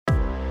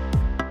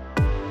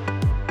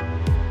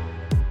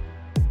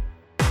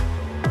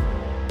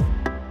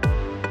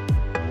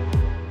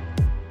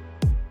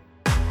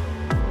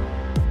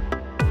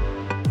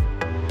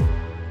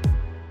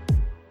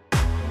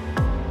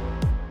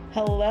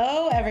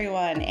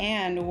everyone,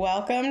 and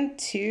welcome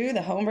to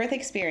the Home Birth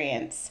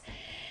Experience.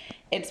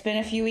 It's been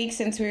a few weeks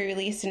since we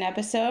released an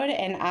episode,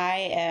 and I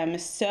am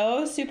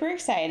so super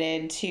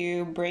excited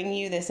to bring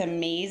you this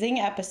amazing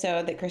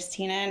episode that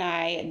Christina and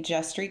I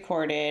just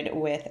recorded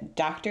with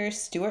Dr.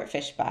 Stuart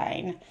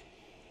Fishbein.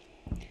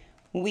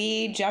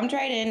 We jumped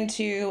right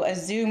into a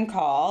Zoom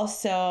call,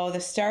 so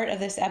the start of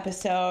this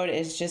episode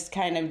is just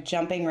kind of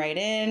jumping right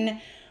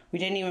in. We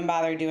didn't even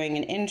bother doing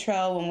an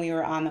intro when we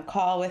were on the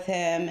call with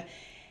him.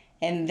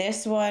 And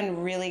this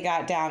one really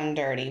got down and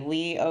dirty.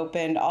 We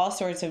opened all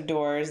sorts of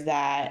doors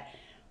that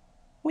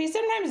we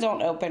sometimes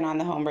don't open on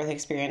the Home Birth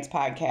Experience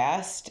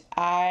podcast.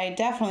 I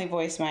definitely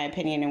voice my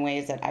opinion in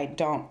ways that I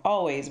don't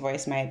always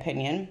voice my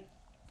opinion.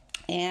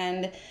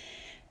 And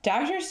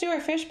Dr.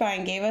 Stuart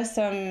Fishbein gave us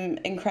some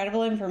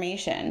incredible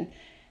information.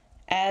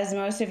 As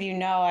most of you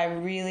know, I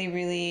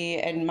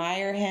really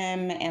admire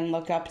him and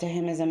look up to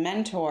him as a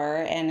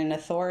mentor and an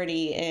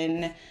authority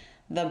in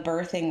the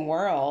birthing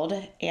world,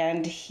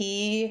 and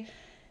he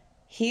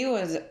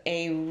was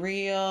a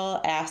real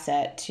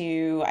asset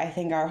to, I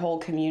think, our whole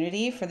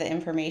community for the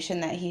information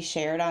that he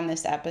shared on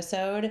this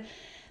episode.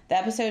 The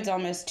episode's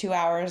almost 2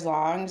 hours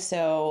long,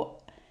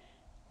 so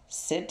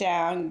sit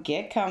down,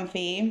 get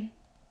comfy,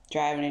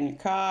 driving in your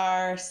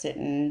car,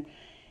 sitting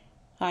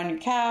on your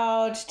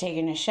couch,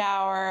 taking a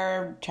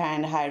shower,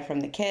 trying to hide from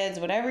the kids,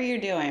 whatever you're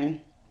doing.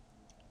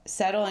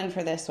 Settle in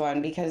for this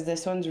one because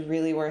this one's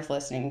really worth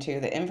listening to.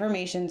 The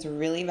information's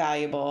really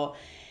valuable,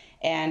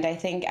 and I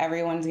think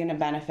everyone's going to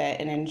benefit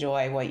and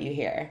enjoy what you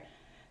hear.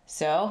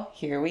 So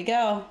here we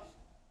go.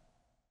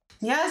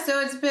 Yeah,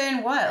 so it's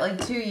been,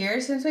 like 2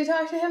 years since we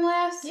talked to him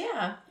last?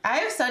 Yeah. I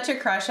have such a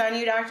crush on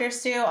you, Dr.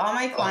 Stu. All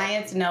my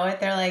clients know it.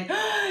 They're like,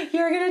 oh,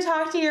 you're going to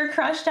talk to your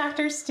crush,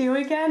 Dr. Stu,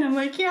 again? I'm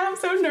like, yeah, I'm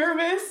so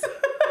nervous.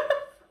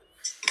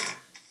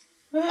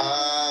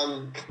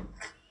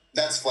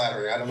 That's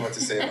flattering. I don't know what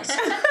to say about it.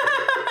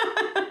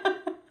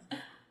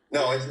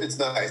 No, it's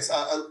nice.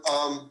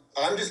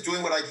 I'm just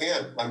doing what I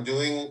can.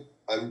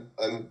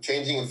 I'm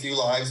changing a few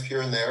lives here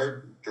and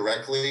there,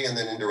 directly and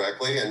then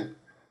indirectly, and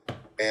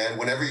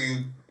whenever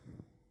you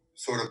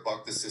sort of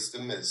buck the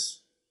system,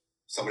 as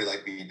somebody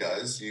like me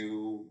does,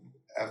 you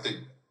have to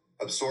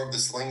absorb the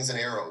slings and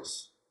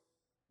arrows.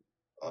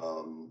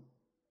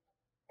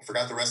 I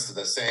forgot the rest of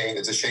the saying.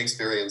 It's a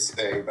Shakespearean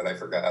saying, but I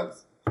forgot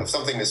of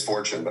something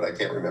misfortune, but I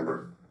can't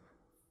remember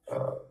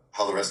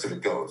how the rest of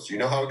it goes. Do you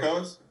know how it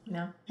goes?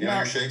 No. Do you know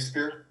your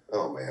Shakespeare?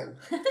 Oh, man.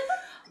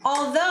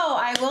 Although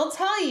I will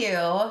tell you,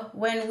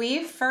 when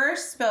we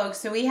first spoke,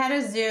 so we had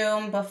a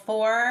Zoom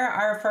before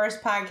our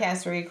first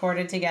podcast we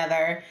recorded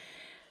together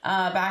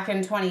back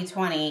in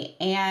 2020,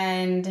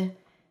 and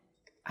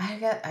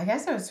I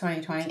guess it was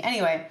 2020.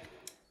 Anyway,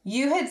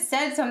 you had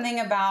said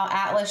something about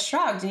Atlas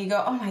Shrugged, and you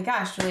go, oh my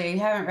gosh, Julia, you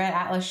haven't read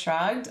Atlas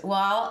Shrugged?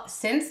 Well,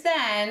 since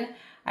then,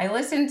 I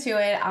listened to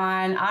it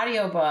on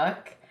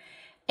audiobook,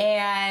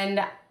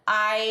 and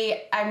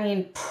I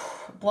mean,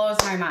 blows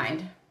my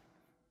mind.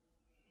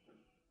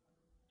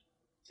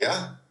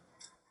 Yeah.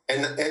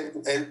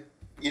 And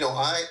you know,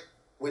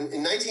 when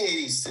in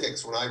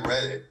 1986, when I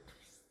read it,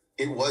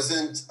 it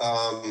wasn't,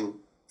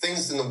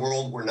 things in the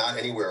world were not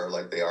anywhere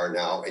like they are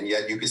now. And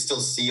yet you could still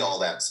see all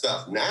that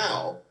stuff.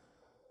 Now,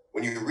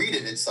 when you read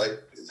it, it's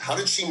like, how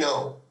did she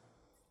know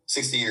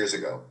 60 years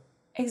ago?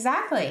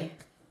 Exactly.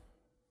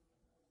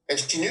 And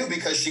she knew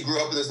because she grew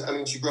up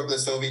in she grew up in the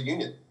Soviet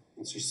Union.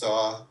 And she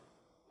saw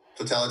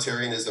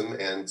totalitarianism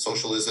and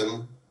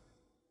socialism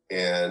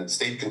and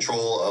state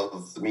control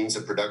of the means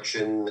of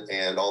production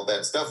and all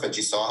that stuff. And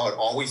she saw how it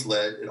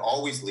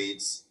always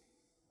leads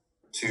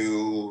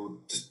to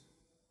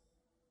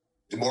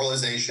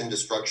demoralization,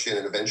 destruction,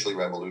 and eventually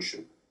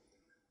revolution.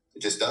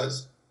 It just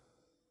does.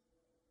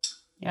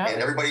 Yep.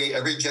 And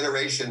every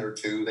generation or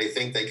two, they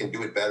think they can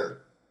do it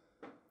better.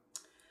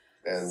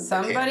 And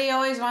somebody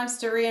always wants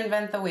to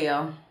reinvent the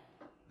wheel.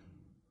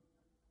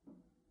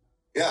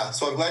 Yeah,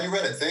 so I'm glad you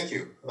read it. Thank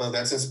you.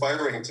 That's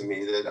inspiring to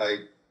me that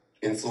I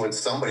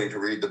influenced somebody to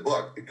read the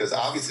book, because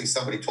obviously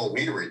somebody told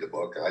me to read the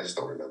book. I just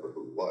don't remember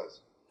who it was.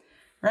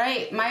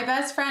 Right. My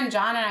best friend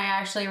John and I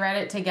actually read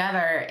it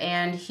together,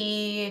 and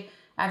he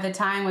at the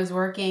time was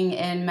working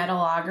in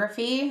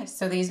metallography.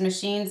 So these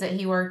machines that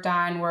he worked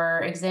on were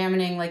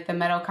examining like the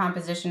metal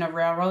composition of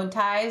railroad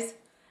ties.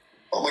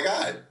 Oh my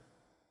God.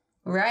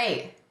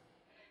 Right.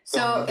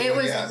 So it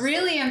was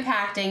really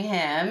impacting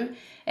him.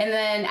 And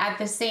then at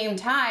the same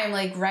time,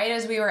 like right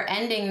as we were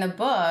ending the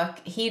book,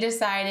 he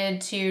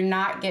decided to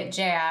not get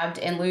jabbed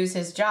and lose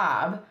his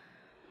job.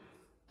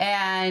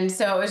 And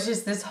so it was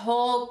just this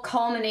whole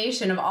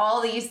culmination of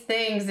all these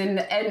things.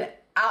 And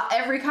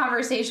every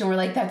conversation we're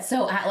like, that's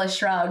so Atlas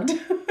Shrugged.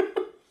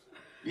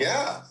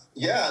 Yeah.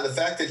 The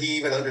fact that he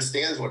even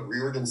understands what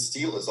Riordan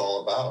steel is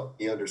all about.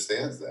 He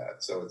understands that.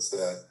 So it's,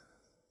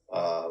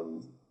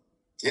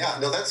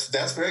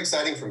 that's very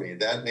exciting for me.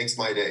 That makes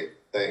my day.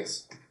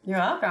 Thanks. You're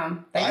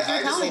welcome. Thanks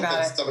for telling me about it.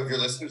 I just hope that some of your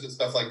listeners and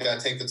stuff like that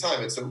take the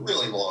time. It's a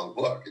really long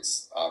book.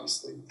 It's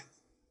obviously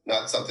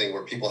not something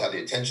where people have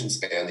the attention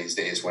span these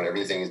days when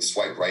everything is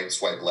swipe right,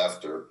 swipe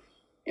left, or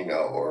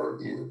or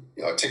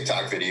a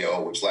TikTok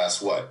video, which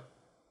lasts what,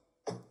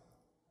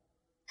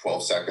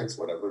 12 seconds,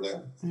 whatever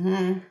that.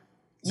 Mm-hmm.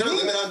 Is there a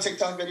limit on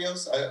TikTok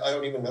videos? I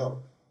don't even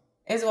know.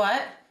 Is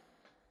what?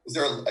 Is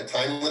there a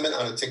time limit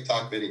on a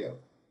TikTok video?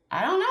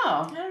 I don't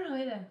know. I don't know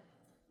either.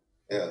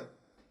 Yeah.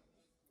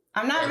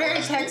 I'm not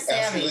very tech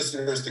savvy. Ask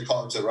your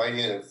listeners to write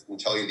in and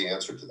tell you the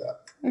answer to that.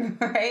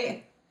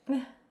 Right?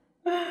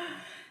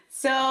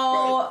 So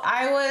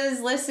I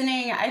was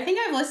listening, I think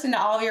I've listened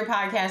to all of your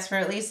podcasts for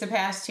at least the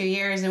past 2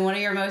 years. And one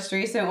of your most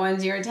recent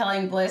ones, you were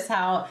telling Bliss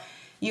how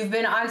you've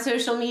been on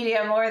social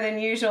media more than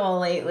usual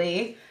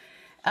lately.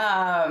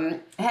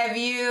 Have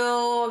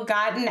you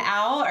gotten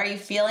out? Are you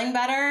feeling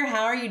better?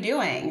 How are you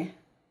doing?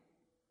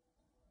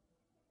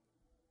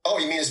 Oh,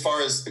 you mean as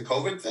far as the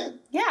COVID thing?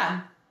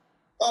 Yeah.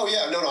 Oh,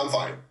 yeah. No, I'm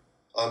fine.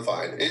 I'm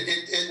fine.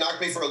 It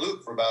knocked me for a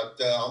loop for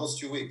about almost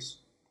 2 weeks.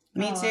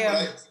 Me too.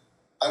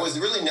 I was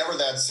really never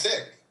that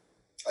sick.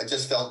 I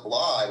just felt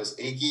blah. I was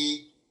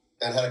achy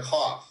and had a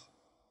cough.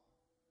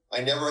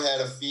 I never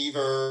had a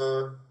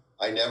fever.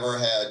 I never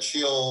had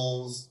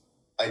chills.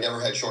 I never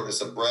had shortness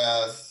of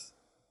breath.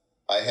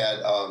 I had,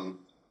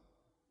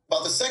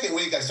 about the second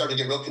week, I started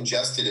to get real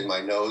congested in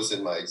my nose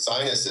and my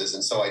sinuses.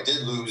 And so I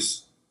did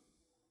lose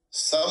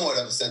somewhat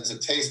of a sense of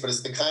taste, but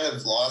it's the kind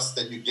of loss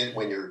that you get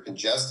when you're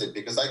congested,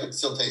 because I could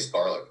still taste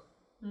garlic.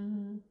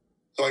 Mm-hmm.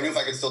 So I knew if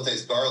I could still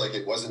taste garlic,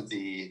 it wasn't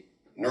the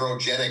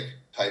neurogenic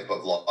type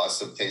of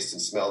loss of taste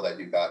and smell that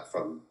you got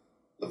from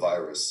the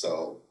virus.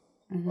 So,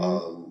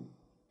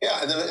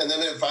 yeah. And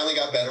then it finally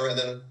got better. And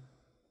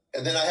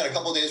then I had a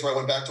couple of days where I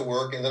went back to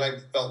work, and then I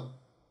felt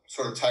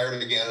sort of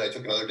tired again. I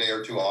took another day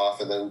or two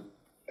off, and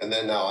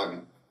then now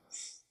I'm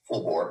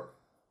full bore.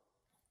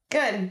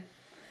 Good.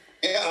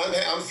 Yeah,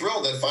 I'm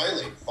thrilled that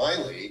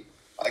finally,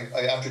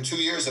 I after 2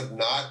 years of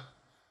not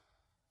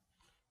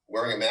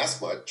wearing a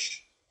mask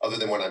much, other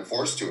than when I'm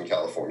forced to in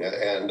California,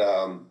 and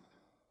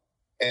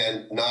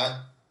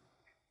not.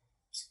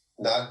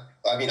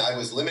 I mean, I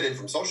was limited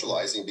from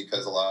socializing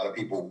because a lot of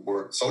people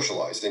weren't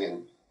socializing,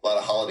 and a lot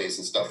of holidays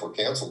and stuff were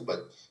canceled.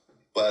 But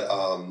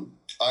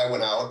I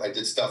went out. I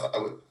did stuff.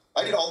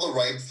 I did all the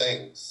right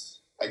things.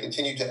 I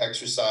continued to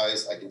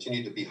exercise. I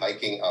continued to be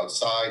hiking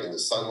outside in the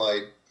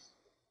sunlight.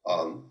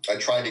 I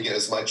tried to get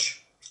as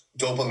much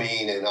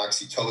dopamine and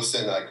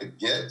oxytocin I could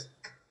get,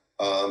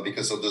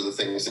 because those are the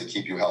things that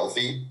keep you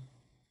healthy.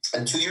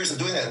 And 2 years of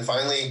doing that, and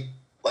finally,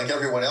 like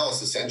everyone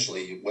else,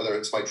 essentially, whether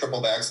it's my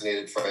triple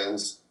vaccinated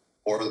friends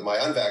or my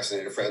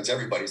unvaccinated friends,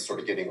 everybody's sort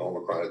of getting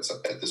Omicron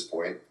at this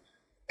point.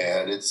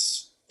 And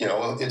it's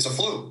a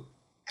flu.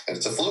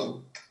 It's a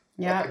flu.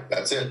 Yeah.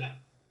 That's it.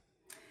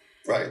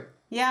 Right.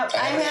 Yeah. I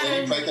haven't had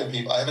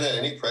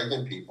any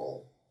pregnant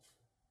people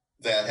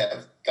that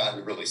have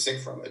gotten really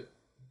sick from it.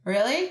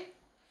 Really?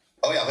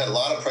 Oh, yeah. I've had a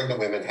lot of pregnant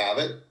women have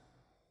it.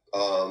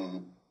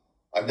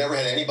 I've never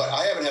had anybody.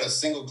 I haven't had a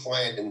single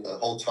client in the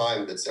whole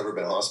time that's ever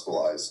been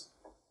hospitalized.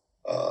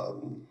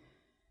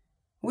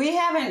 We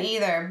haven't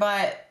either,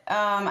 but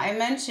I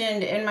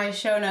mentioned in my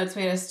show notes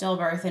we had a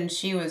stillbirth, and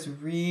she was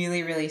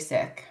really, really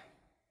sick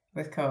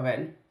with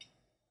COVID.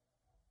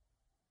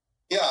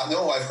 Yeah,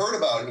 no, I've heard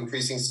about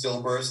increasing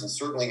stillbirths and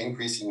certainly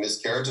increasing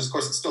miscarriages. Of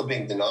course, it's still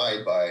being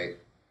denied by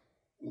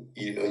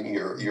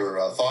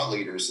your thought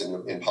leaders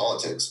in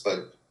politics,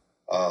 but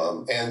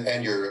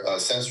and your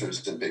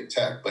censors in big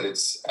tech. But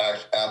it's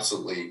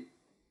absolutely,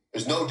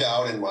 there's no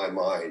doubt in my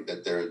mind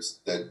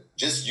that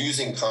just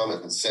using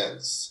common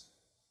sense.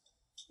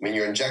 I mean,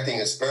 you're injecting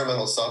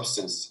experimental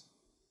substance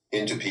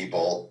into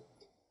people,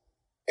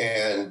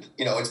 and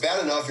it's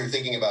bad enough you're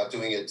thinking about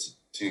doing it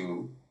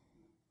to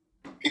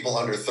people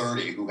under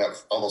 30 who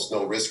have almost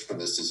no risk from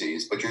this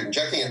disease, but you're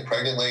injecting it in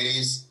pregnant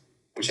ladies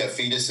which have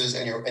fetuses,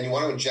 and you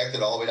want to inject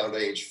it all the way down to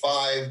age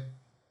 5.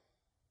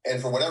 And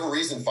for whatever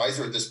reason,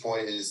 Pfizer at this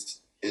point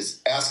is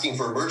asking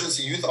for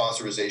emergency use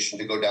authorization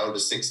to go down to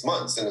 6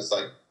 months. And it's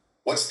like,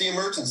 what's the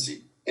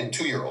emergency in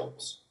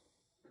 2-year-olds?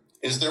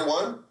 Is there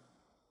one?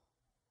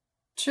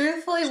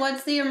 Truthfully,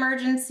 what's the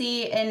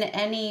emergency in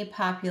any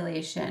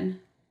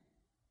population?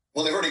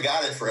 Well, they've already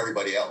got it for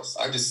everybody else.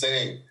 I'm just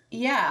saying.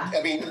 Yeah.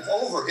 I mean, it's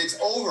over. It's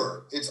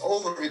over. It's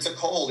over. It's a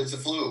cold. It's a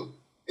flu.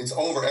 It's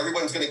over.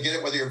 Everyone's going to get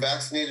it whether you're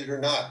vaccinated or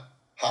not.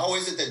 How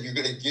is it that you're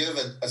going to give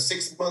a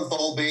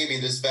 6-month-old baby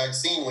this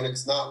vaccine when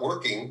it's not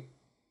working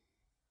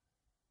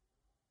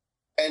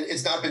and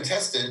it's not been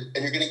tested,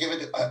 and you're going to give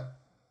it?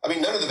 I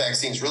mean, none of the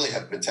vaccines really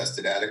have been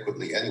tested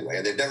adequately anyway,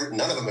 and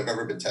none of them have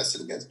ever been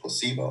tested against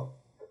placebo.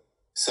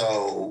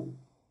 So,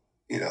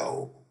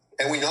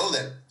 and we know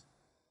that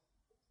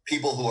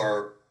people who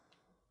are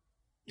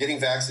getting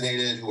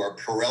vaccinated, who are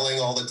Purelling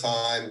all the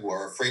time, who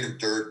are afraid of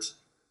dirt,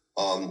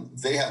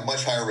 they have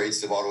much higher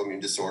rates of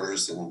autoimmune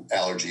disorders and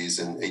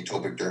allergies and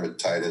atopic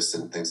dermatitis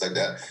and things like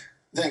that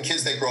than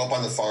kids that grow up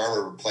on the farm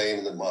or playing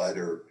in the mud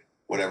or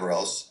whatever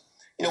else.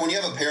 When you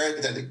have a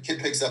parent that the kid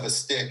picks up a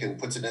stick and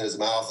puts it in his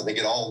mouth, and they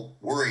get all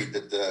worried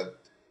that the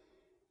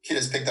kid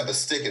has picked up a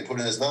stick and put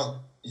it in his mouth,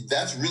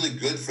 that's really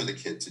good for the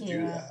kid to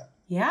do that.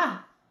 Yeah.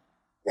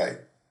 Right.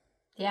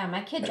 Yeah,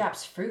 my kid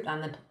drops fruit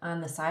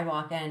on the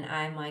sidewalk, and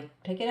I'm like,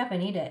 pick it up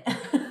and eat it.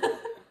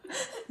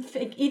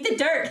 Eat the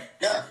dirt.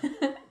 Yeah.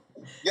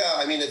 Yeah,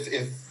 I mean,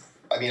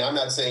 I'm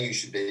not saying you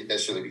should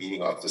necessarily be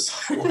eating off the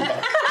sidewalk.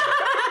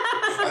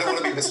 I don't want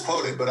to be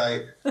misquoted, but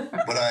I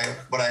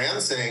am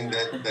saying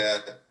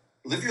that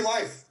live your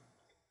life.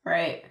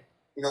 Right.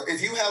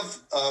 If you have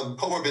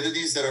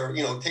comorbidities that are,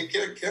 take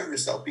care of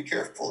yourself. Be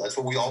careful. That's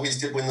what we always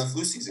did when the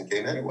flu season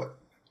came anyway.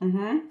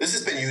 Mm-hmm. This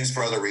has been used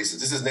for other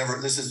reasons.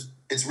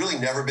 It's really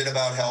never been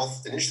about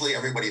health. Initially,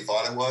 everybody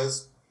thought it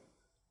was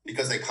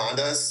because they conned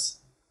us.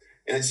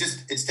 And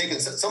it's taken,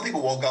 some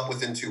people woke up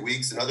within 2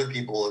 weeks, and other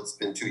people, it's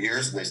been 2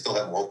 years and they still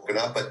haven't woken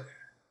up. But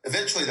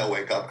eventually they'll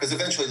wake up, because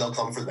eventually they'll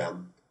come for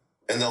them.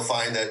 And they'll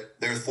find that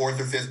their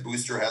fourth or fifth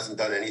booster hasn't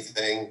done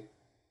anything,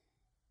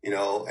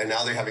 and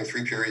now they're having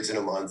 3 periods in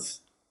a month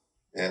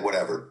and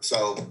whatever.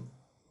 So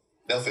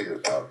they'll figure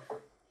it out.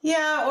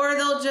 Yeah, or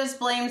they'll just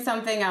blame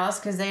something else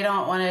because they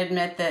don't want to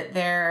admit that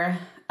their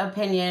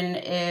opinion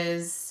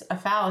is a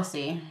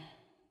fallacy.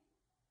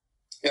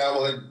 Yeah,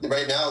 well,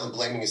 right now the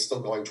blaming is still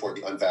going toward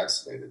the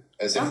unvaccinated,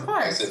 as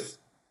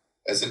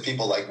if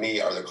people like me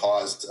are the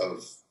cause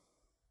of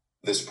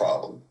this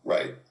problem,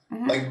 right?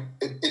 Mm-hmm. Like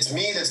it's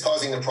me that's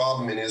causing the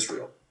problem in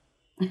Israel.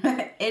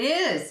 It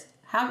is.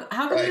 How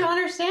can you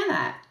understand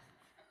that?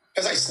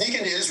 Because I sneak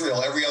into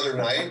Israel every other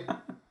night,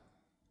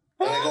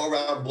 and I go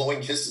around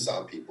blowing kisses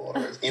on people.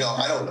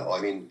 I don't know.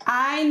 I mean,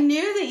 I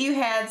knew that you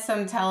had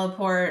some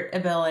teleport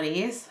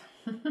abilities.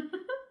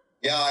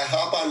 Yeah, I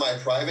hop on my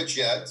private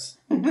jet.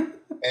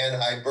 And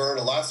I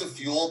burn lots of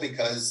fuel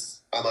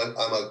because I'm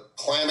a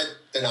climate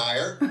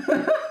denier.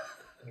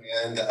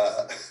 And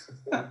I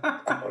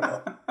don't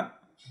know.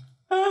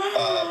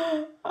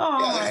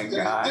 My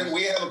gosh.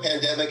 We have a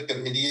pandemic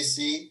of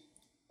idiocy,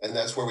 and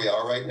that's where we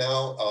are right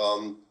now.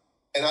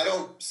 And I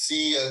don't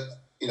see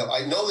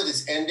I know that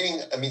it's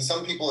ending. I mean,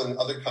 some people in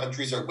other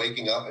countries are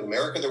waking up. In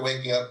America, they're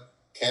waking up.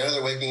 Canada,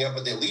 they're waking up.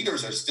 But the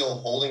leaders are still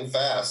holding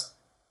fast.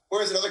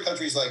 Whereas in other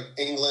countries like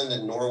England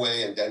and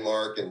Norway and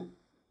Denmark and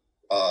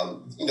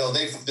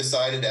they've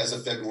decided as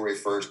of February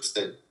 1st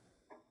that,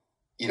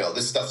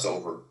 this stuff's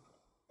over.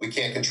 We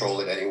can't control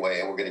it anyway,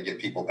 and we're going to give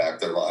people back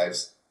their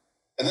lives.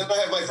 And then I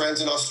have my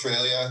friends in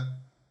Australia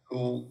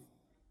who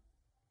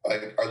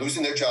are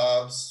losing their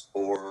jobs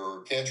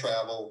or can't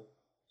travel,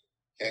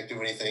 can't do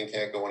anything,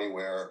 can't go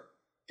anywhere,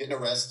 getting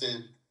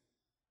arrested.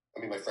 I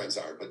mean, my friends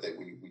aren't, but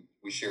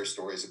we share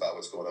stories about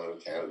what's going on in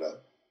Canada.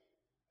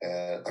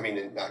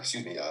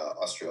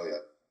 Australia.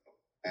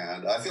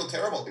 And I feel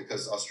terrible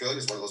because Australia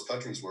is one of those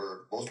countries where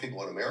most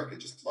people in America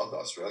just love the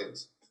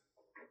Australians.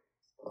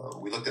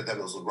 We looked at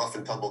them as a rough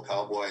and tumble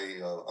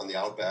cowboy on the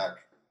outback.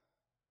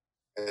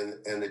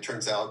 And it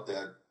turns out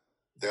that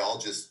they all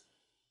just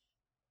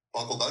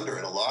buckled under.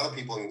 And a lot of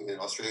people in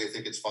Australia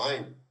think it's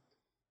fine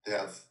to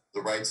have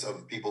the rights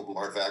of people who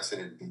aren't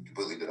vaccinated be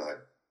completely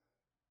denied.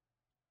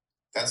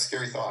 That's a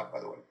scary thought, by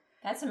the way.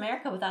 That's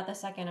America without the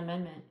Second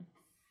Amendment.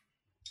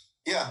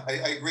 Yeah,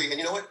 I agree. And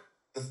you know what?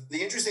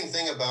 The interesting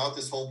thing about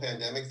this whole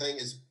pandemic thing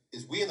is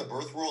we in the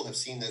birth world have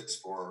seen this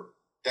for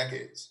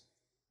decades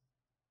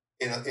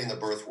in the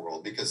birth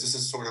world, because this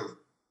is sort of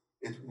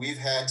we've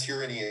had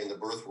tyranny in the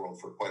birth world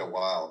for quite a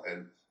while,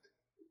 and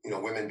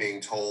women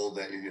being told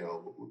that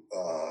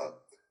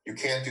you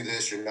can't do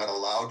this, you're not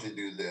allowed to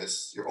do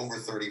this, you're over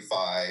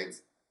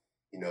 35,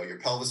 your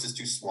pelvis is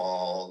too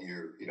small,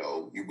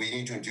 we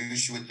need to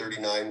induce you at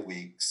 39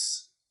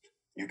 weeks,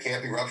 you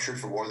can't be ruptured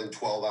for more than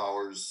 12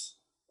 hours.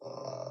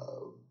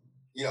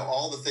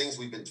 All the things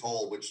we've been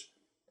told, which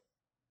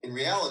in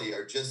reality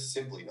are just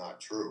simply not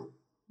true.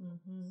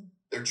 Mm-hmm.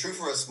 They're true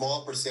for a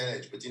small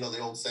percentage, but the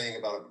old saying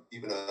about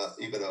even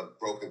a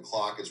broken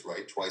clock is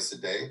right twice a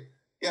day.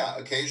 Yeah,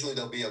 occasionally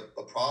there'll be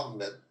a problem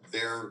that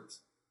their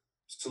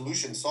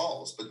solution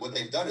solves. But what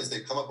they've done is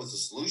they've come up with a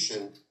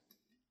solution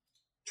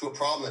to a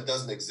problem that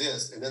doesn't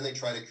exist, and then they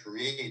try to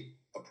create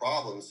a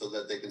problem so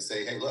that they can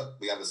say, hey, look,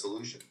 we have a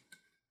solution.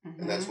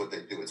 Mm-hmm. And that's what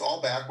they do. It's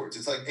all backwards.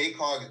 It's like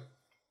ACOG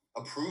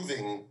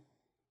approving.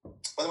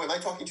 By the way, am I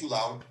talking too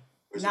loud?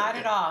 Not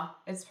at all.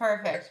 It's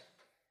perfect.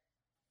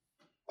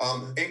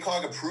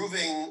 ACOG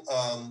approving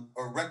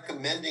or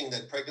recommending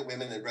that pregnant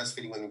women and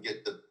breastfeeding women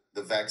get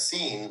the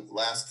vaccine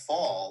last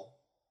fall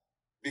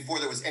before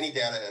there was any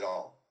data at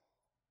all.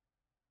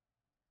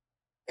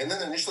 And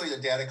then initially the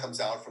data comes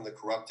out from the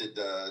corrupted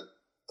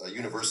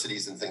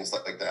universities and things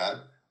like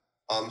that,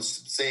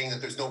 saying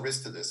that there's no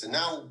risk to this. And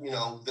now,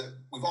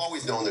 we've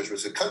always known there's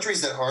risk.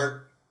 Countries that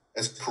aren't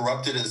as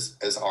corrupted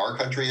as our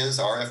country is,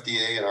 our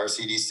FDA and our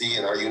CDC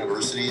and our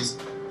universities,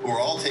 who are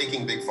all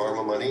taking big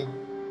pharma money,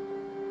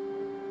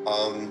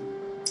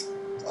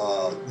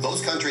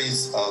 those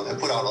countries have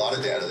put out a lot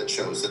of data that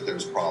shows that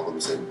there's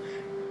problems. And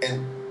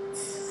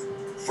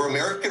for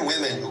American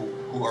women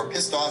who are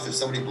pissed off if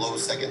somebody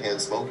blows secondhand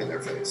smoke in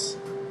their face,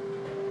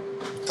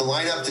 to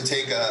line up to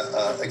take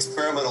a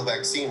experimental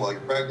vaccine while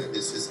you're pregnant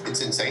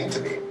it's insane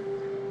to me.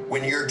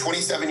 When you're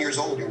 27 years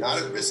old, you're not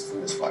at risk from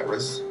this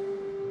virus.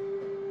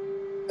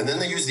 And then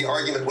they use the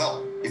argument,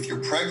 well, if you're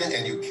pregnant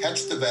and you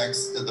catch the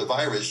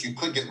virus, you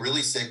could get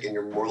really sick and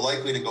you're more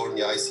likely to go in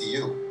the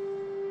ICU.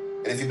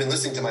 And if you've been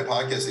listening to my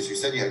podcast, as you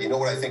said, you know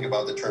what I think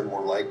about the term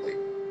more likely.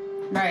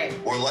 Right.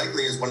 More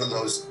likely is one of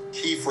those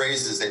key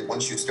phrases that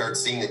once you start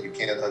seeing it, you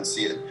can't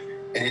unsee it.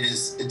 And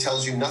it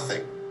tells you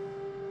nothing.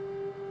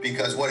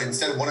 Because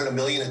instead of 1 in a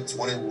million, it's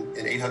 1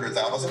 in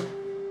 800,000?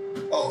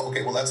 Oh,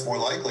 okay, well, that's more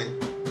likely.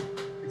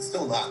 It's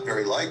still not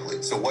very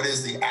likely. So what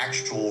is the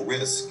actual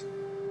risk?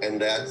 And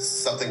that's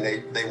something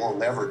they will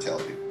never tell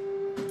you.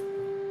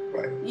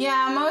 Right.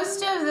 Yeah,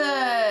 most of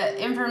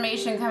the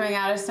information coming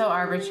out is so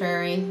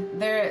arbitrary.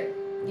 They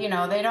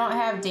don't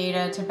have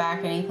data to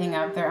back anything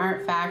up. There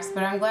aren't facts,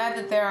 but I'm glad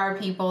that there are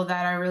people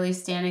that are really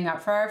standing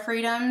up for our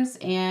freedoms.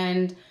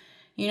 And,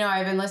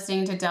 I've been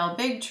listening to Del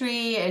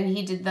Bigtree, and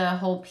he did the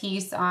whole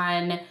piece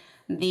on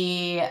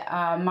the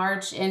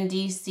march in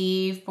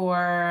DC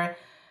for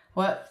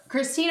what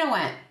Christina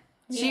went.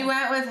 She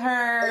went with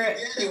her. Yeah,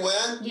 he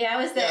went. Yeah,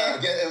 I was there.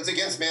 Yeah, it was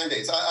against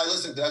mandates. I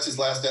listened. That's his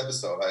last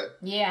episode.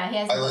 He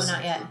hasn't gone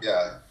out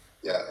yet.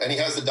 Yeah, and he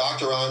has the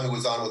doctor on who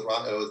was on with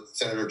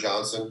Senator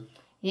Johnson.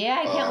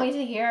 Yeah, I can't wait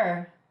to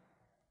hear.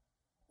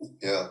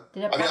 Yeah,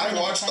 I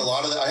watched a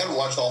lot of that. I haven't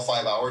watched all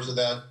 5 hours of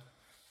that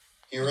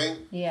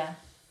hearing. Yeah.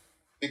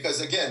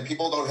 Because again,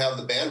 people don't have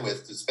the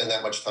bandwidth to spend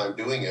that much time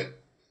doing it,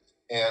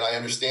 and I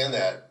understand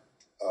that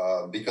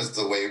because of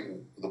the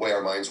way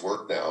our minds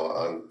work now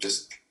on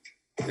just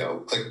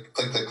click, click,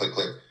 click, click,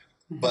 click.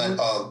 Mm-hmm. But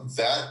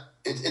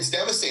it's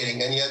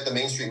devastating, and yet the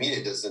mainstream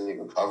media doesn't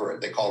even cover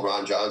it. They call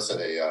Ron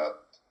Johnson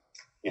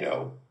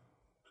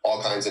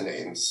all kinds of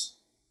names,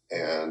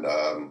 and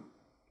and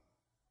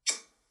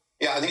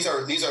these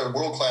are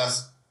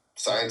world-class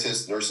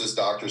scientists, nurses,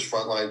 doctors,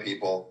 frontline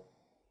people.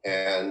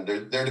 And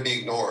they're to be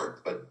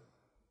ignored, but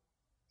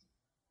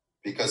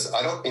because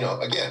I don't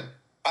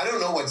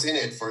know what's in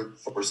it for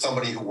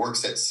somebody who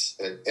works at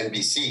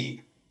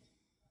NBC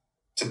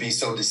to be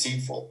so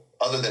deceitful,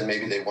 other than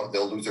maybe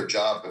they'll lose their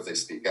job if they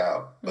speak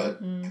out.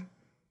 But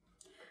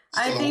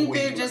I think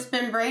they've just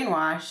been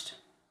brainwashed.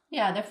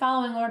 Yeah, they're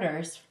following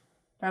orders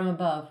from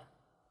above.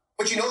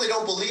 But they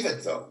don't believe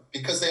it though,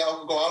 because they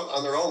all go out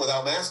on their own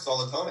without masks all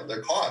the time. They're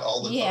caught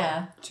all the time.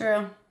 Yeah,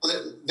 true.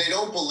 They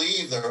don't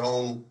believe their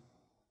own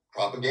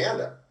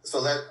propaganda.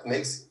 So that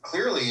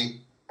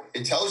clearly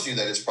it tells you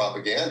that it's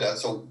propaganda.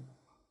 So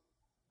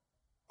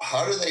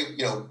how do they,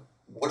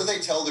 what do they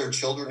tell their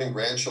children and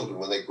grandchildren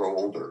when they grow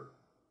older?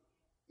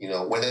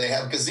 When they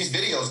have, because these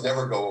videos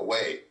never go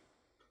away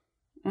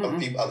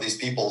of these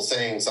people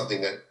saying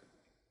something that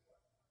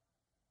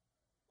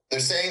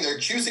they're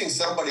accusing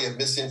somebody of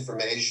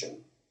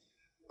misinformation.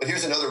 But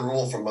here's another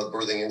rule from the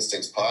Birthing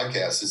Instincts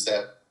podcast is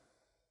that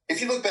if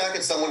you look back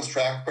at someone's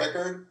track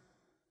record,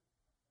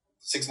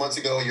 6 months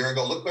ago, a year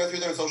ago, look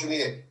through their social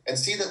media and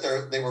see that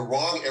they were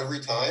wrong every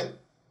time,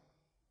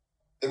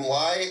 then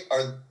why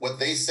are what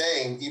they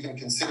saying even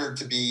considered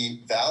to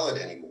be valid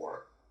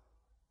anymore?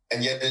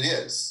 And yet it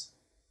is.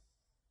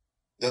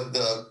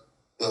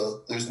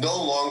 There's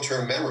no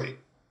long-term memory,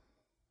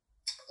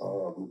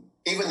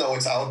 even though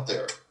it's out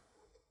there.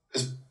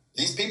 Because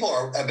these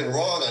people have been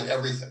wrong on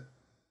everything.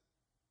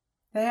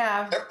 They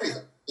have.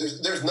 Everything.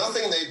 There's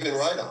nothing they've been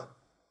right on.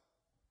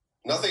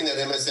 Nothing that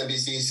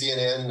MSNBC,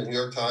 CNN, the New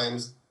York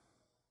Times,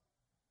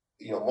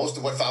 most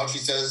of what Fauci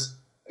says,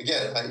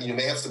 again, you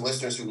may have some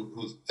listeners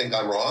who think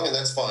I'm wrong, and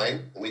that's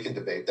fine, and we can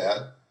debate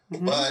that.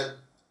 Mm-hmm. But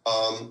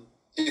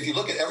if you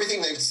look at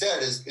everything they've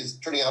said is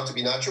turning out to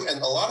be not true,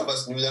 and a lot of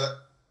us knew that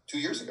 2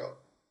 years ago.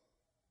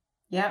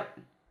 Yep.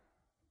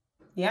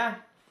 Yeah.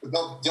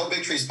 Del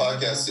Bigtree's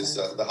podcast is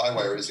The High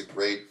Wire is a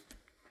great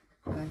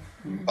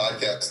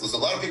podcast. There's a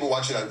lot of people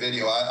watch it on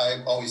video.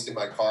 I'm always in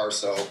my car,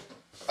 so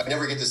I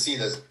never get to see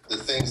the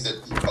things that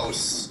he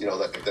posts,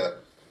 like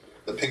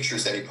the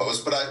pictures that he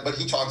posts, but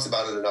he talks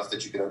about it enough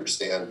that you can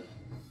understand.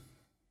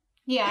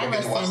 Yeah, I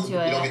listen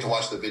to it. You don't get to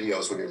watch the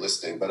videos when you're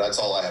listening, but that's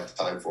all I have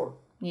time for.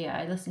 Yeah,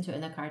 I listen to it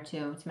in the car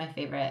too. It's my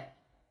favorite.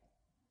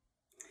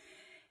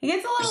 It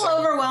gets a little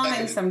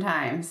overwhelming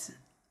sometimes.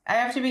 I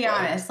have to be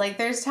honest. Like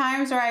there's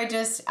times where I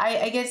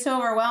get so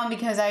overwhelmed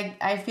because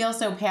I feel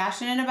so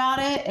passionate about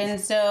it and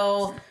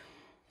so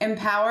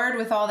empowered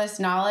with all this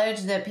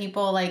knowledge that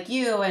people like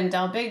you and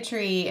Del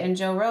Bigtree and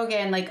Joe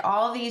Rogan, like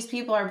all these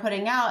people are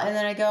putting out. And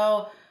then I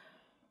go,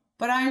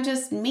 but I'm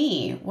just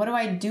me. What do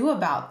I do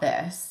about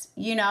this?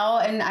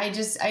 And I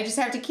just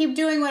have to keep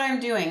doing what I'm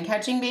doing,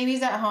 catching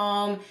babies at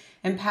home,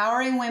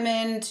 empowering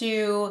women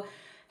to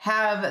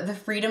have the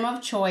freedom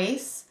of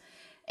choice.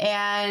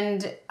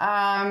 And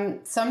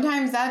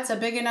sometimes that's a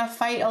big enough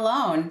fight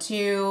alone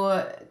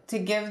to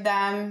give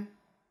them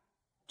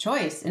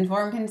choice,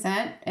 informed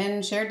consent,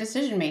 and shared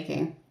decision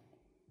making.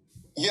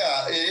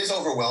 Yeah, it is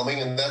overwhelming,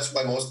 and that's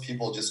why most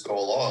people just go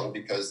along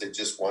because they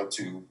just want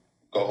to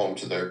go home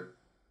to their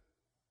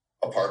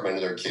apartment or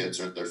their kids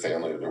or their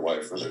family or their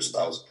wife or their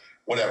spouse,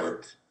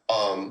 whatever,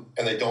 and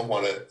they don't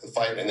want to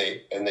fight, and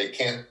they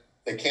can't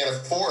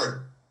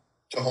afford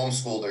to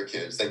homeschool their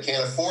kids. They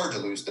can't afford to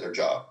lose their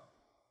job.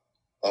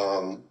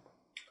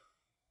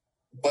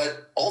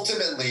 But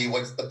ultimately,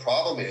 what the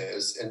problem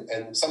is,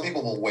 and some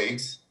people will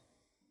wait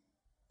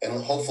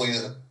and hopefully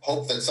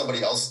hope that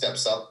somebody else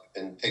steps up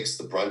and takes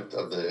the brunt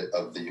of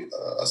the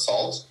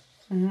assault.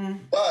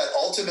 Mm-hmm. But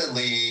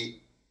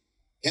ultimately,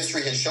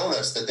 history has shown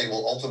us that they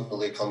will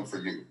ultimately come for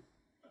you.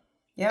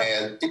 Yep.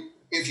 And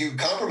if you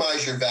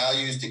compromise your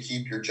values to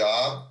keep your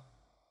job,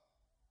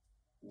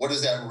 what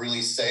does that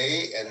really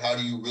say? And how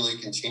do you really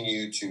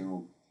continue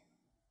to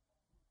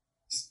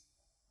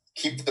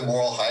keep the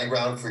moral high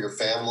ground for your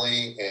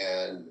family?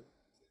 And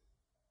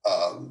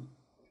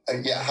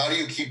how do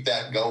you keep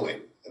that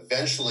going?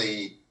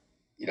 Eventually,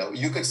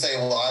 you could say,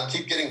 well, I'll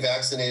keep getting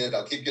vaccinated.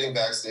 I'll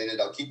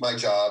keep my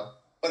job.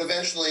 But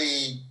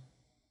eventually,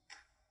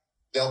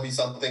 there'll be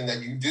something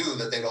that you do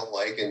that they don't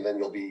like, and then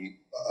you'll be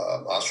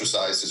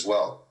ostracized as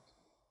well.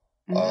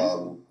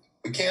 Mm-hmm.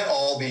 We can't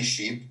all be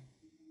sheep,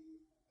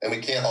 and we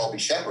can't all be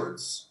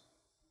shepherds.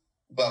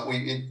 But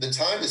the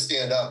time to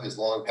stand up is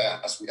long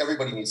past.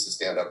 Everybody needs to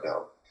stand up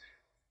now.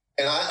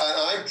 And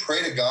I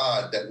pray to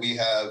God that we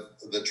have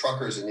the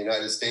truckers in the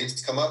United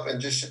States come up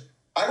and just...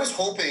 I was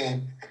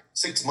hoping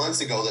 6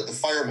 months ago that the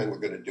firemen were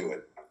going to do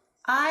it.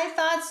 I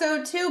thought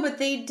so too, but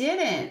they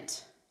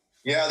didn't.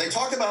 Yeah, they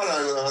talked about it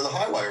on the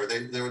high wire.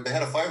 They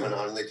had a fireman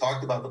on, and they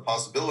talked about the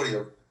possibility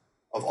of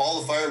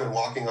all the firemen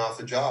walking off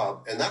the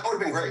job, and that would have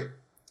been great.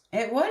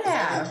 It would If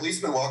have. the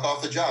policemen walk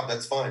off the job,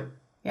 that's fine.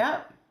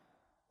 Yep.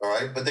 All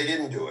right, but they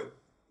didn't do it.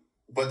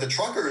 But the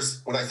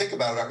truckers, when I think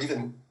about it, are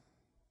even,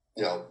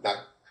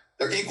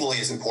 they're equally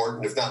as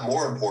important, if not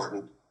more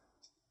important,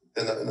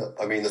 than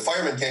the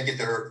firemen can't get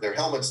their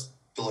helmets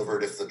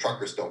delivered if the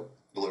truckers don't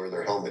deliver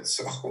their helmets.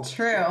 So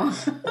True.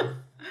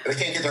 they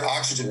can't get their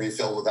oxygen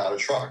refilled without a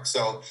truck.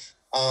 So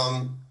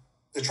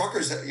the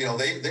truckers,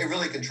 they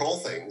really control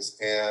things,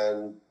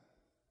 and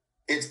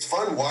it's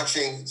fun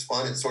watching. It's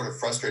fun. It's sort of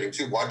frustrating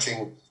too,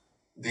 watching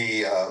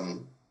the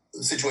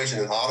situation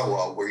in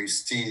Ottawa, where you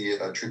see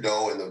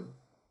Trudeau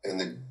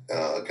and the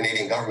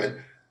Canadian government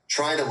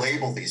trying to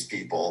label these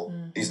people,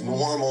 these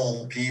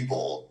normal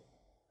people,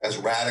 as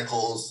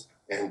radicals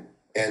and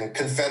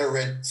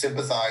Confederate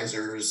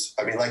sympathizers.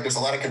 I mean, there's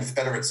a lot of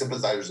Confederate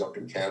sympathizers up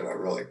in Canada,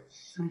 really.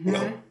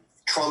 Mm-hmm.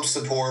 Trump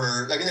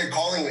supporters. I mean, they're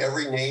calling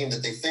every name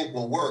that they think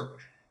will work.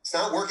 It's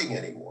not working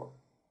anymore.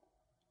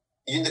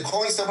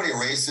 Calling somebody a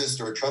racist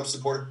or a Trump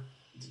supporter,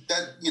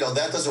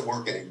 that doesn't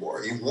work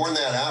anymore. You've worn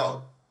that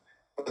out,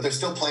 but they're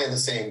still playing the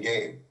same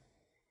game.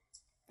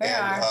 They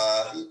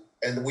are.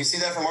 And we see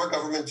that from our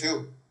government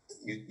too.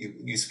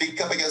 You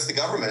speak up against the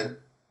government,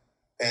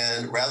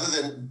 and rather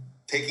than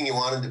taking you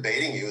on and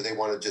debating you, they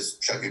want to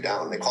just shut you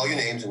down. They call you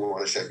names and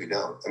want to shut you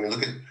down. I mean,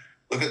 look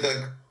at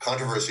the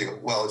controversy.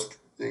 Well,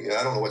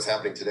 I don't know what's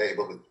happening today,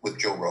 but with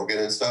Joe Rogan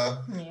and stuff.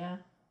 Yeah.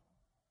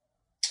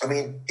 I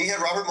mean, he had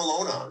Robert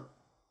Malone on,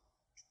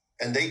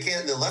 and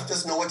the left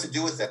doesn't know what to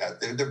do with that.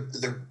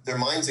 Their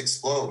minds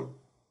explode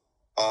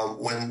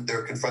when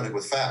they're confronted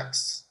with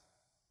facts.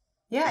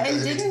 Yeah,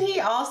 and didn't he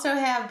also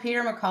have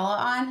Peter McCullough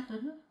on?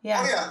 Mm-hmm.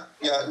 Yeah. Oh,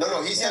 yeah.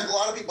 No, he's had a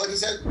lot of people. He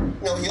said,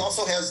 he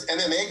also has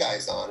MMA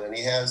guys on, and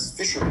he has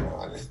fishermen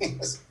on, and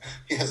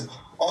he has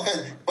all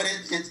kinds. But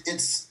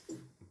it's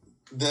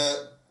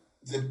the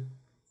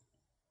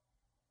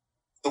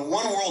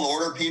one world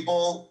order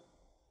people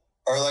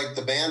are like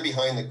the man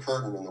behind the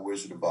curtain in The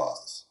Wizard of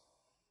Oz.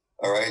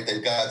 All right,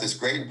 they've got this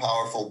great and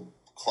powerful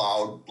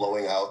cloud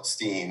blowing out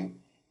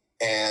steam,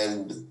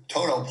 and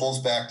Toto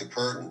pulls back the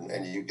curtain,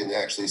 and you can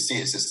actually see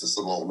it's just this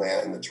little old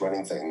man that's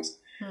running things.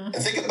 And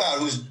think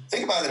about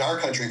in our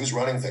country who's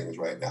running things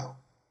right now.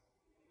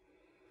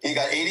 You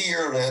got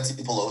 80-year-old Nancy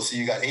Pelosi,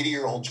 you got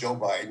 80-year-old Joe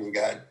Biden, you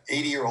got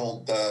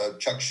 80-year-old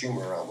Chuck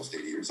Schumer, almost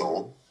 80 years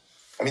old.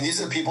 I mean, these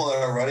are the people that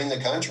are running the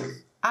country.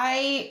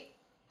 I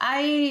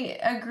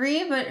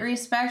agree, but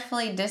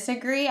respectfully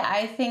disagree.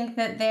 I think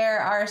that there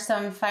are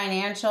some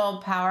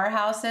financial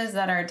powerhouses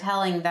that are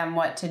telling them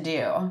what to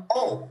do.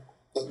 Oh,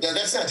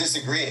 that's not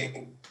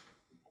disagreeing.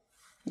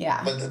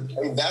 Yeah.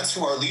 But that's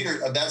who our leader,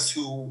 that's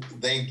who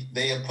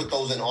they have put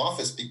those in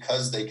office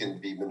because they can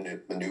be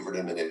maneuvered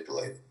and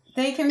manipulated.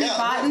 They can be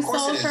bought and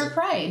sold for a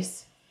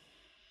price.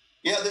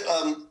 Yeah.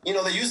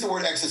 They use the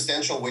word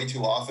existential way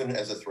too often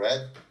as a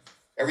threat.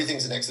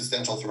 Everything's an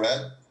existential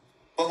threat.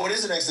 But what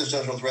is an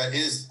existential threat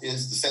is the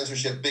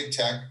censorship, big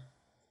tech,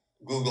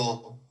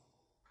 Google,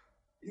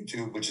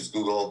 YouTube, which is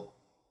Google.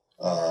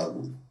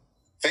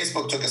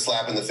 Facebook took a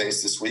slap in the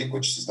face this week,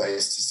 which is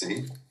nice to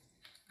see.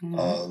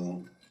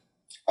 Mm-hmm.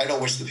 I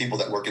don't wish the people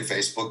that work at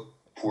Facebook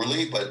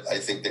poorly, but I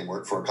think they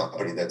work for a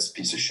company that's a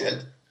piece of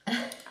shit.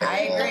 I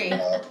agree.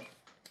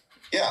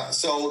 Yeah,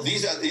 so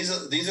these are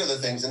the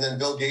things, and then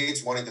Bill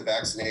Gates wanting to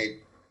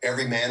vaccinate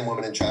every man,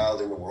 woman, and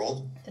child in the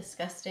world.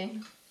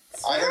 Disgusting.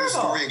 I heard a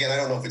story again. I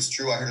don't know if it's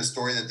true. I heard a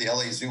story that the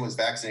LA Zoo was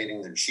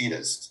vaccinating their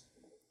cheetahs.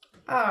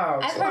 Oh,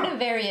 I've heard of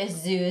various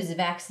zoos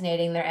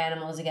vaccinating their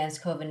animals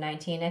against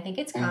COVID-19. I think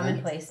it's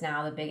commonplace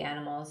now, the big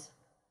animals.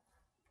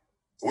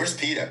 Where's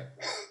PETA?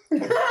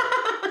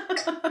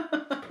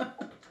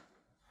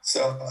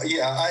 So,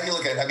 yeah,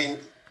 I mean,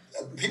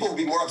 people will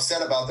be more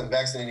upset about them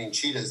vaccinating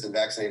cheetahs than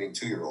vaccinating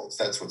 2-year-olds.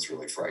 That's what's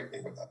really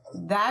frightening about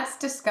it. That's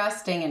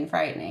disgusting and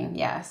frightening.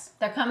 Yes.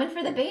 They're coming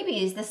for the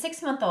babies, the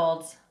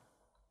 6-month-olds.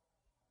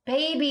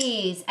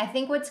 Babies. I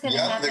think what's going to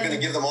happen. They're going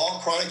to give them all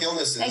chronic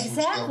illnesses.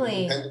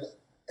 Exactly.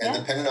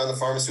 Dependent on the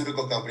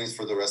pharmaceutical companies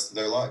for the rest of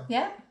their life.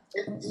 Yeah.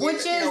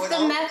 Which is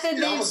the method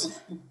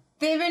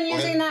they've been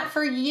using that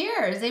for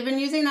years. They've been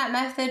using that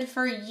method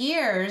for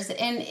years.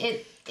 And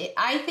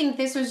I think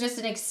this was just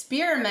an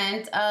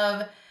experiment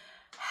of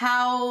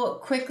how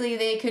quickly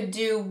they could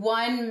do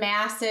one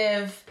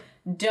massive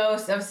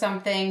dose of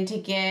something to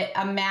get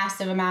a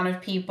massive amount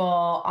of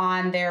people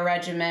on their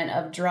regimen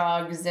of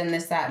drugs and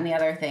this, that, and the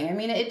other thing. I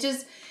mean,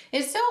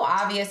 it's so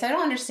obvious. I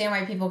don't understand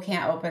why people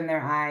can't open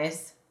their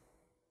eyes.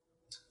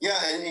 Yeah,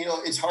 and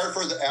it's hard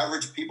for the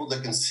average people to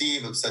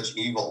conceive of such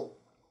evil.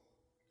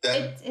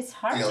 That it's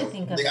hard to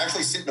think of. They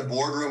actually sit in a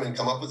boardroom and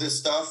come up with this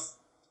stuff,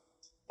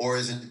 or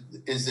is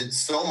it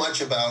so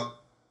much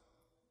about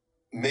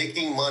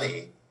making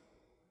money?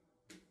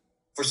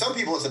 For some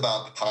people, it's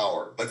about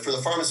power, but for the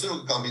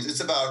pharmaceutical companies, it's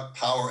about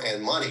power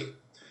and money.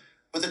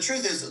 But the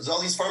truth is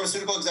all these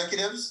pharmaceutical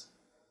executives,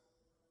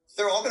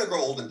 they're all going to grow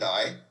old and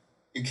die.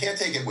 You can't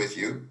take it with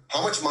you.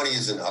 How much money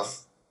is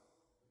enough?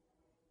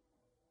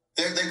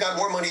 They've got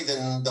more money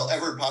than they'll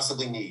ever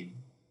possibly need.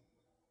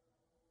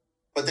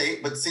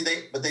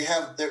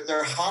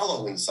 They're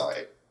hollow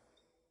inside.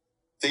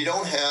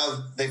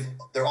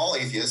 They're all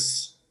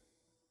atheists.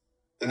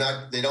 They're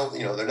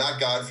not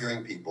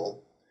God-fearing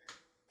people.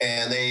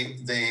 And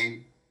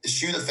they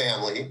eschew the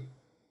family.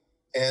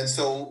 And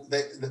so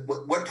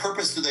what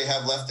purpose do they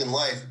have left in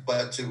life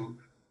but to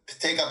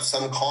take up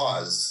some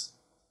cause?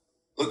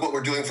 Look what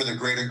we're doing for the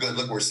greater good.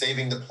 Look, we're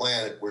saving the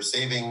planet. We're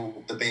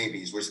saving the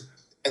babies.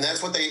 And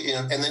that's what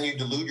and then you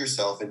delude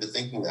yourself into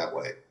thinking that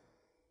way.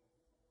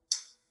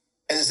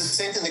 And it's the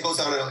same thing that goes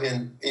on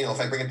in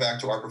if I bring it back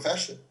to our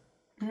profession.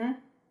 Mm-hmm.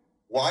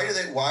 What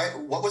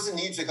was the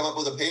need to come up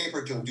with a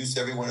paper to induce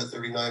everyone at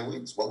 39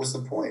 weeks? What was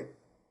the point?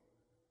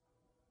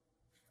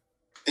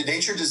 Did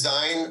nature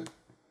design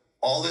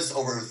all this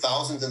over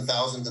thousands and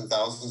thousands and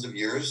thousands of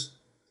years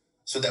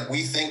so that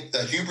we think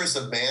the hubris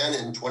of man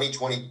in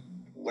 2020,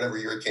 whatever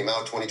year it came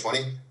out,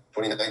 2020,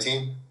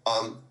 2019,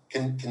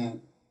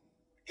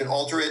 can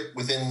alter it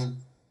within,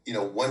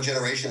 one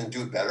generation and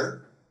do it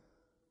better?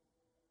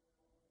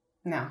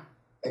 No.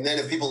 And then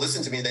if people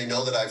listen to me, they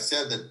know that I've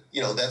said that,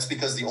 that's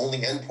because the only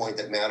endpoint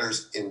that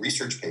matters in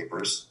research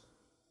papers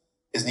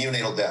is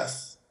neonatal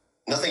death.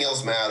 Nothing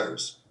else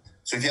matters.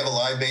 So if you have a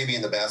live baby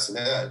in the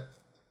bassinet,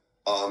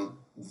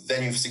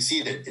 then you've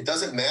succeeded. It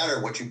doesn't matter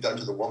what you've done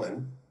to the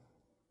woman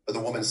or the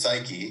woman's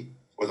psyche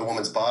or the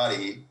woman's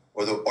body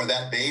or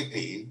that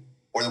baby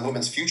or the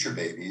woman's future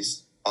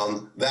babies.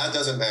 That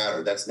doesn't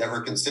matter. That's never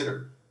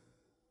considered.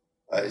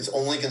 It's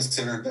only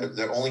considered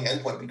their only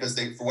endpoint because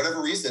they, for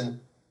whatever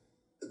reason,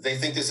 they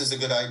think this is a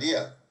good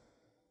idea.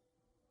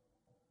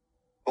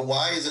 But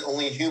why is it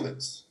only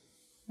humans?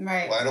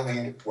 Right. Why don't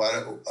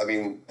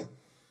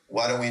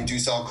we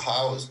induce all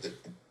cows?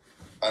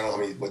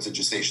 What's a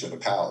gestation of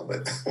a cow?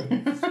 But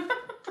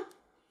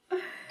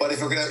but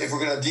if we're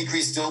gonna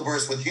decrease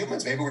stillbirths with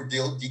humans, maybe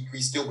we'll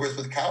decrease stillbirths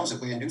with cows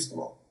if we induce them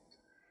all.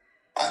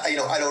 I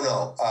don't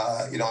know.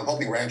 I'm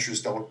hoping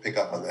ranchers don't pick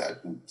up on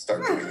that and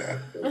start doing that.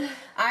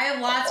 I have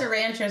lots of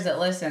ranchers that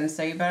listen,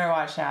 so you better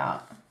watch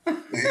out.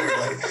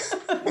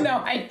 No,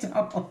 I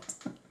don't.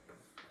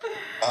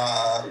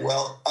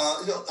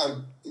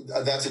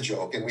 That's a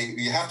joke, and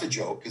we have to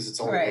joke because it's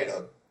the only right. way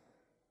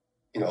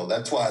to.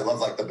 That's why I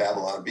love the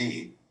Babylon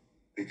Bee,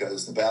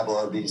 because the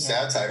Babylon Bee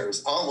satire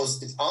is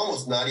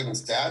almost not even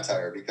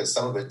satire because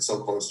some of it's so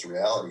close to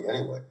reality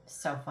anyway.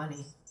 So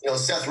funny.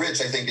 Seth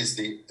Rich, I think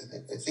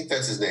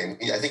that's his name.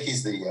 I think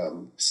he's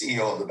the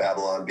CEO of the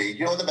Babylon Bee.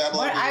 You know what the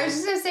Babylon Bee is? I was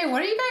just going to say,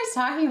 what are you guys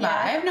talking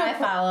about? I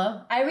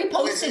follow. I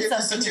reposted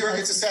something.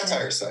 It's a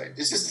satire site.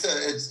 It's just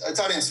it's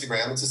on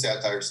Instagram. It's a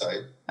satire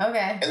site.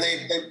 Okay. And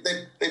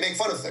they make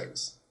fun of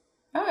things.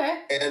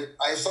 Okay. And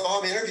I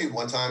saw him interviewed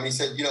one time, and he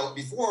said,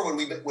 before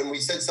when we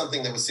said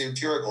something that was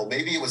satirical,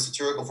 maybe it was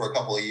satirical for a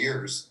couple of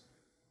years,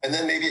 and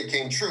then maybe it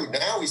came true.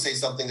 Now we say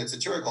something that's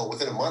satirical,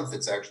 within a month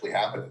it's actually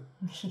happening.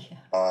 Yeah.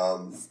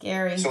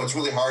 Scary. So it's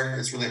really hard.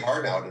 It's really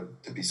hard now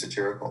to be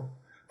satirical,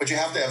 but you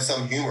have to have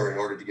some humor in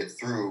order to get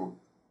through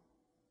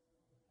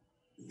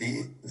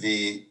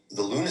the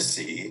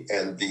lunacy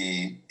and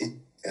the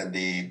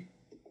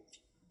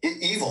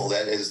evil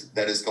that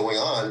is going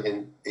on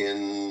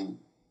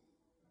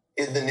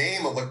in the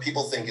name of what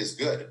people think is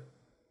good.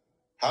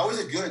 How is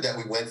it good that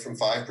we went from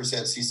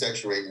 5%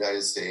 C-section rate in the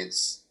United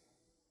States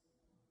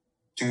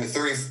to a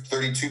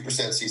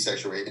 32%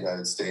 C-section rate in the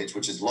United States,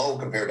 which is low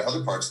compared to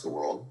other parts of the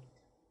world,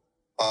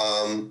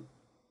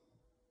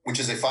 which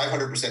is a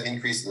 500%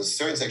 increase in the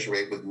cesarean section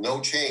rate with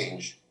no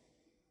change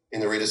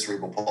in the rate of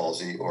cerebral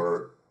palsy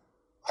or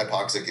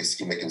hypoxic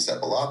ischemic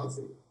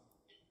encephalopathy.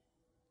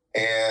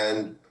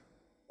 And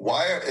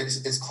why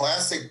it's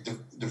classic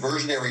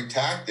diversionary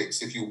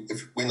tactics. If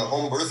in the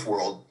home birth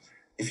world,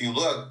 if you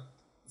look,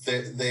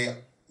 the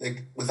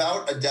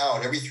without a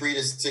doubt, every 3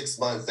 to 6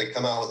 months, they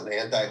come out with an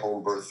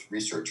anti-home birth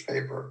research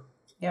paper.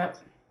 Yep.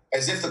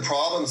 As if the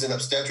problems in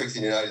obstetrics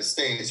in the United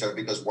States are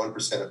because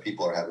 1% of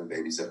people are having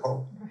babies at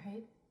home.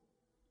 Right.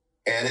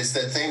 And it's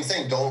that same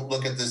thing. Don't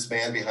look at this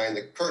man behind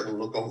the curtain.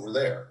 Look over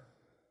there.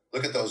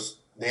 Look at those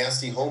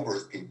nasty home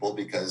birth people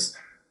because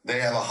they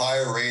have a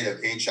higher rate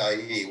of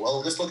HIE.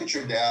 Well, just look at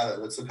your data.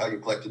 Let's look how you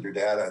collected your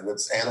data and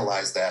let's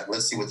analyze that. And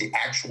let's see what the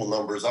actual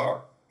numbers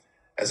are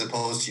as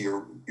opposed to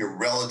your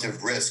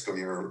relative risk or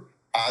your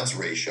odds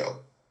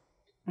ratio.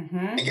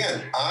 Mm-hmm.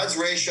 Again, odds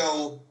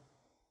ratio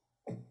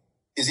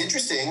is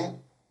interesting,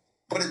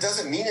 but it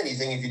doesn't mean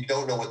anything if you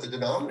don't know what the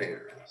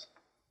denominator is.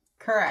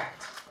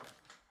 Correct.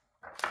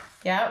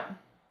 Yep.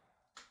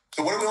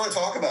 So what do we want to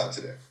talk about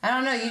today? I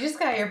don't know. You just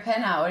got your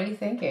pen out. What are you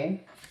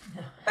thinking?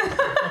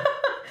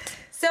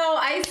 So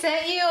I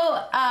sent you,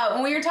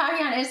 when we were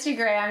talking on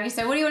Instagram, you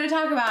said, what do you want to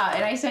talk about?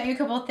 And I sent you a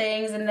couple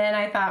things, and then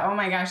I thought, oh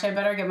my gosh, I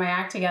better get my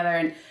act together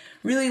and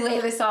really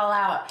lay this all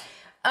out.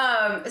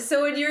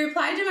 So when you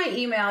replied to my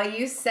email,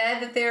 you said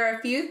that there are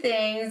a few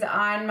things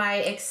on my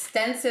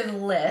extensive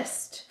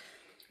list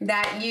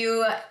that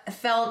you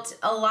felt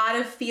a lot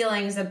of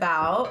feelings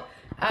about,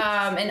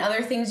 and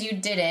other things you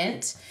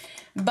didn't.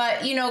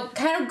 But, you know,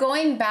 kind of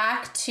going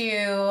back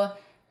to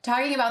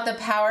talking about the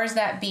powers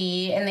that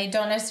be, and they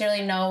don't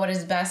necessarily know what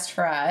is best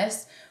for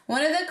us.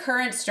 One of the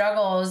current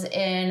struggles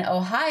in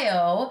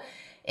Ohio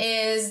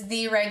is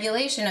the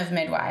regulation of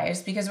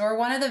midwives, because we're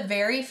one of the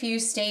very few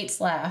states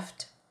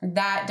left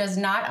that does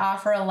not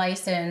offer a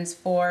license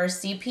for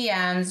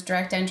CPMs,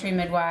 direct entry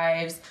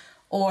midwives,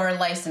 or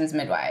licensed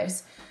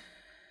midwives.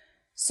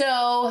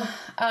 So,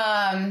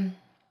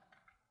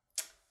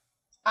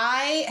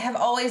 I have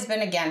always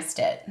been against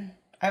it.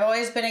 I've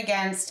always been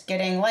against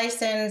getting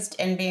licensed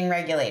and being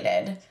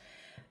regulated.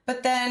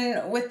 But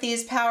then with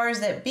these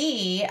powers that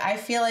be, I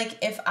feel like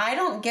if I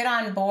don't get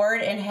on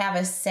board and have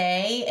a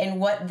say in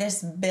what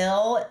this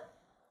bill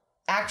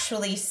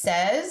actually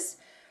says,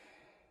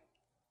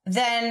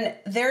 then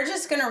they're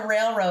just going to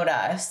railroad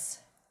us.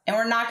 And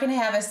we're not going to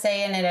have a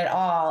say in it at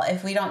all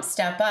if we don't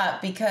step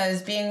up,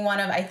 because being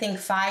one of, I think,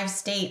 5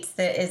 states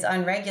that is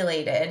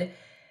unregulated,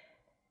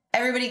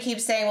 everybody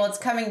keeps saying, well, it's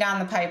coming down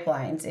the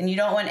pipelines, and you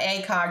don't want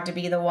ACOG to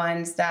be the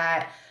ones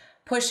that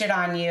push it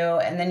on you,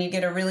 and then you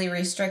get a really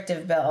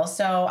restrictive bill.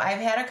 So I've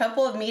had a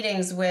couple of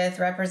meetings with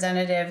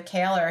Representative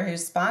Kaler,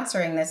 who's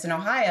sponsoring this in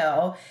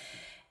Ohio,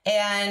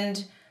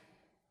 and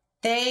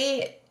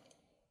he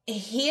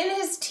and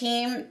his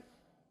team,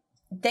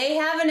 they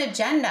have an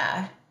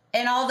agenda.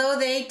 And although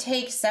they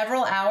take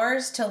several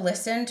hours to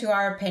listen to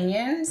our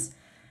opinions,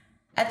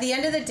 at the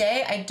end of the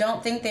day, I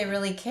don't think they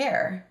really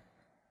care.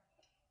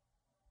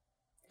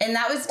 And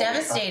that was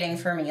devastating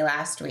for me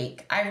last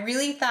week. I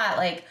really thought,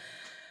 like,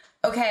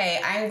 okay,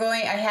 I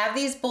have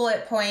these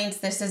bullet points.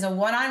 This is a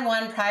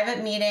one-on-one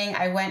private meeting.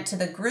 I went to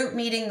the group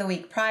meeting the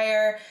week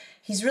prior.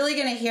 He's really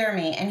going to hear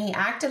me. And he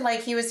acted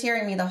like he was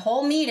hearing me the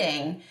whole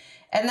meeting.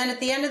 And then at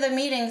the end of the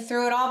meeting,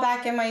 threw it all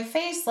back in my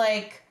face,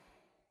 like,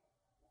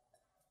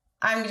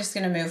 I'm just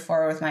going to move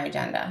forward with my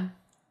agenda.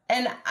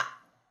 And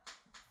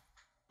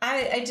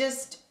I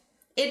just,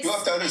 it's... You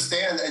have to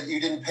understand that you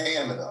didn't pay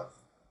him enough.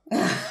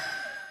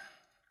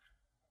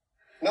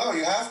 No,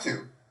 you have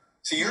to.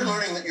 So you're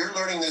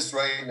learning this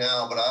right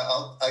now, but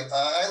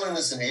I learned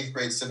this in 8th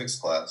grade civics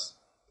class.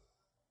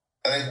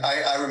 And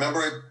I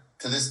remember it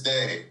to this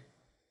day.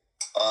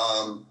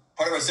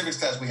 Part of our civics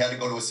class, we had to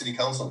go to a city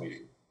council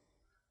meeting.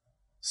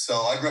 So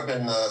I grew up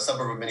in a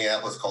suburb of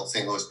Minneapolis called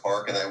St. Louis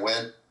Park, and I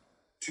went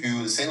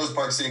to the St. Louis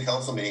Park City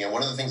Council meeting. And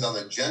one of the things on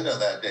the agenda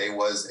that day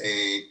was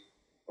a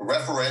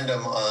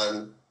referendum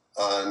on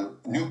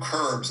new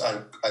curbs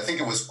on, I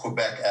think it was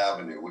Quebec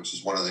Avenue, which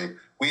is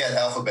we had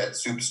alphabet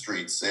soup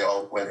streets. They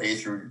all went A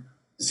through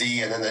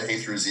Z and then the A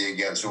through Z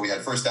again. So we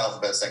had first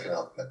alphabet, second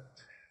alphabet.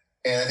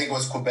 And I think it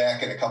was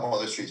Quebec and a couple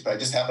other streets, but I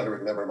just happened to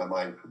remember in my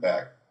mind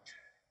Quebec.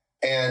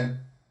 And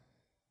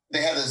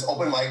they had this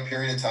open mic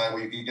period of time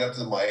where you could get up to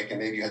the mic and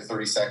maybe you had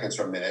 30 seconds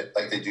or a minute,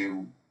 like they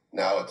do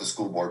now at the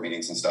school board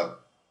meetings and stuff.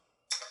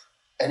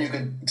 And you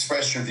could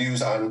express your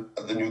views on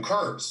the new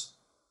curbs.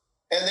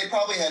 And they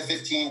probably had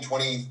 15,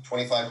 20,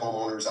 25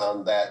 homeowners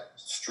on that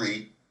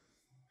street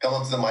come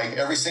up to the mic.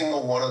 Every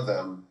single one of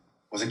them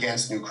was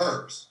against new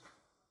curbs.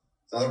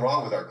 There's nothing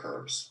wrong with our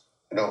curbs.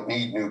 We don't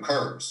need new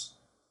curbs.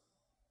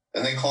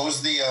 Then they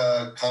closed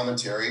the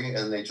commentary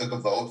and they took a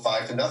vote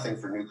 5-0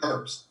 for new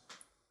curbs.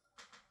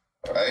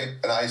 All right.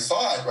 And I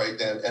saw it right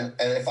then. And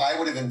if I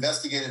would have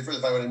investigated further,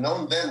 if I would have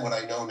known then what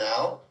I know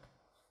now,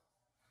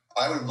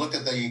 I would have looked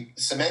at the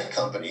cement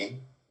company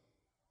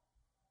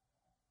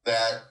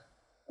that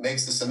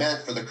makes the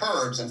cement for the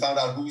curbs and found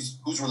out who's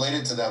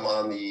related to them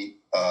on the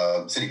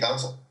city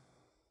council,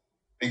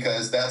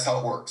 because that's how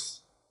it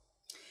works.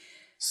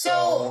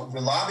 So the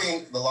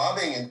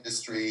lobbying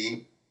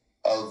industry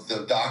of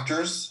the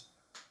doctors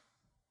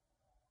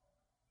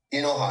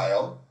in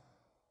Ohio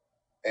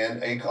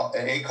and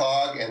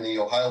ACOG and the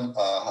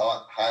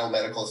Ohio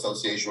Medical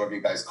Association, whatever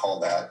you guys call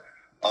that,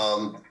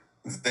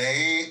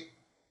 they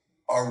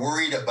are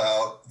worried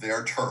about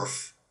their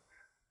turf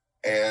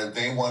and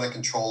they want to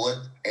control it.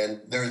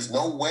 And there's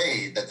no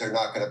way that they're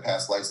not going to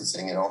pass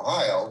licensing in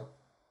Ohio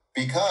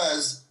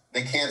because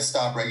they can't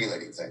stop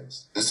regulating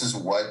things. This is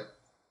what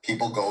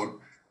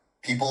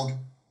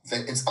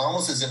it's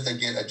almost as if they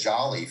get a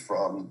jolly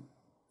from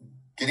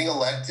getting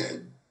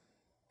elected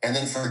and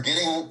then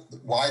forgetting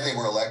why they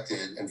were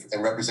elected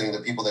and representing the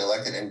people they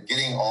elected and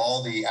getting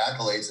all the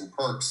accolades and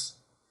perks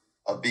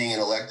of being in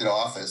elected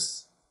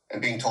office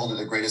and being told they're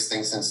the greatest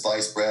thing since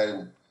sliced bread.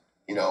 And,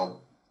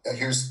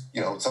 here's,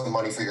 some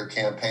money for your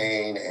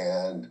campaign.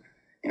 And,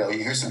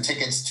 here's some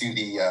tickets to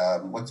the,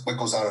 what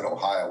goes on in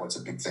Ohio? What's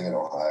a big thing in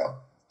Ohio?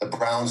 The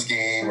Browns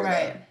game. Or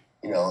right.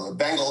 the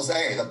Bengals.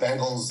 Hey, the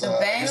Bengals.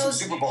 Here's some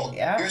Super Bowl.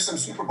 Yeah. Here's some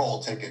Super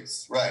Bowl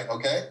tickets. Right.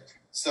 Okay.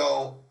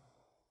 So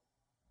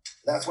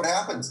that's what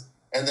happens.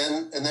 And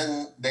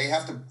then they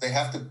have to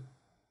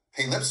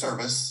pay lip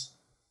service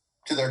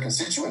to their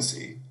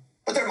constituency,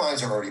 but their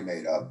minds are already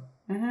made up.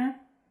 Mm-hmm.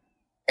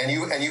 And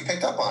you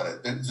picked up on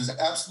it. There's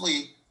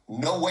absolutely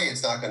no way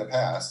it's not going to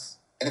pass.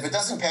 And if it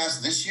doesn't pass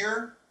this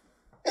year,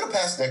 it'll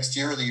pass next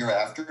year or the year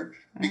after,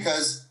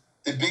 because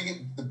the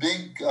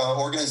big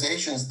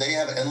organizations, they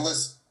have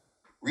endless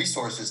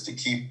resources to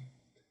keep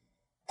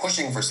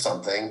pushing for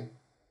something.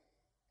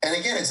 And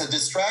again, it's a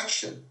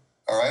distraction.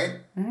 All right.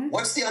 Mm-hmm.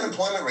 What's the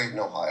unemployment rate in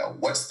Ohio?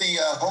 What's the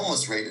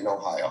homeless rate in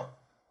Ohio?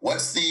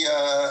 What's the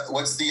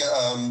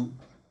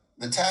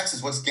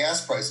taxes? What's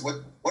gas prices?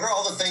 What are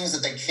all the things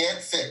that they can't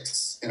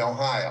fix in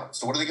Ohio?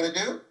 So what are they going to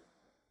do?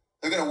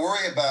 They're going to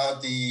worry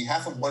about the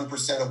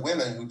 0.5% of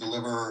women who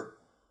deliver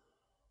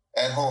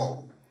at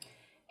home.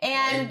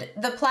 And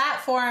the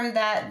platform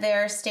that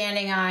they're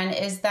standing on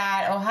is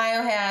that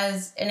Ohio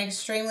has an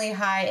extremely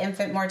high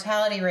infant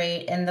mortality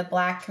rate in the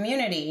Black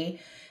community.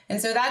 And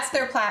so that's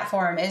their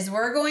platform, is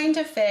we're going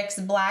to fix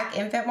Black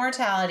infant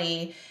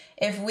mortality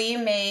if we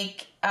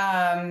make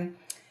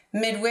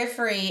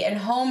midwifery and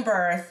home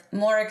birth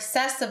more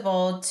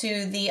accessible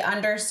to the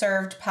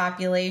underserved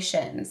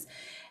populations.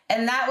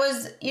 And that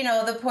was,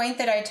 the point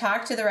that I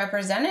talked to the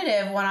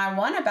representative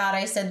one-on-one about.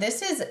 I said,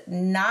 this is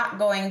not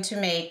going to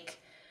make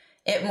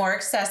it more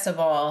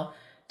accessible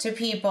to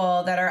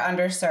people that are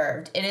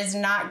underserved. It is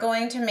not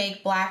going to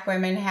make Black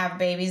women have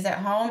babies at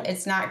home.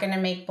 It's not going to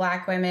make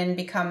Black women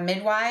become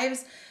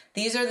midwives.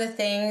 These are the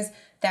things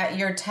that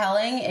you're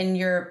telling, and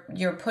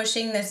you're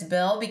pushing this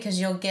bill because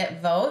you'll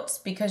get votes,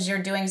 because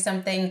you're doing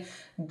something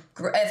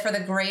for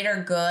the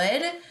greater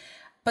good.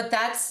 But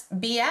that's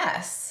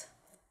BS.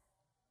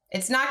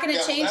 It's not going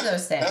to change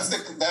those things.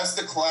 That's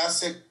the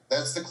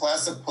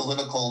classic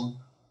political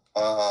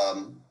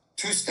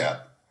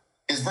two-step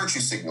is virtue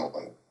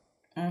signaling.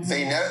 Mm-hmm.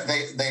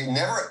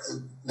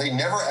 They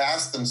never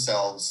ask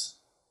themselves,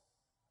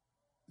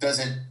 does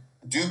it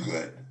do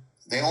good?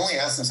 They only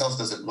ask themselves,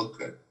 does it look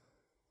good,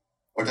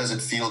 or does it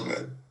feel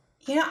good?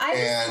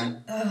 Because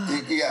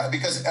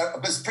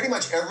pretty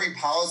much every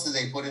policy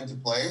they put into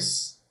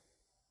place,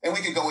 and we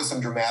could go with some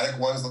dramatic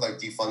ones like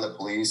defund the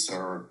police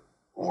or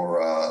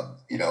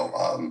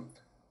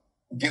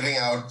giving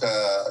out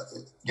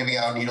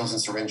needles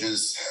and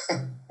syringes.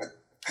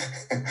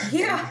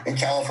 Yeah. In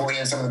California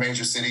and some of the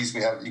major cities,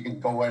 you can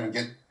go in and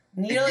get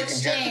needle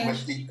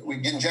exchange. We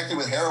get injected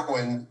with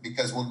heroin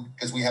because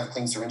we have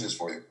clean syringes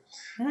for you.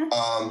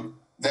 Mm-hmm.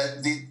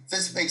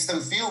 This makes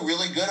them feel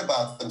really good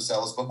about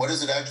themselves, but what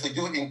does it actually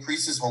do? It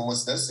increases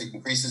homelessness. It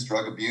increases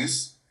drug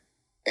abuse.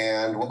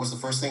 And what was the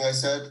first thing I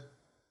said?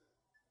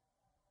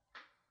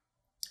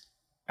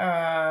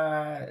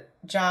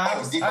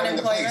 Jobs, defunding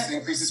the police. unemployment. It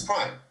increases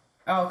crime.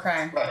 Oh,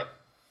 crime. Right.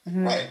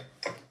 Mm-hmm. Right.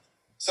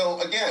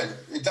 So again,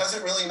 it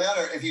doesn't really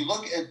matter if you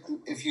look at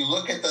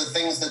the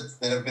things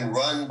that have been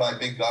run by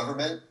big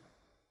government.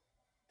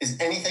 Is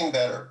anything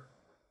better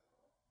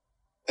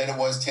than it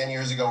was 10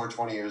 years ago, or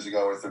 20 years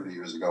ago, or 30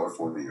 years ago, or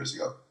 40 years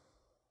ago?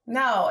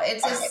 No,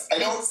 I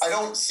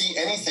don't see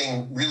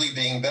anything really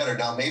being better.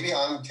 Now, maybe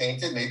I'm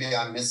tainted. Maybe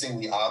I'm missing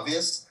the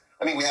obvious.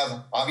 I mean, we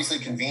have obviously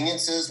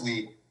conveniences.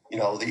 The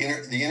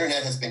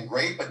internet has been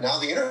great, but now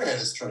the internet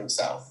is turning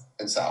south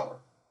and sour.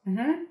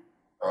 Mm-hmm.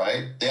 All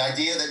right. The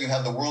idea that you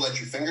have the world at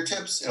your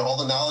fingertips and all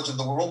the knowledge of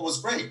the world was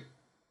great,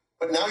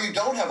 but now you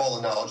don't have all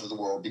the knowledge of the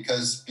world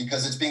because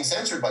it's being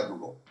censored by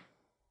Google.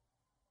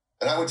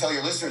 And I would tell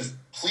your listeners,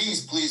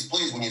 please, please,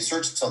 please, when you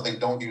search something,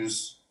 don't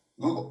use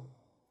Google.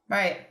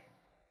 Right.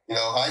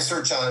 I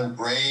search on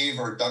Brave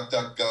or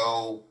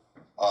DuckDuckGo.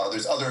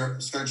 There's other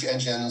search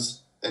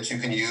engines that you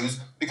can use,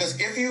 because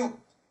if you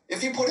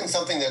put in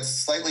something that's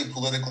slightly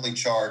politically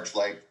charged,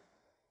 like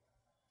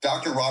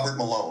Dr. Robert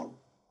Malone.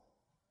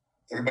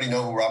 Everybody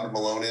know who Robert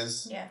Malone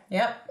is? Yeah.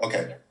 Yep.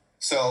 Okay.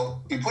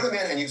 So you put him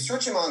in and you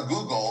search him on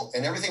Google,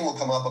 and everything will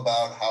come up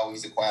about how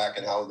he's a quack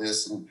and how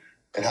this and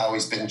how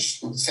he's been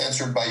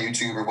censored by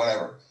YouTube or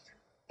whatever.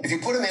 If you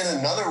put him in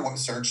another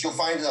search, you'll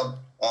find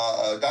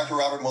Dr.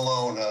 Robert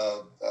Malone,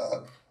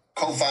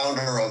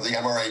 co-founder of the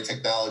MRA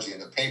technology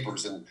and the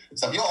papers and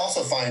stuff. You'll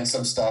also find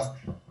some stuff.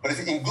 But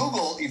if in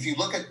Google, if you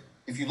look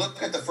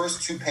at the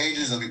first 2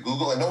 pages of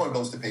Google, and no one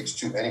goes to page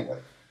 2 anyway.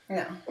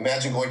 No.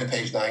 Imagine going to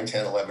page 9,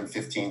 10, 11,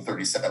 15,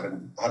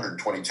 37,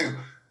 122.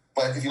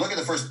 But if you look at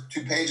the first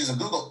 2 pages of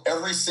Google,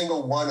 every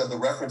single one of the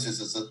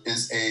references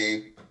is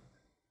a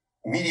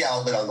media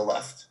outlet on the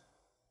left.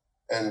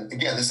 And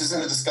again, this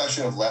isn't a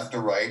discussion of left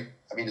or right.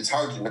 I mean, it's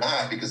hard to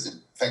not because it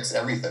affects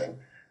everything.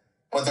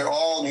 But they're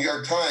all New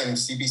York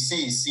Times,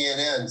 CBC,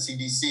 CNN,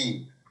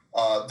 CDC.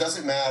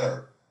 Doesn't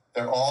matter.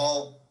 They're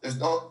all, there's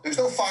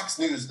no Fox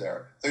News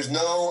there. There's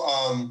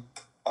no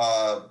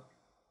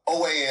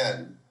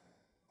OAN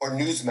or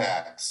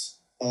Newsmax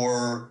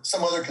or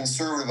some other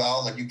conservative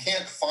outlet. You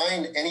can't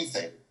find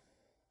anything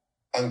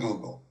on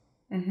Google.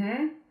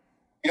 Mm-hmm.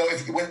 You know,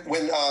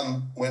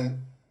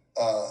 when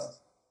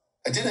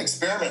I did an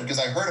experiment because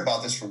I heard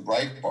about this from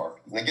Breitbart.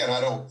 And again,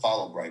 I don't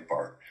follow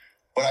Breitbart,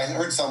 but I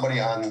heard somebody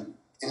on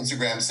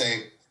Instagram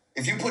say,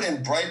 if you put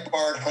in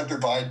Breitbart Hunter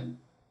Biden,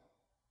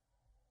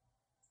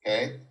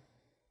 okay,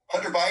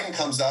 Hunter Biden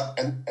comes up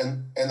and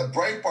the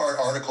Breitbart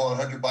article on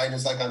Hunter Biden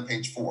is like on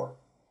page 4.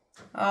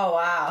 Oh,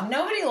 wow.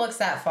 Nobody looks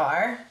that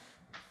far.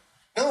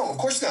 No, of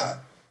course not.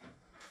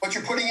 But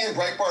you're putting in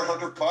Breitbart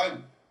Hunter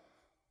Biden.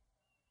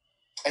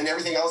 And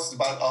everything else is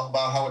about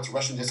how it's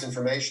Russian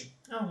disinformation.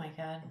 Oh my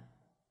God.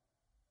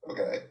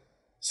 Okay.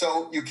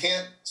 So you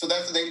can't, so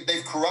that's,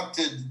 they've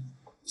corrupted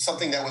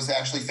something that was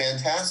actually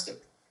fantastic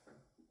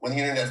when the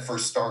internet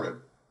first started.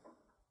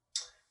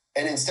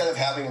 And instead of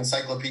having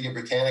Encyclopedia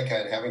Britannica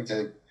and having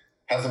to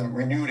have them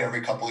renewed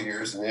every couple of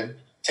years and then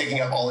taking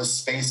up all this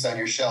space on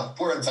your shelf,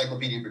 poor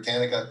Encyclopedia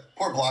Britannica,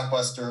 poor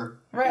Blockbuster,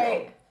 right?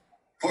 You know,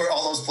 poor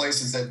all those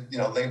places that, you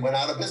know, they went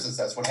out of business.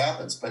 That's what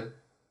happens. But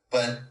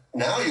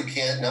now you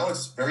can't. Now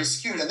it's very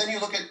skewed. And then you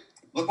look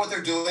what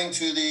they're doing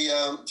to the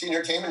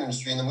entertainment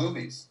industry in the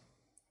movies.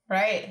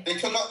 Right. They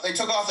took off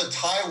the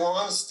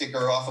Taiwan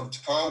sticker off of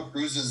Tom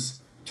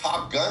Cruise's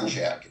Top Gun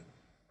jacket.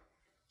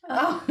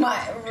 Oh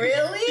my,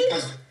 really?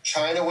 Because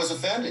China was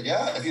offended.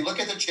 Yeah. If you look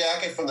at the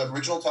jacket from the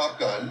original Top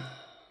Gun,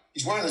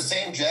 he's wearing the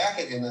same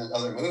jacket in the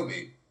other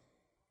movie.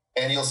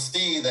 And you'll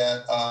see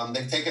that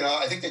they've taken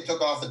off, I think they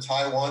took off the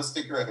Taiwan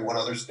sticker and one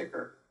other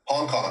sticker.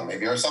 Hong Kong,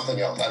 maybe, or something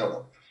else. I don't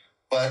know.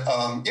 But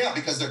yeah,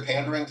 because they're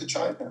pandering to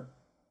China.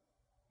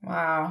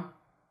 Wow.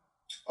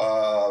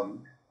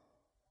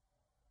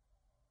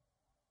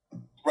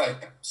 Right.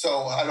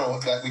 So I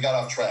don't know, we got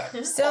off track.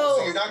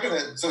 So you're not going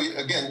to, so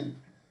again,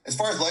 as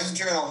far as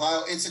licensure in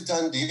Ohio, it's a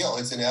done deal.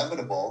 It's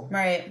inevitable.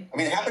 Right. I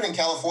mean, it happened in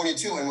California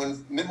too. And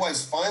when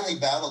midwives finally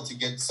battled to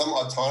get some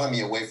autonomy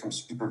away from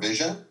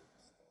supervision,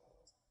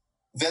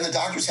 then the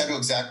doctors had to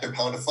exact their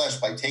pound of flesh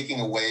by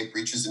taking away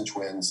breeches and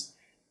twins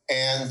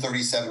and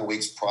 37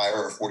 weeks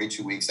prior or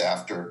 42 weeks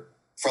after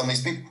from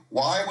these people.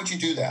 Why would you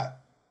do that?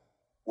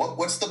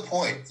 What's the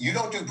point? You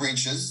don't do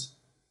breeches,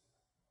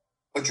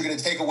 but you're going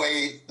to take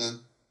away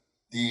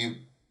the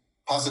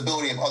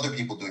possibility of other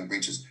people doing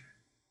breeches.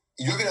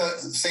 You're going to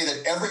say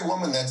that every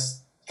woman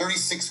that's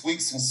 36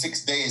 weeks and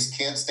 6 days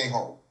can't stay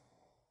home.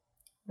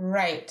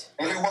 Right.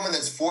 Every woman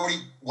that's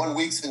 41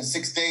 weeks and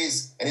 6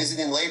 days and isn't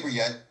in labor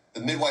yet, the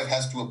midwife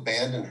has to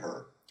abandon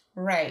her.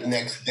 Right. The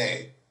next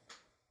day.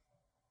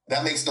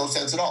 That makes no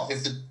sense at all.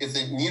 If the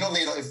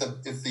neonatal,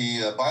 if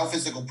the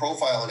biophysical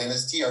profile and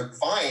NST are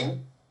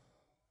fine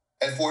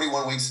at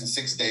 41 weeks and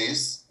 6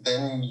 days,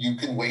 then you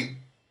can wait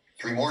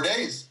 3 more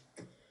days.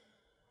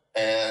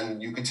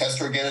 And you can test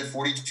her again at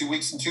 42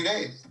 weeks and 2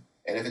 days.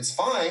 And if it's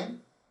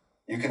fine,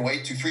 you can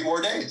wait 2-3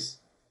 more days.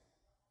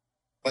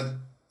 But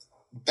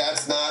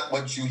that's not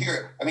what you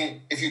hear. I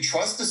mean, if you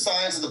trust the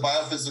science of the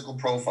biophysical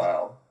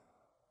profile,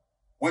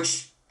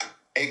 which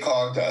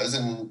ACOG does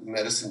and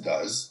medicine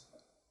does,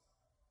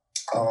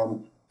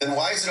 then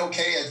why is it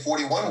okay at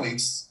 41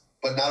 weeks,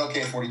 but not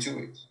okay at 42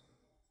 weeks?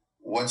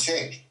 What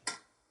changed?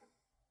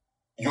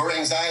 Your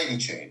anxiety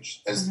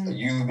changed, as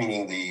you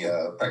meaning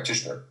the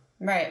practitioner.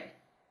 Right.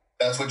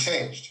 That's what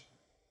changed.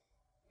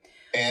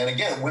 And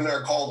again, women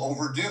are called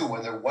overdue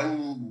when they're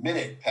 1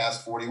 minute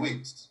past 40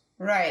 weeks.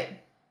 Right.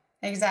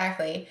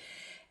 Exactly.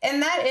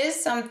 And that is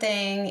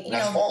something,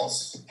 That's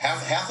false.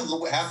 Half of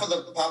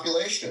the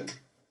population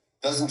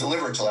doesn't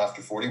deliver until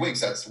after 40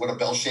 weeks. That's what a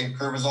bell-shaped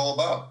curve is all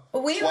about.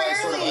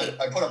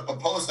 I put up a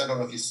post, I don't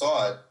know if you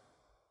saw it,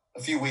 a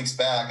few weeks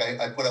back.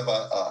 I put up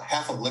a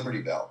half of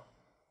Liberty Bell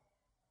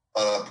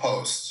on a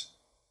post.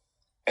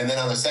 And then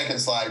on the second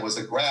slide was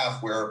a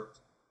graph where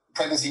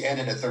pregnancy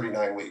ended at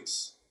 39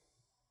 weeks.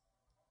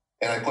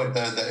 And I put the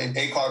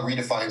ACOG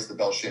redefines the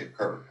bell-shaped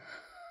curve.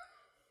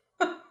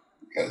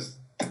 Because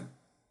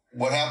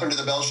what happened to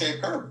the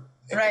bell-shaped curve?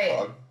 Right.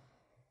 ACOG.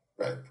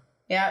 Right.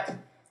 Yeah.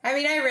 I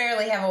mean, I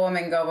rarely have a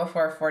woman go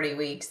before 40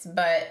 weeks,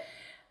 but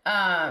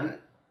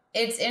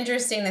it's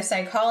interesting, the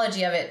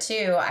psychology of it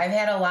too. I've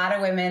had a lot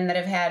of women that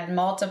have had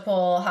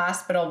multiple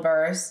hospital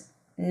births,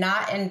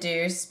 not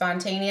induced,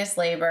 spontaneous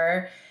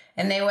labor,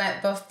 and they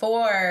went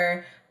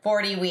before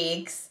 40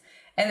 weeks.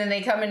 And then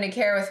they come into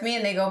care with me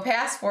and they go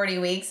past 40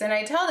 weeks. And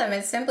I tell them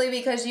it's simply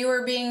because you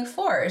were being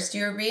forced.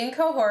 You were being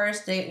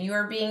coerced. You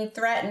were being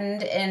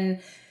threatened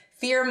and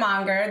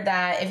fear-mongered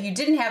that if you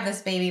didn't have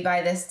this baby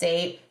by this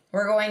date,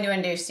 we're going to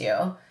induce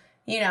you.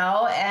 You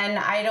know, and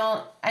I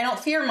don't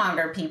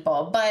fear-monger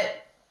people.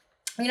 But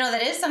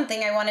that is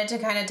something I wanted to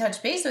kind of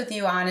touch base with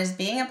you on, is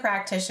being a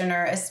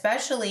practitioner,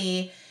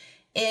 especially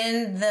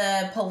in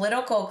the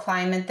political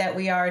climate that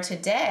we are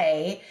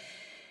today.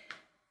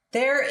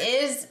 There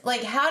is,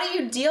 like, how do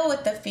you deal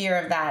with the fear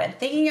of that? And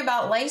thinking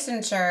about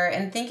licensure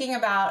and thinking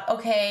about,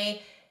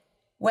 okay,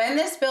 when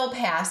this bill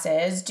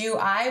passes, do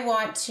I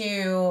want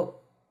to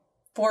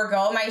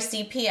forego my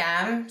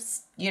CPM,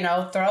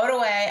 throw it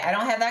away? I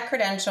don't have that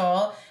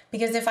credential,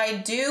 because if I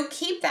do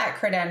keep that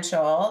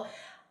credential,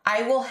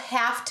 I will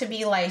have to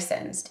be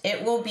licensed.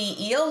 It will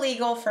be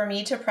illegal for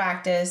me to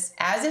practice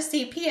as a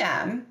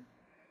CPM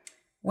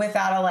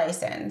without a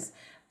license.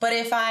 But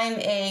if I'm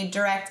a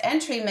direct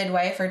entry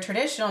midwife or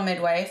traditional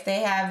midwife, they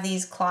have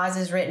these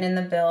clauses written in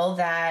the bill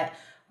that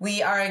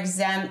we are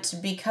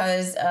exempt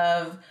because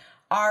of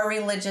our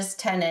religious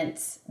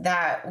tenets,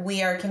 that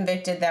we are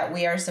convicted that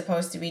we are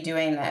supposed to be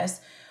doing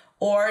this.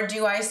 Or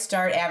do I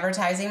start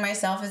advertising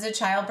myself as a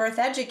childbirth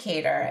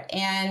educator?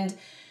 And,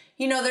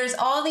 there's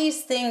all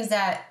these things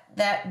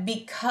that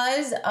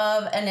because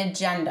of an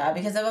agenda,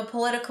 because of a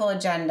political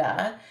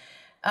agenda,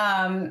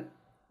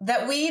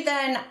 that we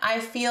then, I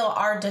feel,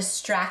 are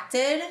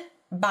distracted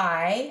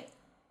by,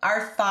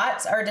 our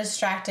thoughts are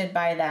distracted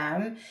by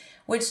them,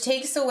 which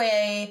takes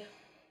away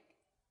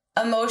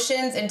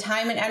emotions and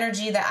time and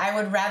energy that I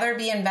would rather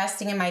be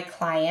investing in my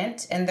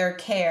client and their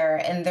care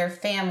and their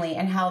family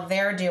and how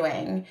they're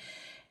doing.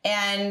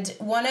 And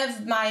one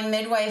of my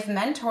midwife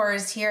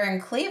mentors here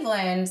in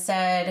Cleveland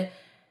said,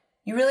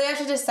 you really have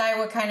to decide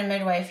what kind of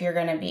midwife you're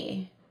going to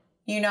be.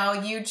 You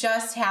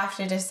just have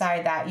to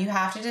decide that. You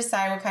have to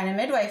decide what kind of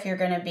midwife you're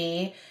going to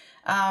be.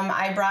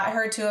 I brought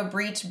her to a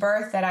breech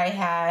birth that I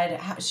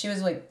had. She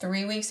was like 4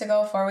 weeks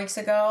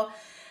ago,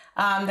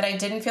 that I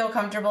didn't feel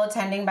comfortable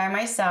attending by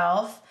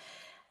myself.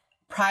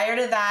 Prior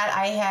to that,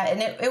 I had,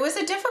 and it was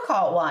a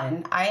difficult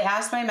one. I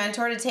asked my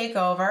mentor to take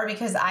over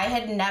because I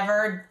had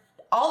never,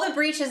 all the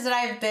breaches that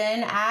I've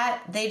been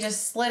at, they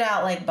just slid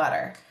out like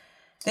butter.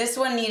 This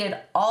one needed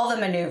all the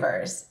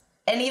maneuvers.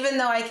 And even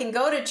though I can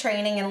go to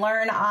training and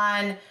learn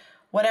on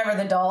whatever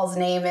the doll's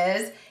name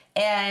is,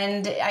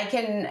 and I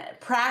can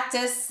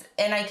practice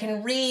and I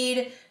can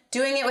read,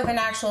 doing it with an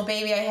actual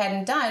baby I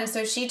hadn't done.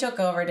 So she took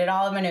over, did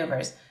all the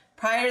maneuvers.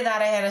 Prior to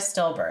that, I had a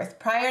stillbirth.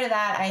 Prior to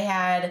that, I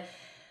had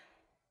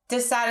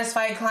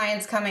dissatisfied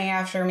clients coming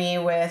after me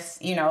with,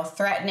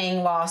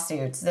 threatening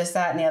lawsuits, this,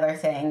 that, and the other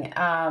thing.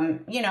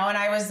 And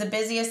I was the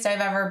busiest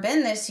I've ever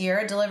been this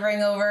year,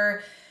 delivering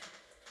over,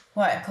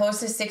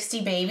 close to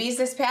 60 babies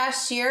this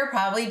past year,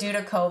 probably due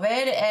to COVID.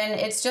 And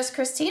it's just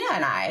Christina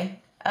and I.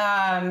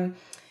 And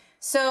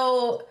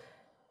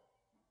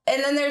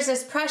then there's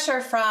this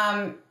pressure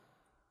from,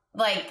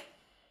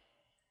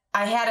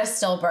 I had a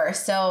stillbirth,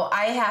 so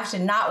I have to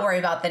not worry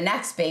about the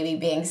next baby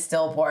being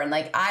stillborn.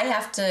 I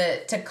have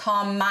to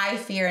calm my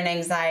fear and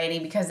anxiety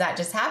because that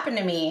just happened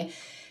to me.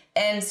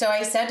 And so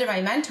I said to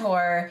my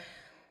mentor,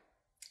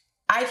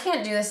 I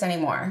can't do this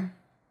anymore.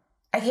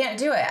 I can't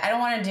do it. I don't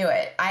want to do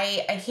it.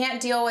 I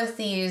can't deal with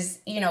these,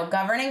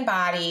 governing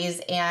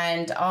bodies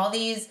and all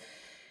these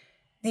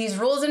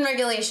rules and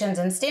regulations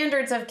and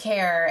standards of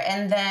care.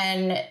 And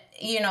then,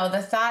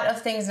 the thought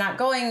of things not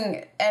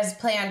going as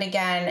planned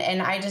again.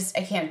 And I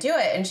can't do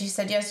it. And she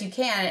said, yes, you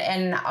can.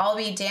 And I'll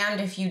be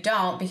damned if you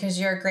don't, because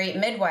you're a great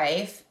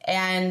midwife.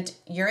 And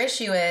your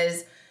issue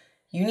is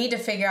you need to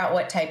figure out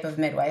what type of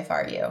midwife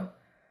are you?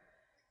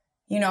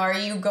 Are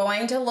you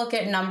going to look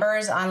at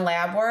numbers on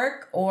lab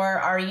work, or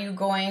are you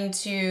going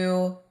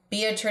to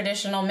be a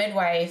traditional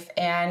midwife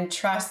and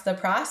trust the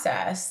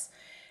process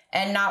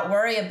and not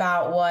worry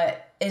about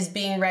what is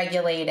being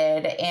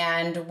regulated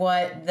and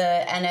what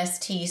the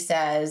NST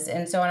says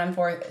and so on and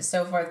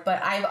so forth.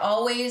 But I've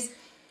always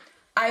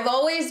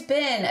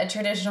been a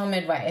traditional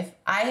midwife.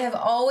 I have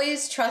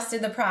always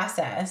trusted the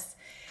process.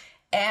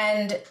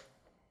 And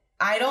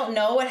I don't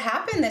know what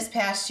happened this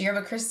past year,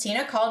 but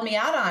Christina called me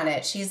out on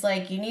it. She's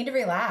like, you need to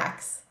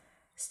relax.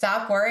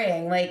 Stop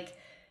worrying.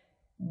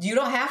 You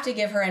don't have to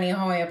give her any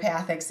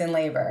homeopathics in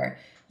labor.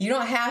 You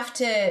don't have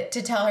to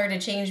tell her to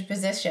change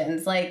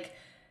positions.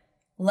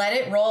 Let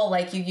it roll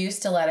like you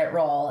used to let it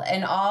roll.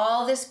 And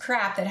all this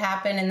crap that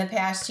happened in the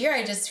past year,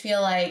 I just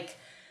feel like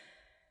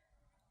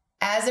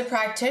as a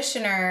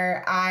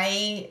practitioner,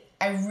 I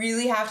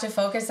really have to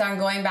focus on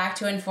going back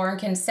to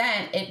informed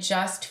consent. It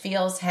just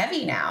feels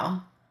heavy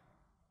now.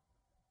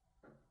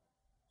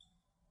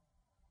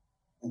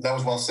 That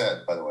was well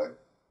said, by the way.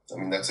 I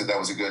mean, that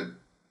was a good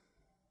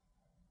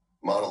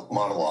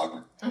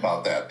monologue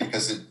about that,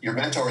 because your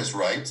mentor is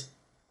right.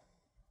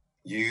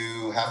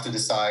 You have to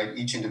decide,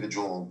 each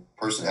individual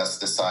person has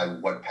to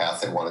decide what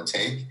path they want to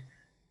take.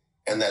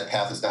 And that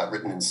path is not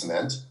written in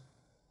cement.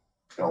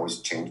 You can always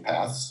change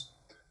paths.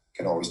 You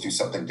can always do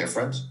something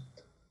different.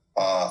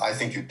 I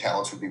think your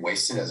talents would be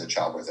wasted as a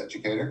childbirth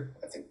educator.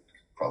 I think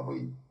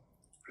probably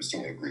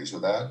Christina agrees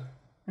with that.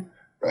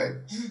 Right.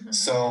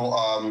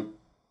 So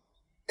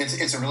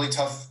it's a really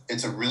tough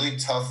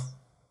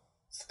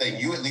thing.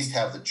 You at least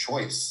have the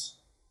choice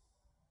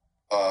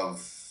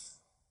of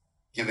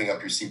giving up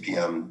your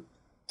CPM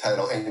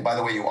title. And by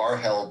the way, you are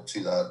held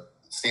to the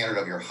standard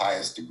of your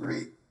highest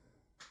degree.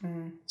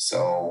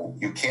 So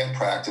you can't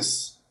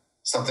practice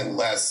something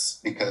less,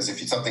 because if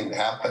something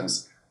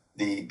happens,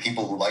 the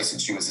people who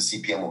license you as a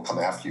CPM will come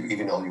after you,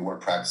 even though you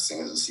weren't practicing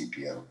as a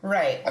CPM.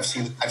 Right. I've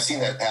seen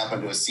that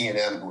happen to a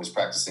CNM who was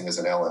practicing as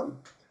an LM.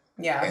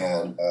 Yeah.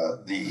 And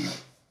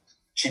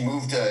she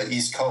moved to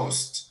East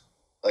Coast.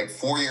 Like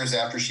 4 years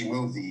after she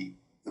moved, the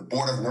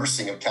Board of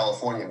Nursing of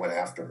California went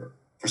after her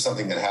for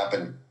something that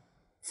happened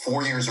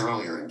 4 years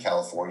earlier in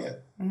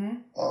California.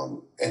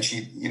 And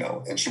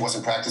she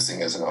wasn't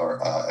practicing as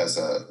as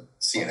a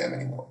CNM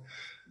anymore.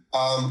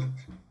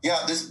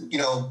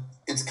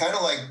 It's kind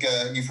of like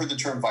you've heard the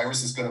term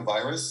virus is going to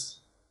virus.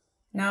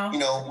 No.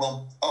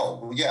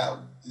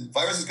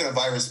 Virus is going to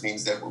virus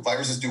means that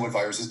viruses do what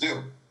viruses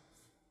do.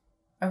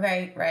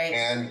 Okay, right.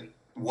 And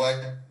what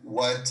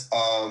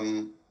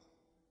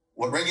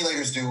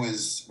regulators do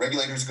is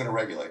regulators are going to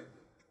regulate.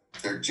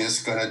 They're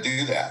just going to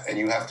do that. And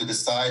you have to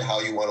decide how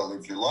you want to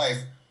live your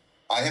life.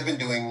 I have been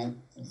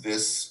doing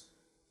this.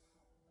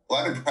 Well,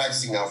 I've been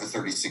practicing now for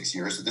 36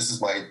 years. So this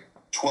is my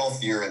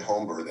 12th year in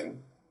home birthing.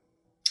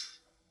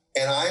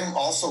 And I'm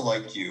also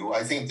like you.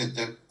 I think that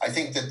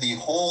the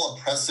whole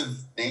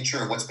oppressive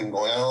nature of what's been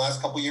going on in the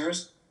last couple of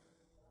years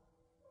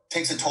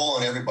takes a toll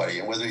on everybody.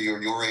 And whether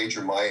you're your age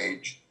or my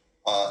age,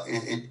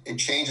 it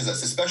changes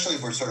us, especially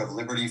if we're sort of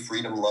liberty,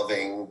 freedom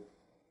loving,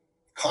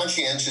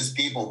 conscientious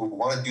people who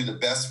want to do the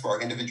best for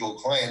our individual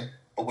client,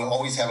 but we'll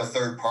always have a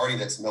third party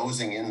that's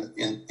nosing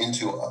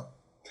into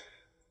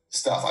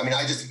stuff. I mean,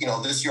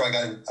 this year I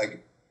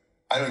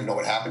don't even know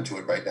what happened to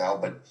it right now,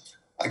 but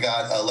I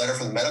got a letter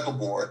from the medical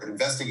board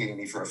investigating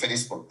me for a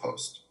Facebook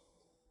post.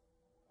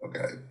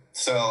 Okay.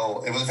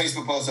 So it was a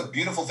Facebook post, a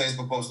beautiful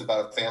Facebook post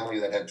about a family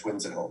that had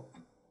twins at home.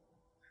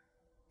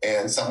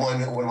 And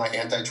one of my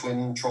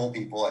anti-twin troll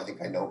people, I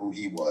think I know who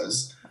he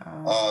was,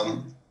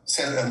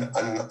 sent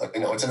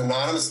it's an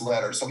anonymous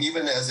letter. So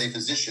even as a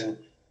physician,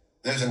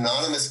 there's an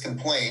anonymous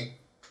complaint.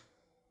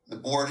 The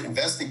board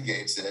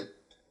investigates it.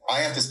 I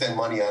have to spend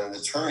money on an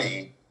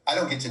attorney. I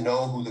don't get to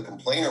know who the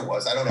complainer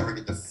was. I don't ever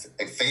get to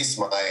face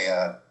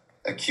my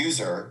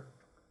accuser.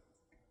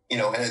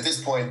 And at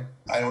this point,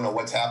 I don't know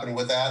what's happening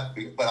with that.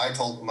 But I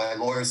told my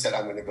lawyer said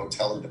I'm going to go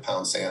tell him to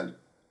pound sand.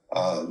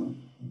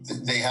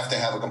 They have to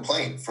have a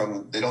complaint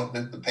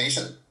the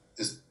patient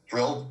is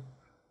thrilled.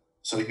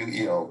 So what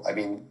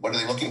are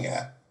they looking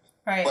at?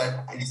 Right.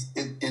 But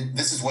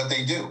this is what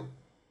they do,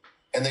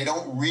 and they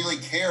don't really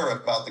care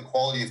about the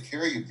quality of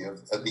care you give.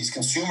 These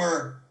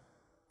consumer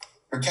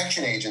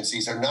protection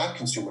agencies are not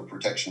consumer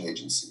protection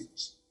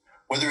agencies.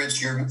 Whether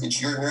it's your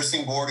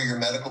nursing board or your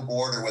medical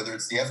board, or whether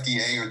it's the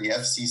FDA or the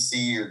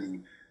FCC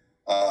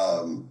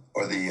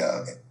or the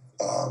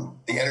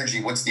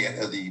energy. What's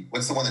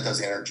the one that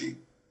does energy?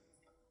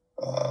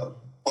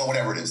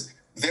 Whatever it is,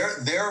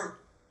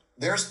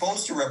 they're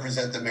supposed to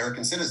represent the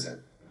American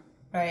citizen.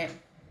 Right.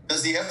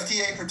 Does the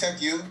FDA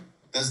protect you?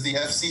 Does the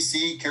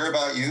FCC care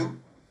about you?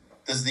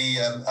 Does the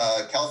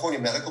California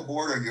Medical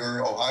Board or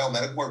your Ohio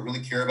Medical Board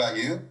really care about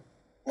you?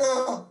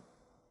 No.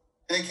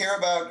 They care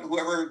about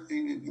whoever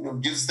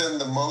gives them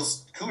the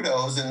most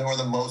kudos or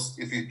the most.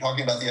 If you're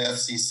talking about the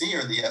FCC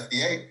or the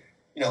FDA,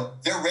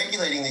 they're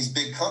regulating these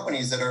big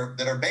companies that are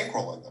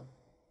bankrolling them.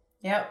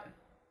 Yep.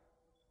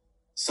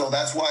 So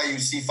that's why you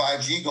see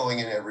 5G going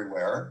in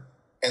everywhere.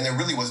 And there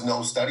really was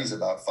no studies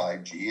about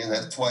 5G. And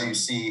that's why you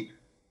see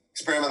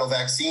experimental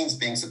vaccines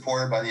being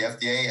supported by the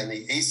FDA and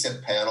the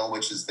ACIP panel,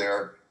 which is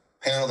their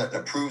panel that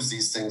approves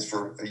these things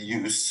for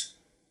use,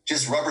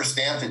 just rubber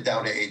stamped it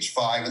down to age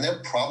 5. And they'll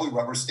probably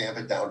rubber stamp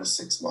it down to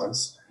 6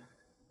 months.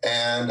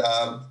 And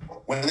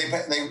when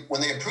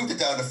they approved it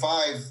down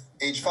to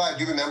age 5,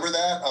 do you remember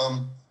that?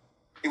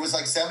 It was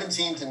like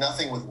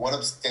 17-0 with one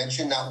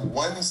abstention. Not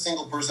one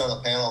single person on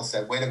the panel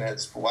said, wait a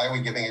minute, why are we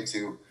giving it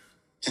to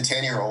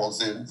 10-year-olds?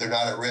 They're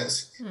not at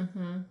risk.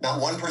 Mm-hmm. Not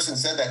one person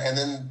said that. And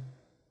then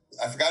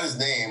I forgot his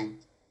name.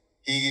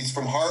 He's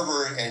from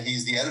Harvard, and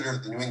he's the editor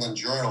of the New England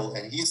Journal.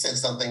 And he said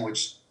something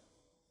which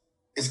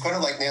is kind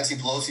of like Nancy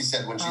Pelosi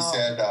said when she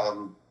said,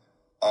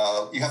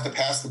 you have to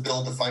pass the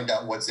bill to find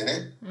out what's in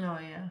it. Oh,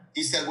 yeah.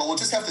 He said, well, we'll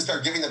just have to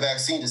start giving the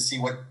vaccine to see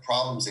what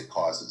problems it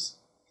causes.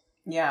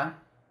 Yeah.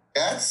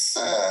 That's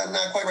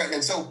not quite right.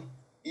 And so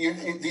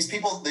these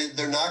people,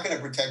 they're not going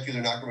to protect you.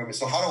 They're not going to remember.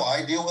 So how do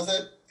I deal with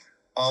it?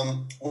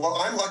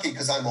 Well, I'm lucky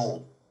because I'm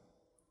old.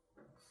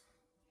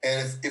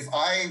 And if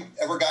I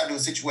ever got into a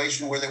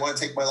situation where they want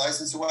to take my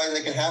license away,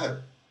 they can have it.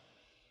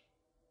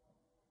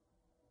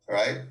 All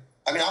right?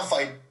 I mean, I'll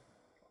fight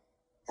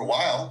for a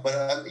while, but,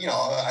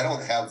 I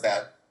don't have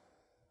that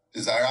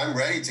desire. I'm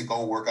ready to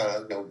go work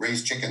on,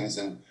 raise chickens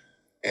and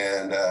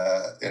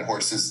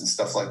horses and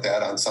stuff like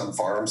that on some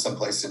farm,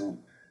 someplace in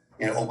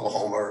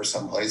Oklahoma or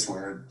someplace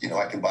where,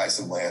 I can buy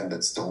some land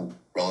that's still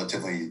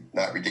relatively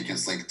not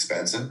ridiculously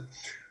expensive.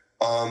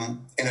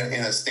 In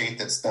a state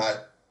that's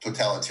not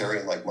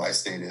totalitarian like my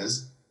state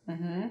is.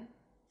 Mm-hmm.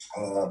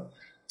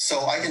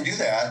 So I can do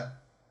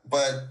that,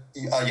 but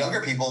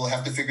younger people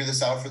have to figure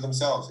this out for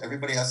themselves.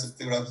 Everybody has to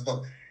figure it out for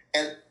themselves.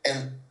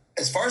 And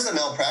as far as the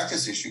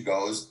malpractice issue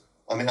goes,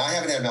 I mean, I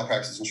haven't had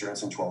malpractice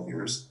insurance in 12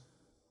 years,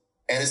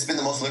 and it's been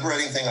the most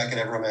liberating thing I could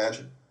ever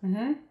imagine.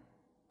 Mm-hmm.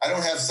 I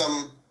don't have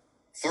some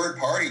third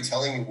party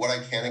telling me what I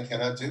can and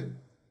cannot do.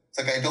 It's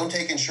like I don't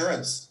take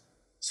insurance,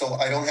 so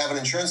I don't have an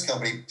insurance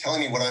company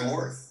telling me what I'm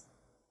worth.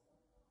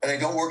 And I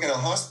don't work in a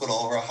hospital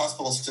or a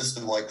hospital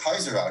system like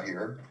Kaiser out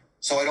here,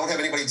 so I don't have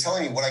anybody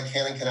telling me what I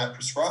can and cannot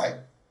prescribe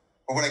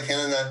or what I can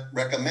and cannot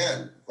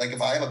recommend. Like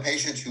if I have a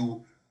patient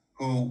who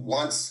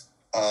wants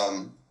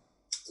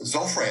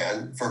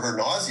Zofran for her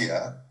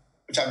nausea,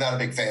 which I'm not a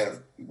big fan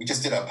of. We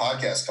just did a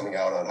podcast coming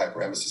out on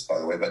hyperemesis, by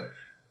the way, but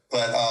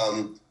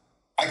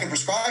I can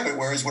prescribe it.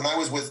 Whereas when I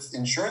was with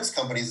insurance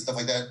companies and stuff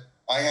like that,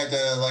 I had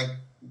to like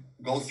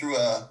go through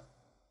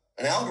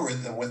an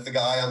algorithm with the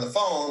guy on the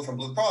phone from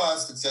Blue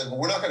Cross that said, well,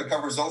 we're not going to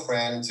cover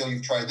Zofran until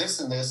you've tried this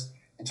and this,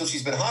 until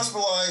she's been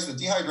hospitalized with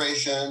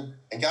dehydration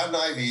and gotten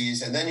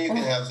IVs, and then you can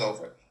have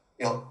Zofran.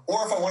 You know,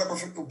 or if I want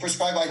to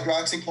prescribe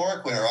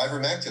hydroxychloroquine or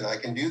ivermectin, I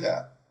can do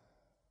that.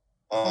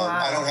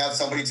 I don't have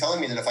somebody telling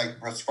me that if I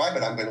prescribe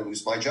it, I'm going to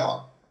lose my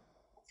job.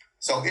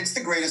 So it's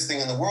the greatest thing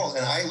in the world.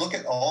 And I look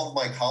at all of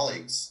my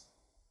colleagues,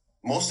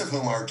 most of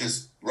whom are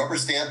just rubber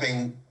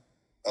stamping,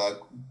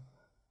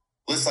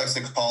 Bliss likes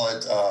to call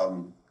it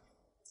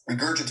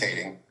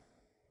regurgitating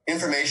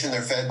information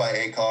they're fed by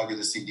ACOG or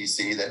the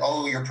CDC that,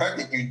 oh, you're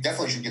pregnant, you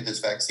definitely should get this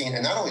vaccine.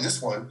 And not only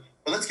this one,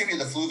 but let's give you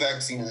the flu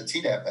vaccine and the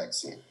Tdap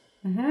vaccine.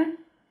 Mm-hmm.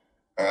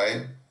 All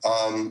right.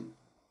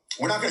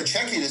 We're not going to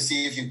check you to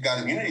see if you've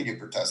got immunity to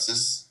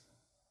pertussis.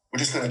 We're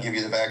just going to give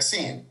you the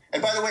vaccine.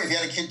 And by the way, if you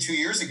had a kid 2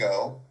 years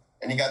ago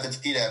and you got the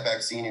Tdap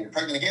vaccine and you're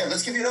pregnant again,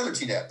 let's give you another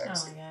Tdap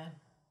vaccine. Oh my God.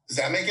 Does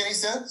that make any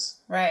sense?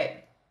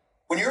 Right.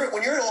 When you're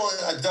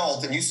an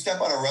adult and you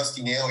step on a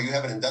rusty nail, you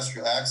have an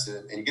industrial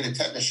accident and you get a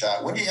tetanus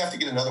shot, when do you have to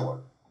get another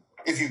one?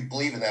 If you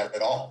believe in that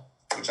at all,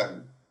 which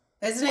I'm.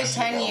 Isn't it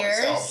 10 years?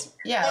 Myself.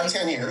 Yeah. About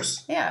 10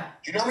 years. Yeah.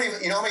 Do you know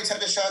how many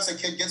tetanus shots a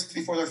kid gets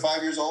before they're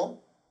 5 years old?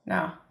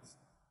 No.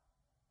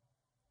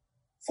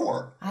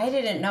 4. I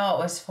didn't know it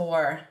was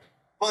 4.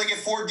 Well, they get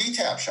 4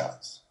 DTaP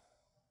shots.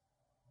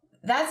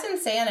 That's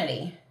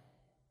insanity.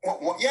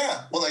 Well,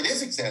 yeah. Well, it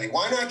is insanity.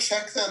 Why not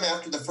check them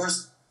after the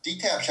first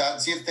DTaP shot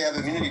and see if they have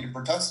immunity to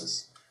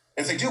pertussis?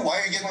 And if they do, why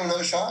are you giving them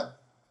another shot?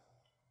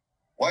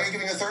 Why are you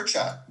giving a third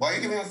shot? Why are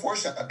you giving them a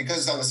 4th shot? Because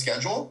it's on the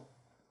schedule?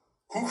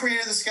 Who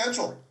created the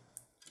schedule?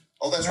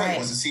 Oh, that's right. It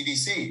was the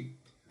CDC.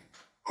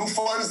 Who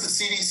funds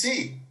the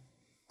CDC?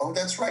 Oh,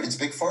 that's right. It's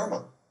Big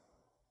Pharma.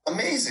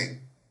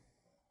 Amazing.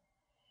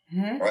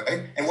 Mm-hmm.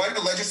 Right? And why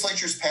do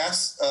legislatures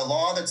pass a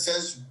law that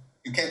says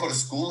you can't go to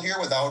school here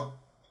without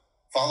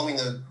following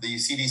the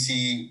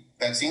CDC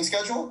vaccine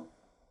schedule?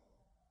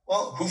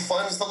 Well, who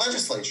funds the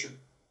legislature?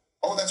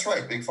 Oh, that's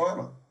right, Big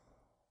Pharma.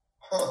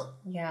 Huh.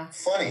 Yeah.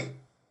 Funny.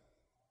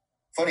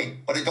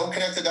 But don't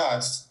connect the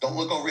dots. Don't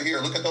look over here.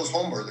 Look at those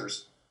home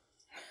birthers.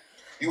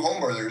 You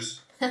home birthers.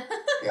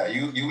 Yeah,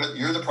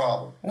 you're the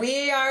problem.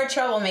 We are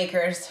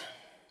troublemakers.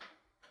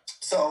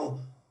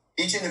 So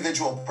each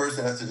individual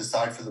person has to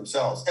decide for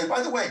themselves. And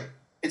by the way,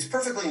 it's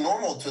perfectly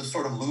normal to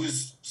sort of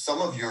lose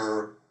some of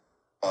your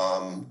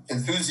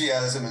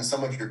enthusiasm and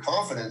some of your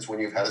confidence when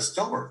you've had a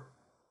stillbirth.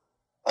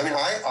 I mean,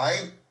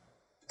 I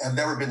have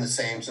never been the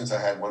same since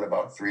I had one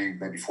about 3,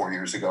 maybe 4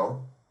 years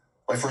ago.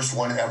 My first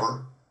one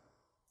ever.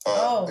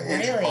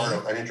 Really?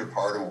 An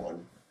interpartum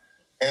one.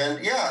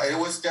 And yeah, it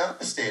was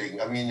devastating.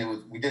 I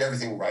mean, we did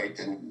everything right,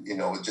 and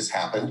it just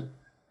happened.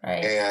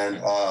 Right. And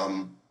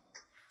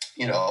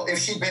if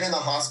she'd been in the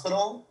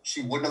hospital,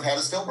 she wouldn't have had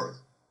a stillbirth.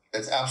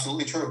 That's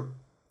absolutely true.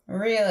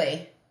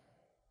 Really?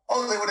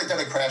 Oh, they would have done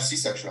a crash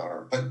C-section on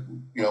her, but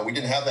we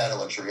didn't have that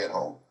luxury at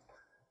home.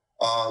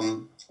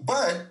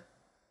 But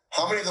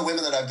how many of the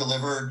women that I've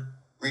delivered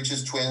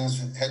breeches,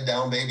 twins, head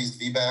down babies,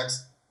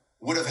 VBACs,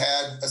 would have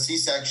had a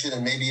C-section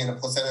and maybe in a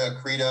placenta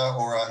accreta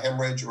or a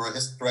hemorrhage or a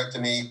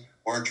hysterectomy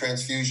or a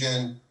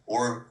transfusion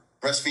or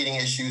breastfeeding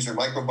issues or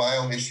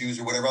microbiome issues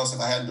or whatever else if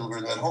I hadn't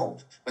delivered them at home?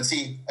 But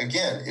see,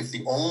 again, if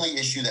the only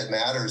issue that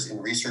matters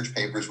in research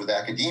papers with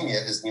academia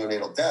is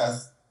neonatal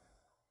death,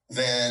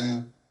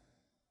 then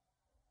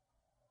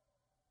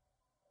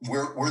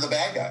we're the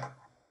bad guy.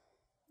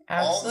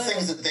 Absolutely. All the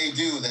things that they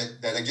do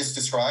that I just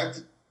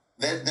described,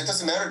 that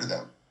doesn't matter to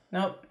them.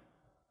 Nope.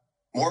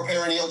 More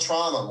perineal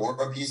trauma, more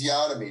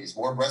episiotomies,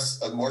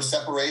 more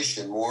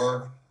separation,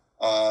 more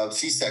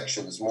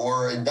C-sections,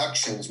 more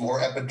inductions, more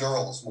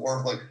epidurals,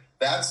 more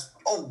that's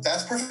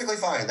perfectly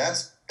fine.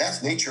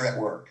 That's nature at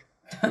work.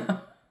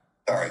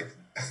 Sorry.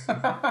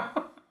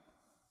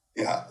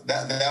 Yeah,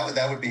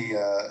 that would be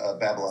a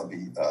Babylon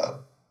Bee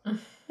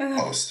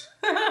post.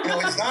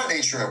 It's not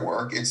nature at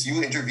work. It's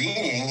you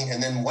intervening,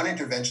 and then one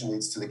intervention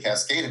leads to the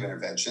cascade of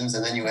interventions,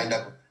 and then you end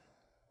up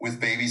with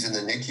babies in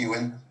the NICU.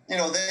 And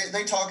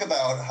they talk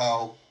about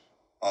how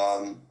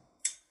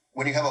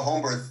when you have a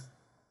home birth,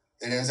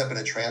 it ends up in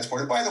a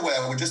transport. And by the way,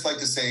 I would just like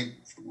to say,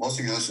 most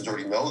of your listeners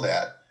already know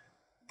that,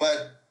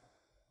 but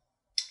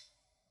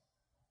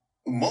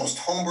most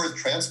home birth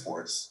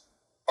transports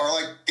are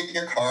like get in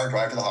your car,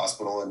 drive to the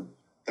hospital, and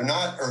they're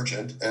not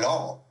urgent at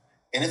all.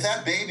 And if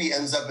that baby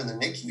ends up in the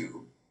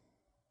NICU,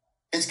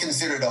 it's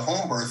considered a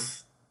home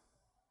birth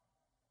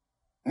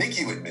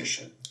NICU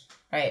admission.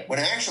 Right. When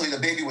actually the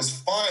baby was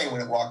fine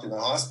when it walked in the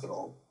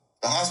hospital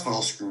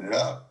screwed it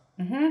up.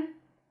 Mm-hmm.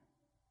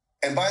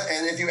 And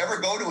if you ever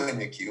go to a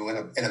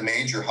NICU in a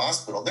major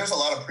hospital, there's a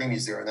lot of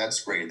preemies there, and that's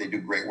great. They do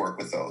great work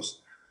with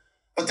those.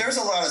 But there's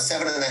a lot of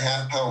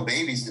 7.5-pound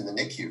babies in the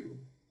NICU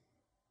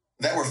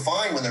that were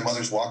fine when their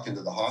mothers walked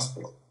into the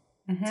hospital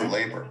for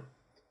labor.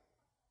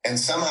 And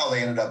somehow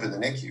they ended up in the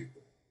NICU.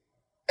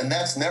 And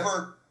that's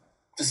never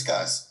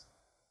discussed.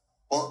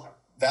 Well,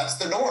 that's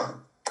the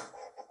norm.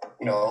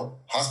 You know,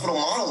 hospital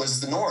model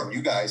is the norm.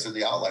 You guys are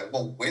the outlier.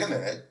 Well, wait a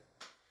minute.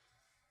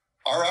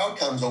 Our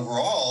outcomes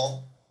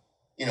overall,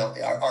 you know,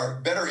 are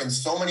better in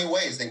so many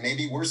ways. They may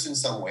be worse in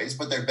some ways,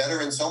 but they're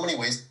better in so many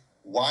ways.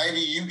 Why do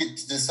you get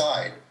to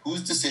decide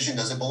whose decision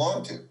does it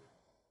belong to?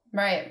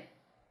 Right.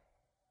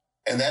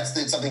 And that's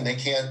something they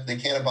can't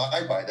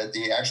abide by, that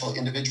the actual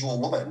individual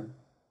woman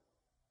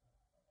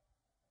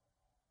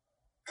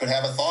could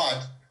have a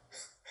thought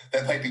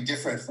that might be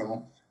different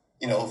from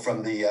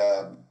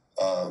the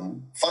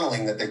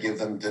funneling that they give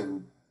them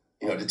to,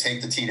 you know, to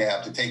take the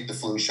Tdap, to take the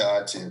flu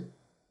shot, to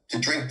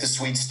drink the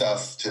sweet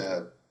stuff,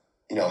 to,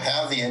 you know,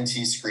 have the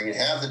NT screen,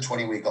 have the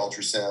 20-week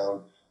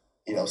ultrasound,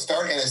 you know,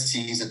 start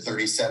NSTs at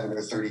 37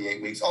 or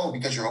 38 weeks. Oh,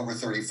 because you're over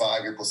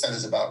 35, your placenta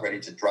is about ready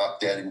to drop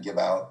dead and give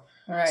out.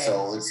 Right.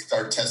 So let's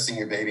start testing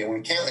your baby. And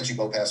we can't let you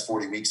go past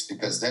 40 weeks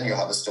because then you'll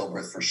have a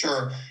stillbirth for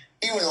sure.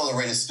 Even though the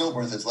rate of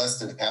stillbirth is less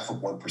than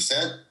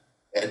 0.5%.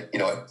 And, you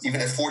know,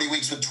 even at 40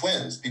 weeks with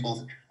twins,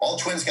 all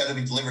twins got to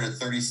be delivered at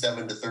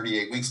 37 to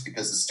 38 weeks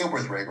because the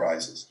stillbirth rate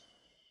rises.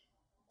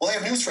 Well, I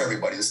have news for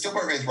everybody. The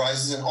stillbirth rate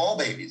rises in all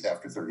babies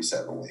after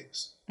 37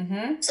 weeks.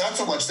 Mm-hmm. It's not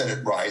so much that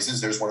it rises.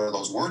 There's one of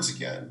those words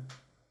again.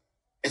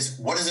 It's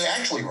what does it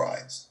actually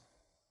rise?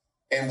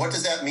 And what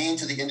does that mean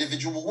to the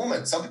individual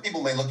woman? Some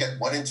people may look at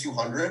 1 in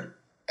 200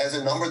 as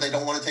a number they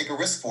don't want to take a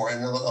risk for,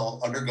 and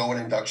they'll undergo an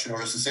induction or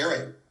a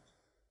cesarean.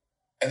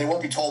 And they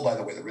won't be told, by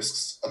the way, the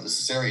risks of the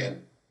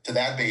cesarean to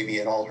that baby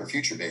and all her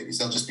future babies.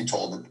 They'll just be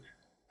told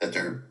that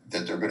they're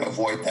going to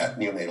avoid that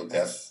neonatal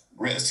death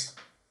risk.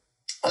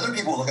 Other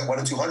people will look at 1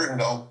 in 200 and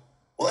go,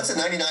 well, that's a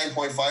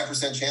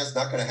 99.5% chance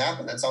not going to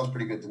happen. That sounds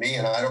pretty good to me,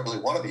 and I don't really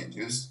want to be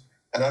induced,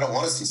 and I don't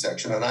want a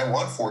C-section, and I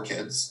want 4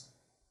 kids,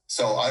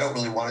 so I don't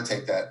really want to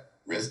take that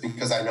risk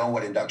because I know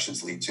what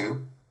inductions lead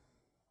to,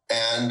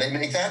 and they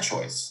make that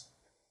choice.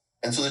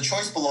 And so the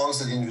choice belongs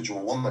to the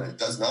individual woman. It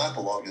does not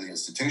belong to the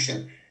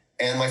institution.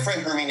 And my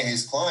friend Hermina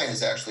Hayes Klein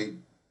is actually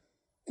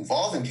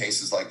involved in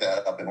cases like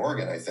that up in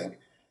Oregon, I think,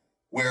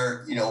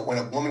 where, you know, when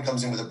a woman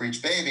comes in with a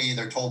breech baby,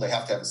 they're told they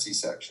have to have a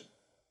C-section.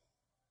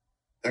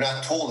 They're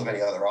not told of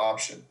any other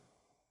option.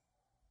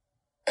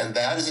 And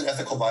that is an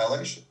ethical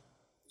violation.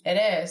 It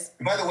is.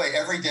 And by the way,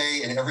 every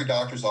day in every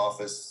doctor's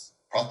office,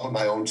 probably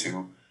my own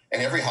too,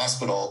 and every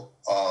hospital,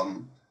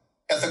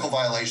 ethical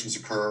violations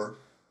occur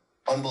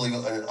an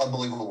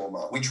unbelievable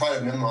amount. We try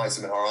to minimize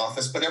them in our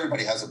office, but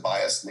everybody has a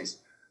bias and they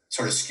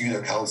sort of skew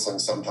their counseling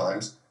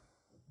sometimes.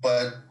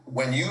 But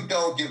when you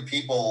don't give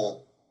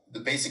people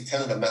the basic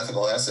tenet of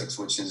ethical ethics,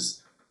 which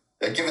is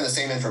that given the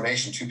same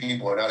information, 2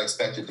 people are not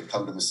expected to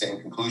come to the same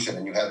conclusion,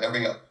 and you have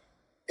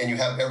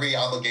every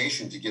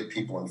obligation to give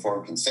people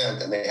informed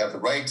consent, and they have the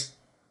right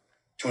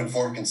to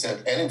informed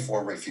consent and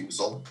informed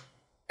refusal.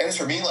 And as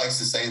Hermine likes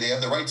to say, they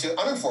have the right to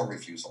uninformed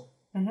refusal.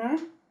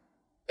 Mm-hmm.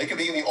 They could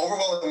be giving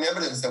overwhelming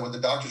evidence that what the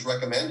doctor's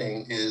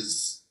recommending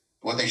is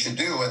what they should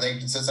do, and they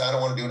can say, I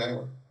don't want to do it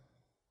anyway.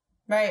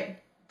 Right.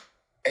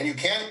 And you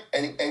can't,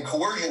 and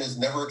coercion is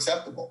never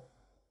acceptable.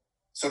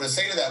 So to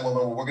say to that woman,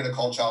 well, we're going to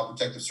call Child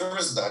Protective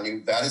Services on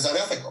you, that is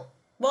unethical.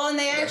 Well, and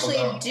they actually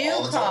do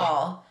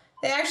call.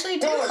 They actually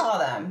do call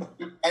them.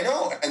 I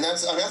know, and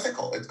that's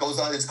unethical. It goes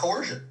on, it's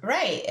coercion.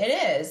 Right,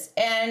 it is.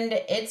 And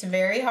it's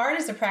very hard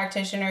as a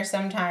practitioner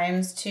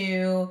sometimes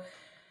to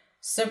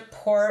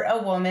support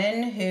a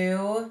woman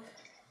who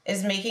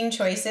is making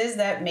choices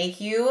that make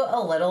you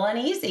a little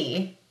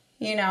uneasy.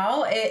 You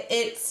know,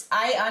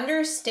 I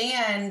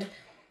understand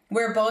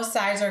where both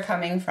sides are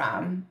coming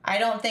from. I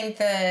don't think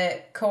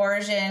the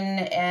coercion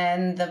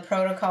and the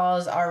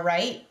protocols are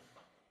right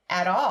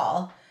at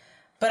all.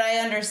 But I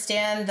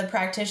understand the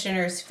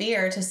practitioner's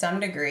fear to some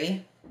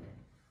degree.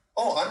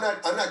 Oh,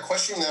 I'm not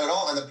questioning that at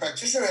all. And the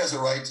practitioner has a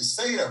right to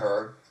say to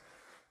her,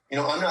 you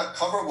know, I'm not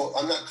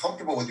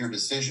comfortable with your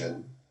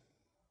decision.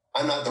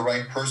 I'm not the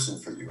right person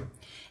for you.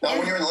 Now,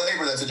 when you're in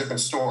labor, that's a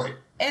different story.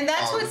 And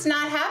that's what's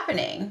not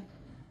happening.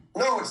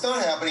 No, it's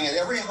not happening. In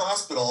every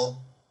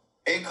hospital,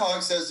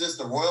 ACOG says this,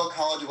 the Royal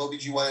College of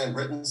OBGYN in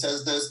Britain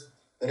says this,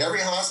 that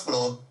every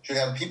hospital should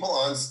have people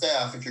on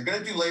staff. If you're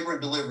going to do labor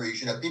and delivery, you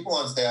should have people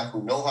on staff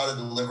who know how to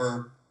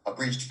deliver a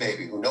breeched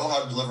baby, who know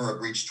how to deliver a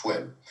breeched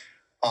twin.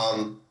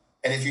 And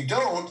if you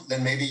don't,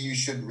 then maybe you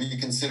should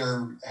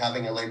reconsider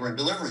having a labor and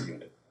delivery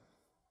unit.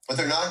 But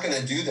they're not going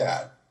to do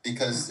that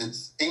because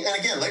and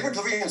again, labor and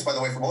delivery units, by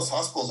the way, for most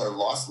hospitals are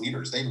lost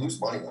leaders. They lose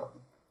money on them.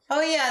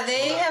 Oh, yeah,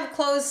 they have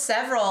closed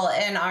several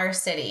in our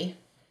city.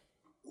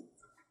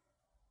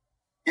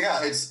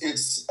 Yeah,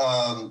 it's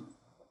a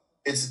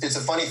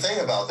funny thing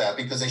about that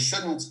because they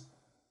shouldn't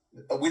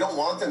We don't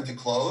want them to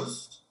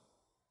close,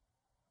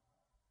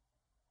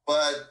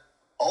 but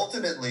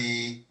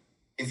ultimately,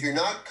 if you're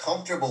not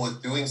comfortable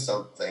with doing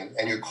something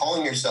and you're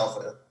calling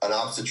yourself an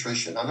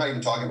obstetrician, I'm not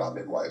even talking about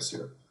midwives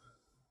here.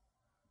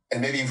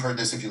 And maybe you've heard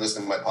this if you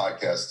listen to my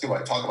podcast too.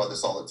 I talk about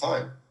this all the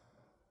time.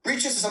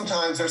 Breaches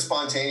sometimes are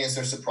spontaneous,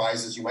 they're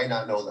surprises, you might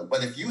not know them.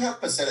 But if you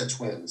have a set of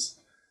twins,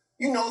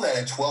 you know that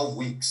at 12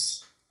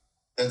 weeks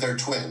that they're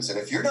twins. And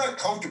if you're not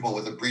comfortable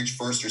with a breech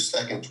first or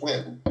second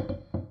twin,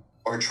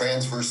 or a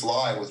transverse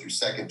line with your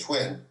second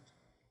twin,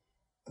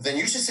 then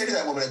you should say to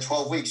that woman at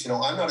 12 weeks,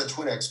 I'm not a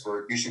twin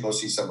expert, you should go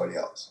see somebody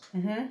else.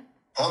 Mm-hmm.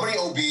 How many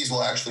OBs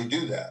will actually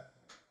do that?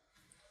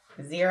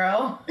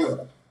 0. Yeah.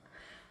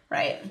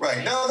 Right.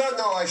 Right. No,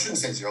 I shouldn't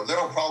say 0.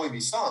 There'll probably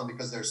be some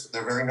because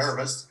they're very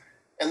nervous.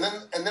 And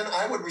then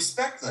I would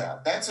respect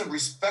that. That's a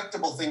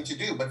respectable thing to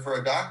do. But for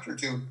a doctor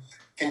to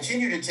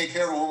continue to take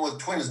care of a woman with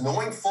twins,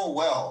 knowing full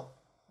well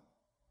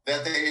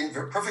that they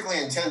perfectly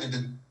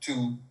intended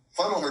to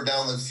funnel her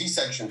down the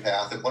C-section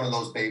path if one of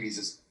those babies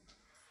is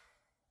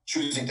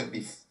choosing to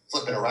be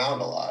flipping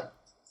around a lot,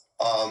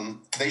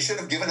 they should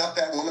have given up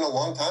that woman a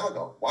long time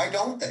ago. Why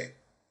don't they?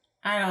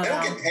 I don't know. They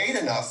don't get paid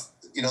enough.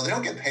 They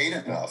don't get paid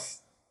enough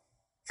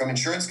from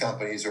insurance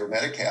companies or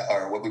Medicaid,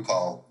 or what we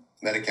call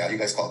Medicaid. You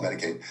guys call it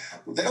Medicaid.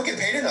 They don't get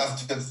paid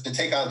enough to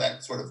take on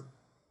that sort of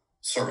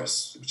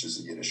service, which is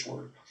a Yiddish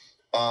word.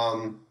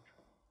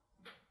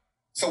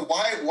 So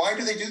why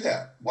do they do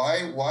that?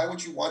 Why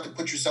would you want to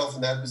put yourself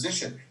in that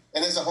position?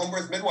 And as a home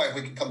birth midwife,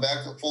 we can come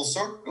back to full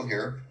circle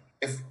here.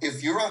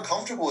 If you're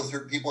uncomfortable with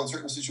people in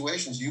certain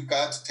situations, you've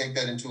got to take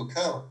that into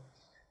account.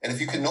 And if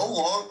you can no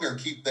longer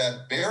keep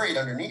that buried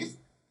underneath,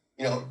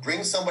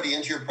 bring somebody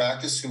into your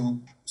practice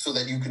so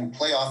that you can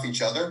play off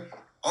each other.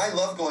 I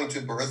love going to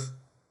birth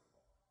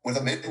with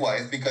a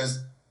midwife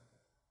because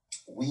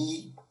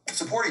we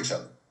support each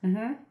other.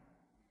 Mm-hmm.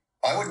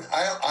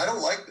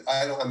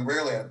 I'm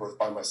rarely at a birth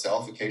by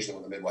myself.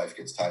 Occasionally when the midwife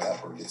gets tied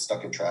up or gets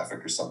stuck in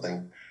traffic or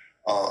something,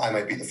 I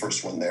might be the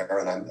first one there.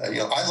 And I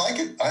like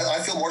it. I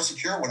feel more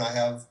secure when I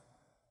have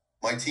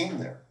my team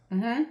there.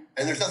 Mm-hmm.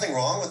 And there's nothing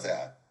wrong with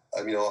that.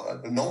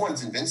 No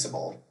one's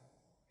invincible.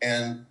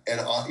 And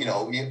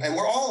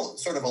we're all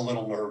sort of a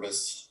little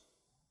nervous.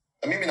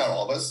 Maybe not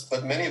all of us,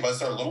 but many of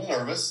us are a little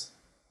nervous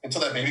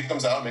until that baby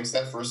comes out and makes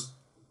that first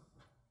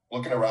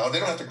looking around. They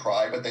don't have to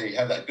cry, but they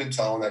have that good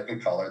tone, that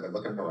good color. They're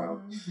looking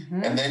around.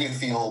 Mm-hmm. And then you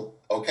feel,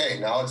 okay,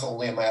 now it's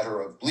only a matter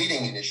of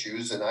bleeding and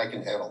issues, and I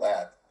can handle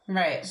that.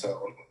 Right.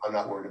 So I'm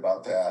not worried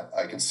about that.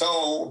 I can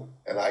sew,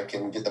 and I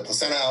can get the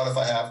placenta out if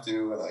I have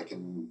to, and I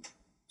can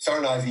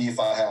start an IV if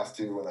I have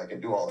to, and I can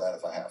do all that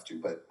if I have to.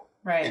 But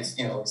right. It's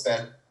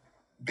that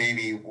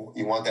baby,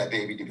 you want that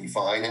baby to be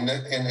fine, and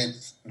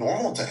it's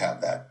normal to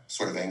have that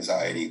sort of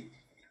anxiety.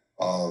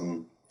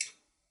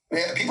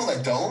 People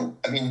that don't,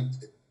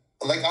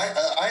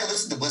 I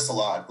listen to Bliss a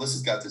lot. Bliss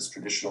has got this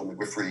traditional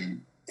midwifery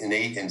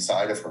innate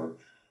inside of her.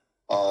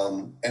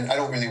 And I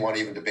don't really want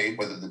to even debate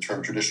whether the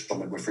term traditional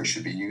midwifery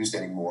should be used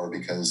anymore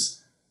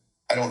because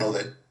I don't know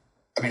that.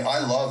 I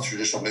love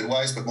traditional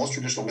midwives, but most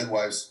traditional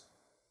midwives,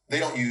 they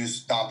don't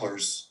use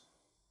Dopplers.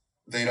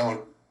 They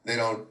don't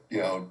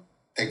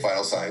take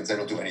vital signs. They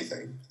don't do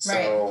anything.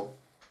 Right. So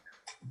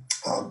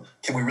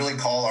can we really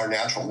call our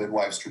natural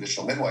midwives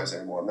traditional midwives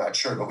anymore? I'm not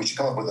sure, but we should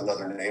come up with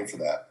another name for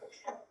that.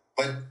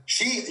 But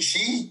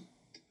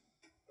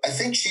I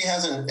think she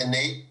has an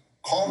innate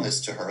calmness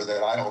to her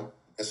that I don't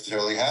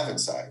necessarily have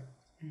inside.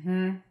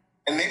 Mm-hmm.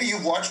 And maybe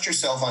you've watched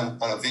yourself on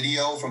a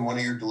video from one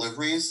of your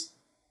deliveries,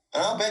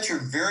 and I'll bet you're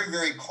very,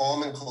 very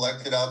calm and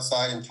collected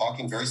outside and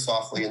talking very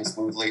softly and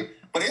smoothly.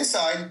 But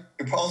inside,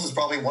 your pulse is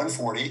probably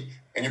 140,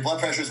 and your blood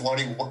pressure is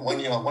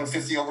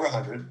 150 over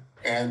 100,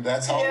 and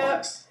that's how it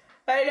works.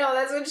 I know,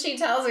 that's what she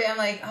tells me. I'm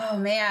like, oh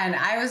man,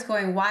 I was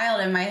going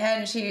wild in my head,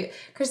 and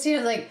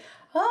Christina's like,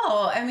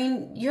 oh,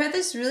 you had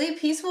this really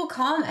peaceful,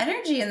 calm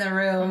energy in the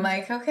room.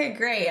 Like, okay,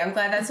 great. I'm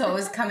glad that's what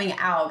was coming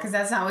out because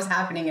that's not what's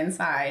happening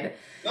inside.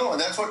 No,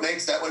 and that's what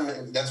makes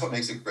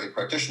a great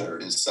practitioner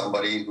is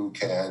somebody who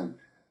can.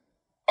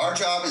 Our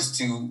job is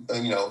to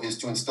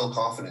instill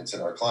confidence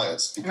in our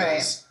clients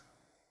because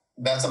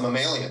that's a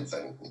mammalian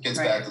thing. It gets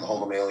back to the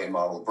whole mammalian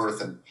model of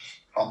birth and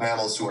how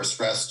mammals who are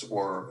stressed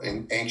or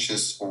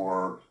anxious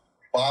or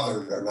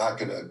bothered are not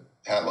going to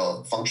have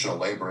a functional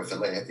labor if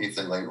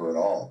they labor at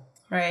all.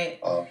 Right.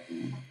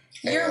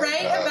 You're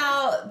right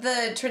about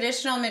the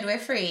traditional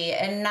midwifery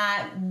and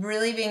not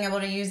really being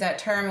able to use that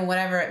term and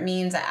whatever it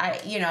means.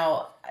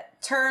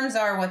 Terms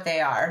are what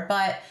they are,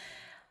 but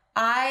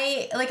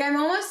I'm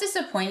almost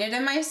disappointed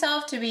in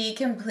myself, to be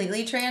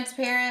completely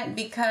transparent,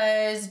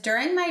 because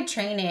during my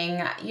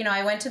training,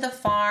 I went to the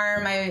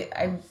farm,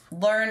 I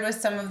learned with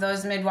some of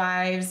those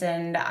midwives,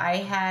 and I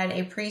had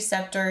a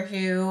preceptor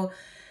who,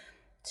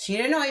 she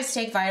didn't always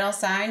take vital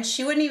signs.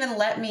 She wouldn't even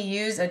let me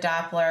use a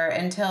Doppler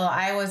until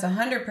I was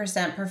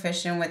 100%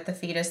 proficient with the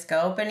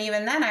fetoscope. And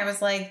even then I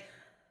was like,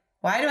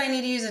 why do I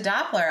need to use a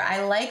Doppler?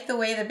 I like the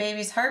way the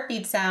baby's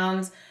heartbeat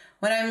sounds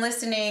when I'm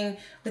listening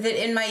with it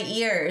in my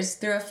ears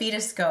through a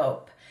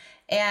fetoscope.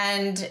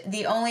 And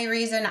the only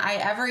reason I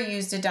ever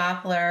used a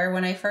Doppler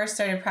when I first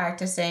started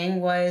practicing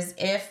was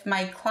if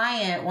my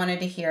client wanted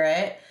to hear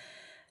it,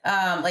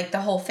 like the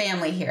whole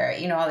family hear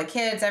it, all the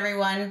kids,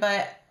 everyone.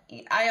 But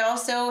I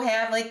also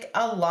have like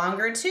a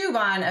longer tube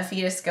on a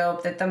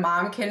fetoscope that the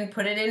mom can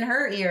put it in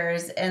her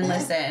ears and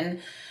listen.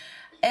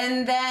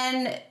 And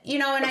then, and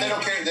but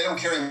they don't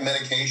carry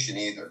medication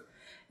either.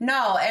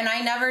 No, and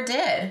I never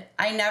did.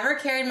 I never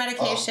carried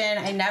medication.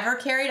 I never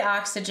carried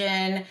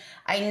oxygen.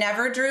 I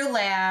never drew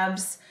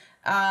labs.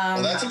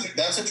 Well,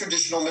 that's a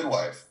traditional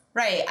midwife.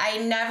 Right. I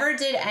never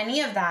did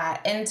any of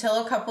that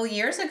until a couple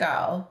years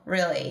ago,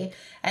 really.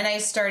 And I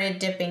started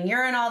dipping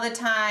urine all the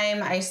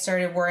time. I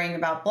started worrying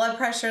about blood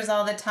pressures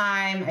all the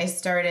time. I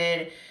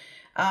started,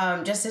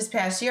 just this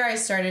past year, I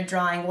started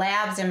drawing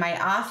labs in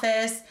my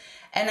office.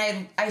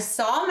 And I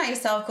saw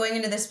myself going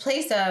into this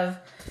place of,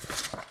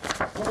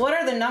 what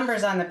are the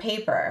numbers on the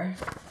paper?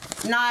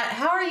 Not,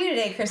 how are you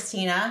today,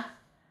 Christina?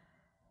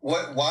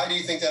 Why do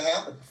you think that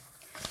happened?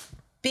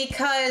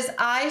 Because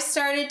I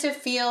started to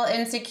feel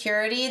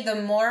insecurity the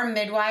more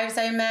midwives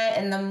I met,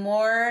 and the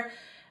more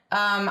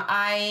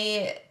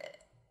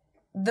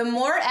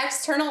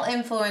external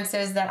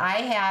influences that I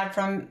had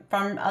from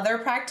other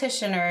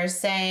practitioners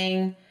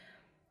saying,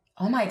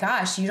 oh my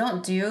gosh, you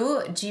don't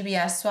do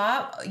GBS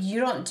swap, you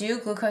don't do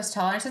glucose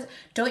tolerances,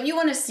 don't you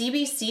want a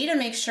CBC to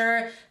make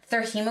sure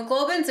their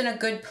hemoglobin's in a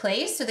good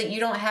place so that you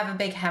don't have a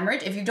big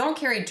hemorrhage? If you don't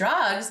carry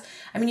drugs,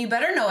 you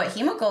better know what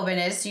hemoglobin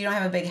is so you don't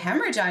have a big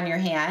hemorrhage on your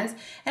hands.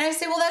 And I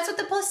say, well, that's what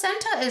the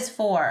placenta is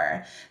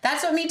for.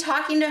 That's what me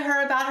talking to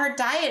her about her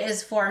diet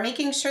is for,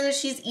 making sure that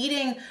she's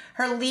eating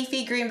her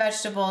leafy green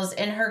vegetables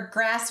and her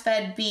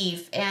grass-fed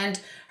beef and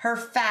her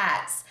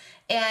fats,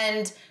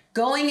 and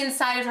going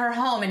inside of her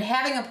home and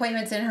having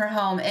appointments in her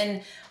home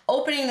and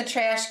opening the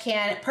trash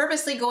can,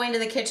 purposely going to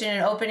the kitchen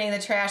and opening the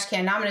trash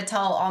can. Now I'm going to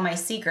tell all my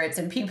secrets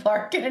and people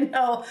aren't going to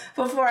know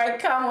before I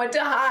come what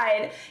to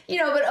hide,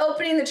 but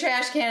opening the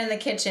trash can in the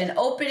kitchen,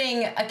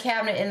 opening a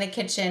cabinet in the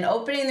kitchen,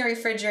 opening the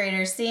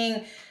refrigerator,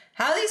 seeing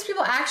how these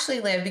people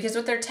actually live, because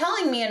what they're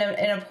telling me in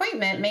an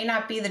appointment may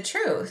not be the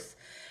truth.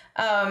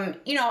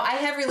 I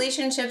have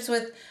relationships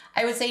with,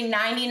 I would say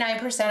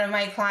 99% of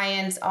my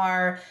clients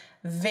are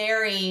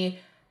very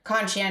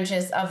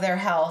conscientious of their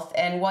health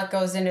and what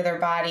goes into their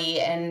body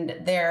and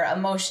their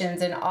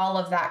emotions and all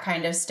of that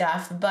kind of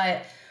stuff.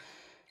 But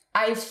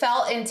I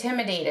felt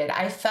intimidated.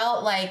 I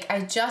felt like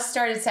I just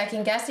started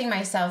second guessing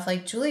myself,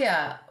 like,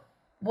 Julia,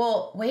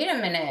 well, wait a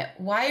minute,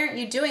 why aren't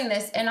you doing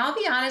this? And I'll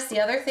be honest,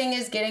 the other thing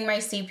is getting my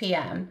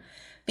CPM,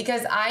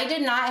 because I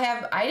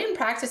didn't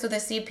practice with a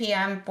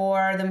CPM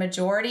for the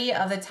majority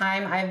of the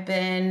time I've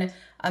been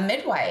a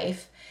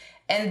midwife.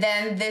 And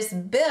then this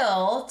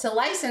bill to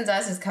license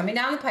us is coming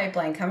down the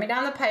pipeline.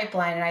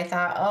 And I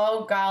thought,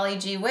 oh, golly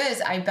gee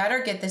whiz, I better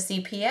get the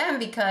CPM,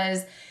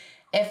 because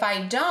if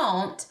I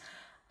don't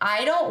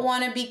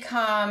want to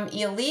become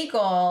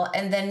illegal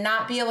and then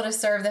not be able to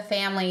serve the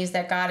families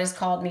that God has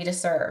called me to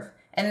serve.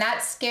 And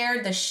that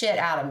scared the shit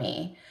out of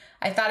me.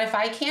 I thought, if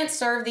I can't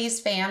serve these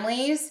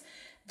families,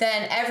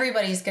 then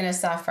everybody's going to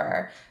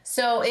suffer.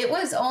 So it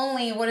was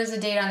only, what is the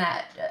date on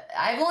that?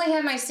 I've only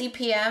had my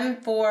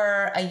CPM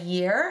for a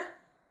year.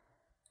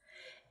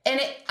 And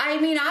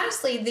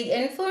honestly, the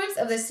influence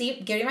of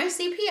getting my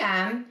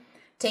CPM,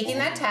 taking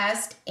that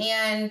test,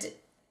 and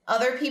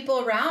other people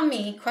around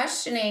me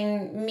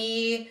questioning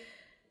me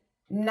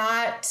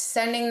not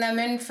sending them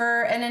in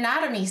for an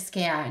anatomy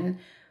scan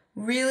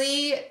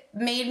really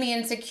made me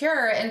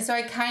insecure. And so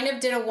I kind of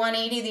did a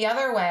 180 the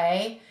other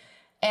way.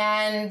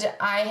 And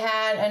I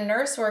had a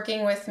nurse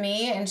working with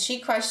me, and she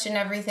questioned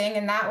everything,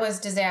 and that was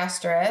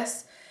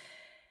disastrous.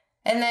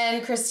 And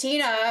then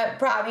Christina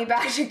brought me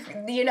back and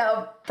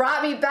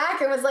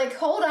was like,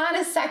 hold on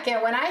a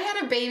second. When I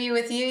had a baby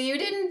with you, you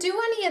didn't do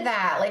any of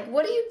that. Like,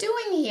 what are you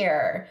doing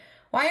here?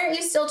 Why aren't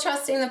you still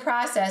trusting the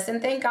process?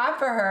 And thank God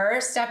for her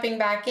stepping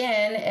back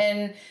in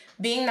and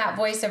being that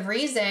voice of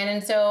reason.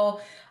 And so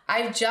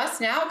I've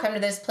just now come to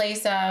this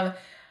place of,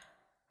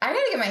 I got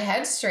to get my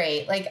head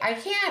straight. Like, I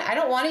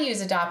don't want to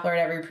use a Doppler at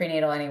every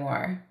prenatal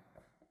anymore.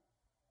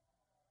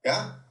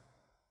 Yeah.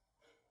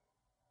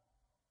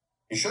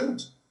 You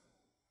shouldn't.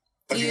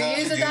 Do you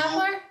use a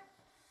Doppler?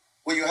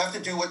 Well, you have to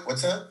do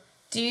what's that?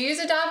 Do you use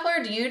a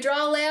Doppler? Do you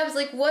draw labs?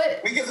 Like,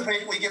 what? We give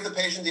the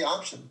patient the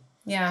option.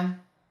 Yeah.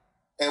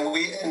 And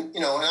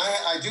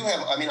I do have,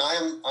 I'm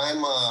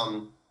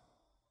a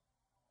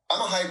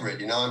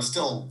hybrid, I'm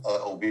still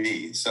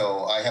OB.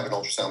 So I have an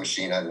ultrasound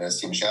machine, I have an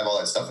ST machine, I have all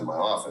that stuff in my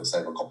office. I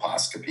have a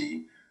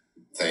colposcopy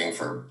thing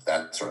for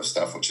that sort of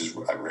stuff, which is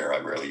rare. I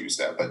rarely use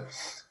that. But,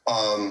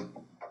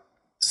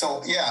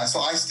 so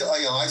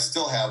I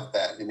still have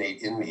that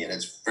innate in me, and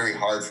it's very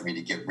hard for me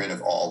to get rid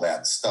of all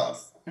that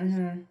stuff.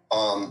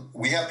 Mm-hmm.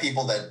 We have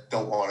people that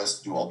don't want us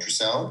to do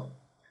ultrasound,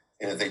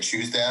 and if they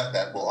choose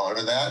that will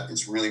honor that.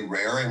 It's really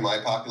rare in my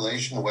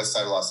population. The west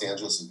side of Los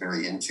Angeles is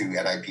very into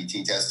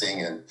NIPT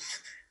testing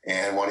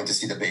and wanting to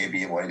see the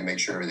baby and wanting to make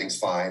sure everything's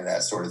fine,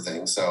 that sort of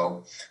thing.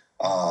 So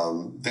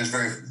there's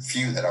very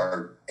few that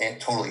are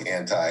totally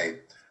anti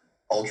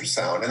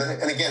ultrasound.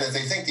 And again, if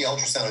they think the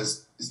ultrasound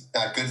is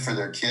not good for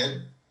their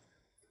kid,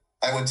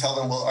 I would tell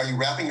them, well, are you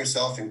wrapping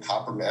yourself in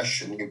copper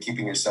mesh and you're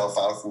keeping yourself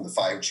out from the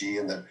 5G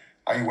and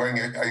are you wearing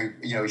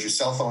is your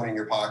cell phone in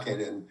your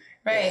pocket and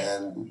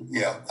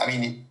I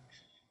mean,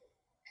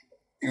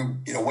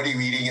 what are you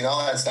eating and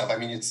all that stuff. I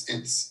mean,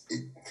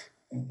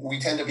 we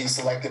tend to be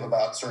selective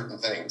about certain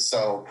things.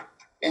 So,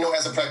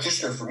 as a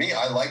practitioner, for me,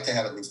 I like to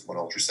have at least one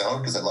ultrasound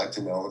because I'd like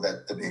to know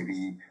that the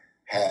baby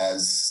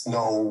has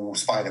no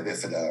spina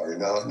bifida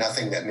or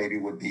nothing that maybe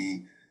would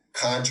be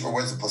or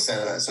where's the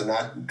placenta, so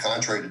not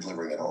contrary to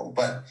delivering at home.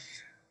 But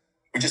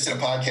we just did a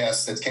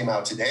podcast that came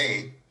out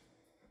today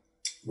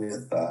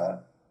with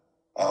a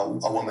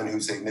woman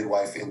who's a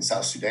midwife in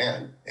South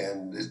Sudan,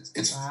 and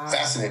it's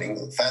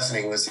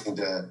fascinating listening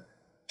to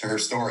her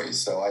stories.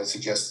 So I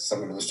suggest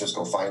some of the listeners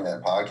go find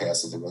that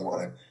podcast if they really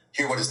want to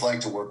hear what it's like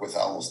to work with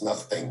almost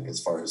nothing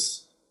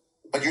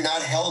but you're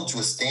not held to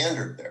a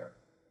standard there.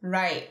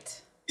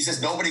 Right. He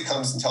says, nobody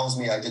comes and tells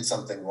me I did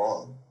something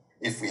wrong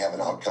if we have an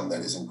outcome that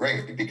isn't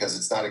great, because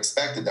it's not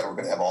expected that we're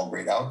going to have all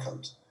great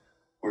outcomes.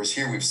 Whereas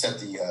here we've set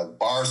the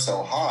bar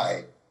so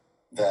high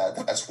that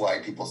that's why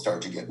people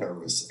start to get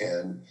nervous.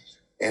 And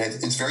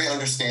it's very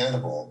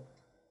understandable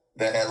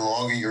that the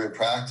longer you're in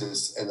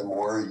practice and the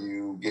more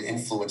you get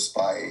influenced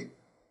by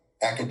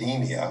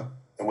academia,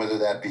 and whether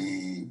that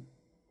be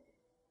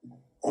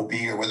OB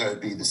or whether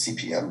it be the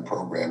CPM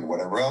program or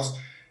whatever else,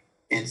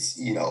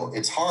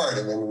 it's hard.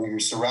 And then when you're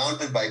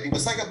surrounded by people,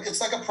 it's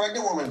like a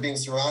pregnant woman being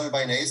surrounded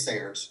by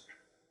naysayers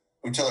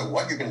who tell her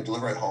what you're going to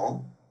deliver at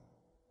home.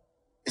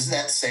 Isn't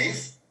that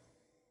safe?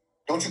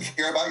 Don't you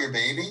care about your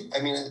baby?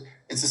 I mean,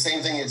 it's the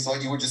same thing as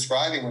what you were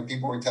describing when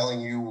people were telling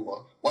you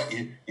what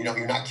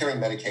you're not carrying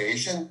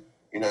medication.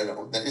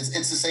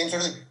 It's the same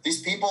sort of thing.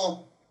 These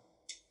people,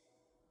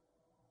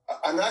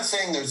 I'm not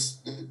saying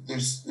they're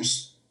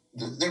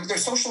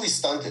socially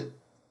stunted.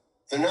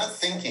 They're not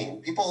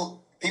thinking.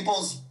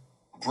 People's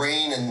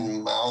brain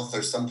and mouth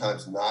are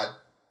sometimes not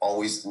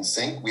always in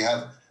sync.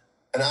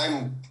 And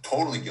I'm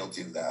totally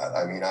guilty of that.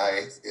 I mean,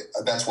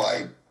 that's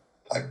why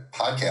I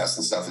podcast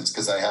and stuff. It's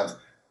because I have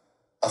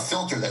a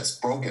filter that's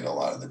broken a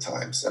lot of the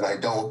times and I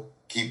don't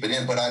keep it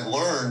in, but I've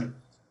learned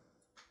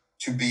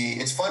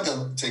it's fun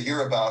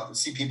to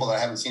see people that I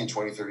haven't seen in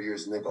 20, 30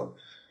 years. And they go,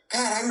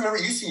 God, I remember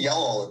you used to yell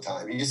all the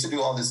time. You used to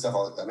do all this stuff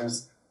all the time.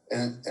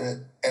 And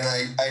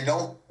I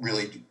don't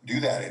really do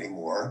that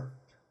anymore.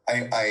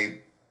 I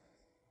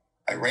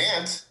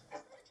rant,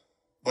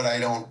 but I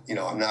don't,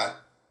 I'm not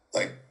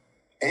like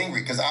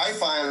angry, because I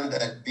find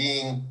that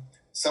being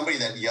somebody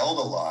that yelled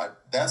a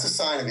lot, that's a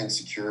sign of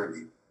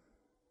insecurity.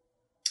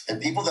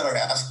 And people that are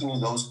asking you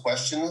those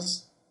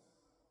questions,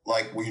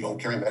 like, well, you don't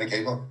carry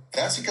medication,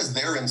 that's because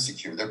they're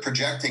insecure. They're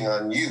projecting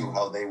on you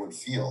how they would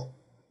feel.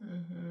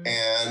 Mm-hmm.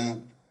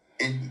 And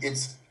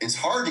it's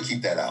hard to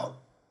keep that out.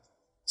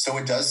 So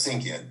it does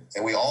sink in,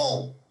 and we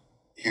all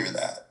hear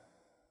that.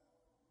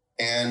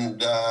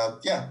 And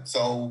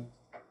so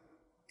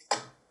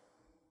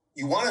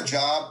you want a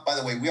job. By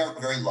the way, we are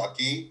very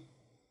lucky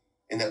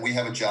in that we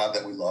have a job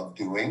that we love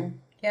doing.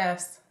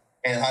 Yes.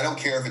 And I don't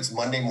care if it's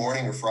Monday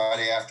morning or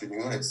Friday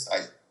afternoon.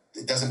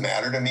 It doesn't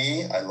matter to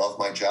me. I love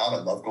my job. I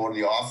love going to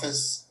the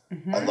office.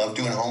 Mm-hmm. I love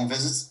doing home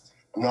visits.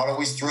 I'm not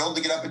always thrilled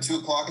to get up at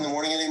 2:00 in the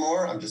morning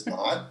anymore. I'm just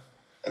not.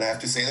 And I have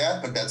to say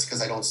that, but that's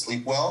because I don't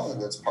sleep well.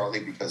 And that's partly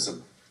because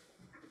of,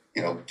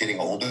 getting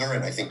older.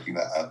 And I think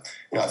I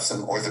have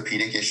some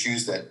orthopedic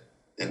issues that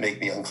make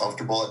me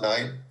uncomfortable at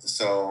night.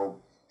 So,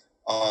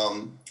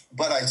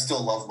 but I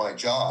still love my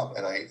job,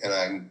 and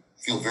I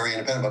feel very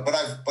independent.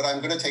 But I'm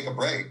going to take a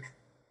break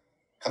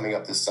coming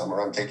up this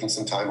summer. I'm taking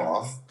some time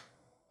off.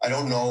 I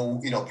don't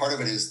know, part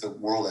of it is the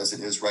world as it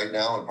is right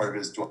now, and part of it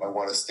is, do I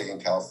want to stay in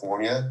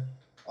California?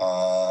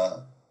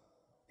 Part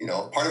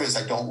of it is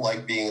I don't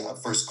like being a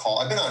first call.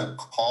 I've been on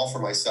call for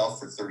myself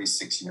for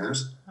 36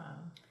 years.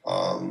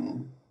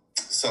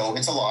 So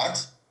it's a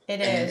lot.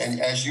 It is.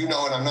 And as you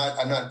know, and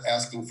I'm not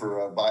asking for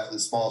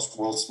the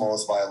world's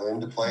smallest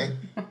violin to play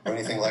or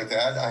anything like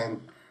that.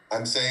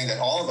 I'm saying that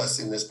all of us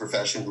in this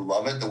profession who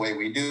love it the way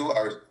we do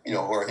who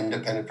are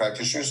independent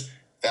practitioners,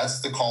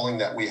 that's the calling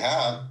that we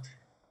have.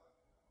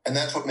 And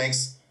that's what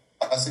makes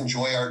us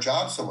enjoy our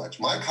job so much.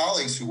 My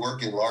colleagues who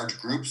work in large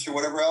groups or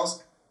whatever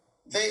else,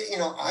 they,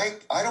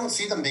 I don't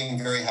see them being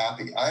very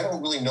happy. I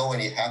don't really know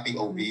any happy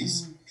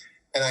OBs. Mm-hmm.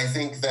 And I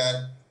think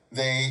that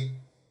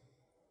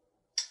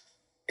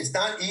it's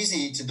not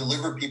easy to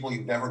deliver people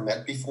you've never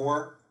met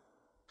before.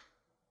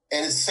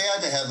 And it's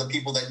sad to have the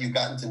people that you've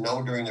gotten to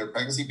know during their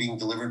pregnancy being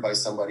delivered by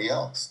somebody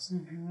else.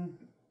 Mm-hmm.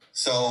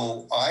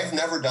 So I've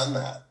never done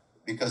that,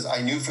 because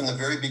I knew from the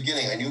very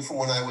beginning, I knew from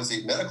when I was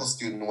a medical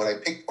student, when I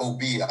picked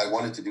OB, I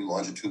wanted to do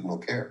longitudinal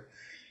care.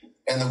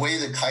 And the way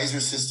the Kaiser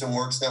system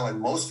works now, and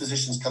most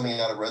physicians coming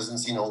out of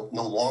residency no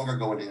longer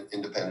go into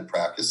independent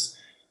practice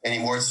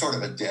anymore. It's sort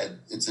of a dead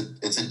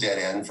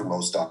end for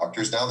most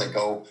doctors now. They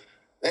go,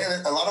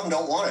 and a lot of them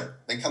don't want it.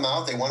 They come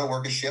out, they want to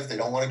work a shift. They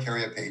don't want to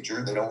carry a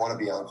pager. They don't want to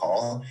be on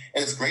call.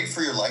 And it's great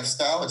for your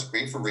lifestyle. It's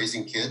great for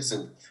raising kids.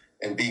 And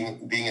and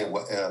being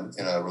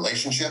in a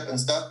relationship and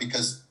stuff,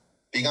 because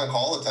being on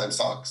call all the time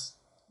sucks.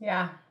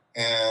 Yeah.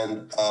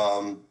 And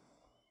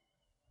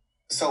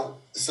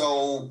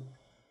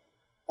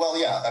well,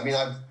 yeah, I mean,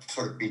 I've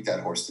sort of beat that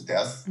horse to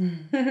death.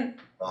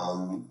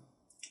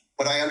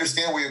 But I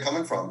understand where you're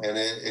coming from, and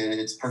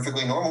it's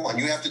perfectly normal. And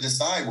you have to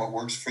decide what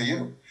works for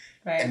you.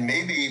 Right. And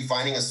maybe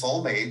finding a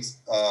soulmate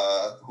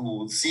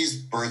who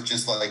sees birth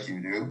just like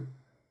you do,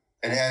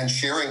 and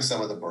sharing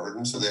some of the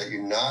burden so that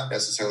you're not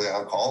necessarily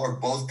on call, or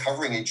both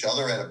covering each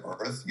other at a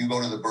birth. You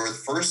go to the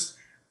birth first.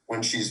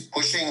 When she's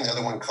pushing, the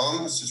other one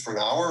comes just for an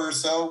hour or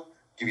so,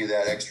 give you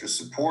that extra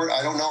support.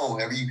 I don't know.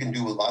 You can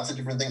do lots of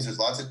different things. There's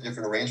lots of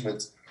different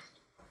arrangements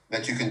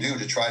that you can do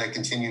to try to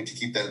continue to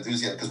keep that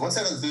enthusiasm. Because once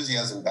that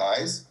enthusiasm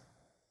dies,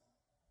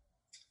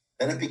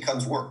 then it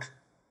becomes work.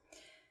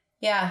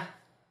 Yeah.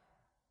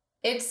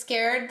 It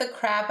scared the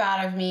crap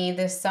out of me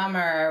this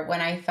summer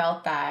when I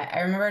felt that. I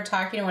remember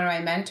talking to one of my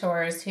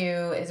mentors who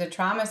is a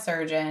trauma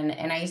surgeon,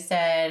 and I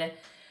said,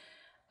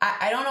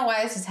 I don't know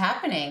why this is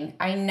happening.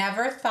 I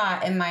never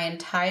thought in my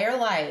entire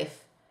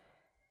life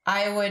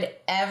I would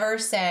ever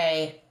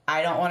say,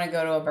 I don't want to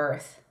go to a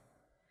birth.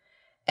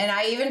 And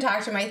I even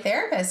talked to my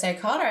therapist. I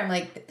called her. I'm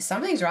like,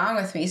 something's wrong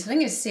with me.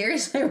 Something is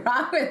seriously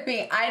wrong with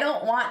me. I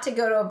don't want to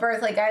go to a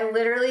birth. Like, I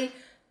literally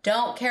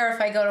don't care if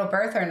I go to a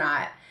birth or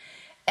not.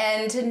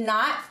 And to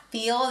not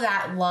feel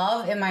that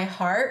love in my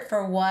heart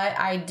for what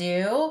I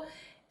do,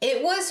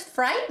 it was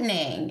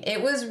frightening.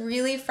 It was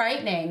really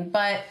frightening.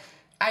 But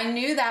I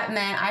knew that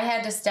meant I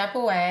had to step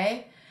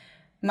away.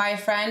 My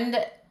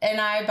friend and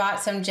I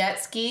bought some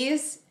jet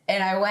skis,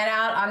 and I went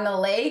out on the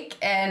lake,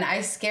 and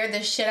I scared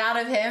the shit out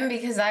of him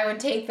because I would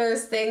take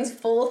those things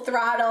full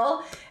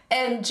throttle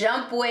and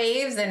jump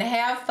waves and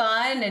have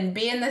fun and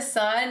be in the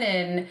sun.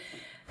 And,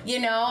 you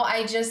know,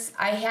 I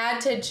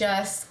had to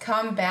just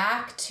come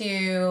back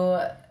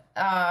to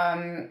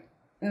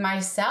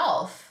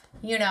myself.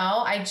 You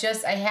know, I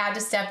had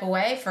to step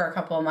away for a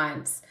couple of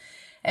months.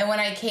 And when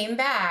I came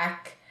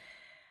back,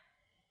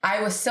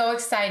 I was so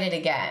excited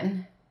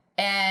again.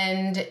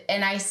 And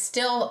I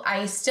still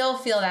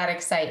feel that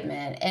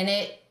excitement, and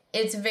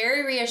it's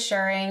very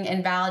reassuring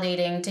and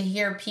validating to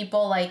hear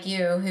people like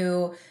you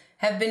who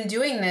have been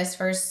doing this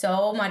for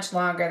so much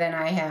longer than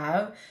I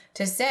have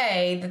to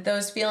say that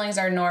those feelings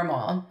are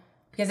normal,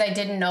 because I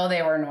didn't know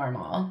they were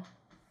normal.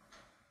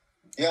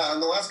 Yeah, in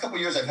the last couple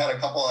of years, I've had a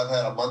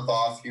month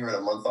off here and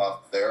a month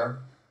off there,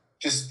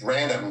 just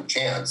random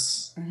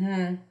chance.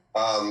 Mm-hmm.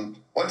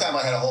 One time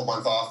I had a whole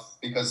month off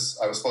because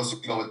I was supposed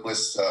to go with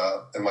Bliss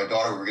and my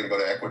daughter. We were going to go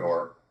to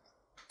Ecuador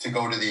to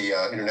go to the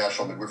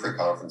International Midwifery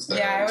Conference there.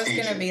 Yeah, I was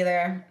going to be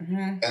there.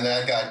 Mm-hmm. And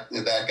that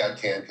got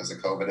canned because of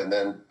COVID. And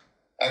then,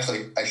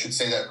 actually, I should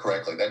say that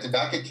correctly. That did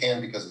not get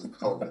canned because of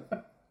COVID.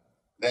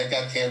 That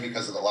got canned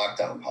because of the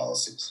lockdown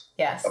policies.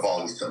 Yes. Of all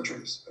these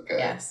countries. Okay.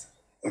 Yes.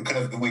 We could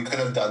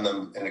have done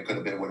them, and it would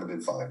have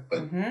been fine,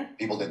 but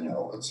people didn't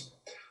know.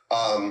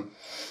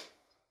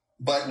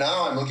 But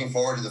now I'm looking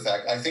forward to the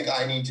fact, I think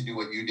I need to do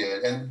what you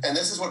did. And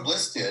this is what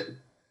Bliss did.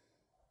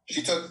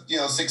 She took,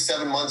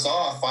 6-7 months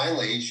off.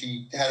 Finally,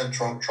 she had a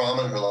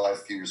trauma in her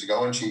life a few years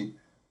ago, and she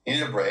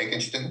needed a break.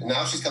 And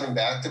now she's coming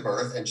back to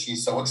birth, and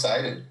she's so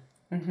excited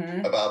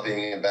about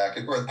being back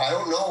at birth. I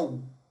don't know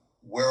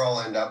where I'll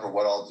end up or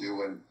what I'll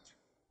do. And,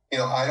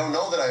 I don't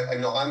know that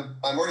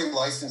I'm already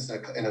licensed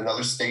in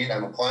another state.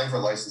 I'm applying for a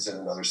license in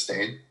another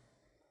state.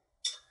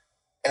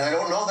 And I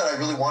don't know that I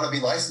really want to be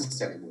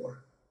licensed anymore.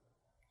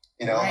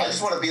 Right. I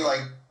just want to be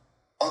like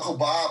Uncle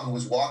Bob who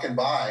was walking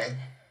by.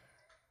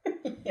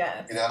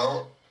 Yes.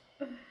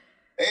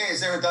 Hey,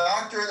 is there a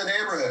doctor in the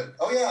neighborhood?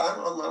 Oh yeah,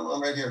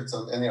 I'm right here.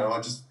 So, and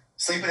I'm just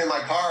sleeping in my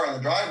car on the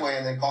driveway,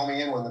 and they call me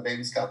in when the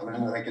baby's coming,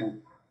 and I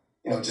can,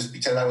 just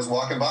pretend I was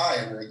walking by,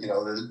 and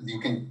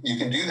you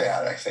can do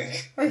that. I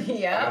think.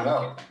 Yeah. I don't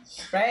know.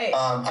 Right.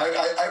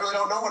 I really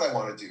don't know what I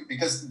want to do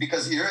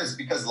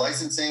because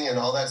licensing and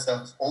all that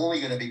stuff is only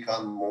going to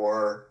become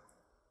more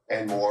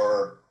and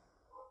more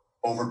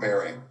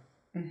overbearing.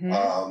 Mm-hmm.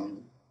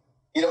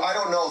 I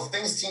don't know.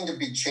 Things seem to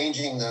be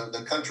changing.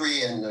 The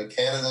country and the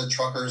Canada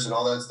truckers and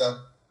all that stuff,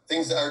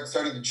 things are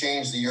starting to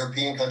change. The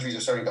European countries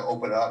are starting to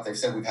open up. They've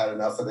said we've had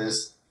enough of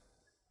this.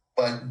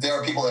 But there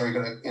are people that are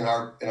going to, in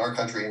our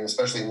country, and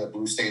especially in the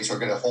blue states, who are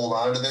going to hold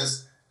on to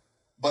this.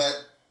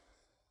 But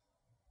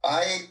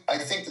I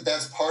think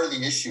that's part of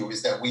the issue,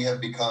 is that we have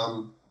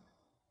become,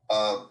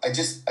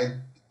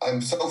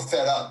 I'm so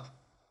fed up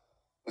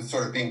with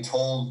sort of being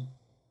told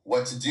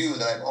what to do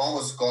that I've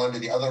almost gone to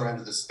the other end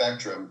of the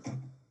spectrum.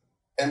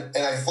 And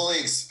I fully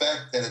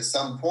expect that at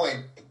some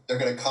point they're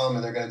going to come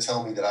and they're going to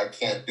tell me that I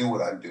can't do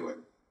what I'm doing.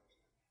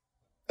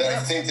 That I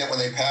think that when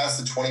they passed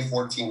the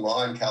 2014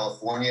 law in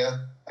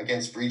California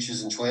against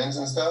breeches and twins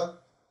and stuff,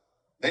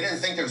 they didn't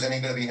think there was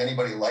going to be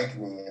anybody like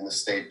me in the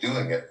state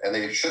doing it. And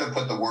they should have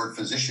put the word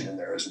physician in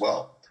there as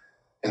well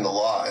in the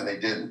law, and they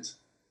didn't.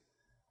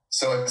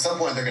 So at some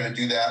point they're going to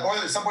do that. Or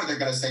at some point they're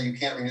going to say you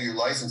can't renew your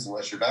license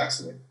unless you're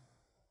vaccinated.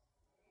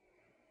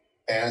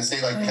 And in a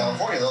state like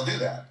California, they'll do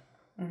that.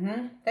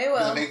 Mm-hmm. They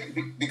will.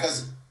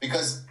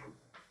 Because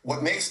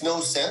what makes no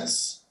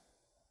sense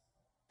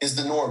is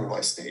the norm in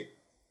my state.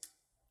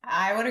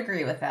 I would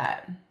agree with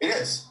that. It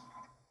is.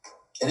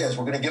 It is.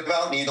 We're going to give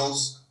out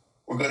needles.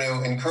 We're going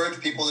to encourage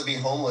people to be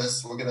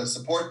homeless. We're going to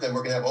support them.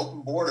 We're going to have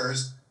open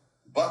borders,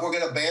 but we're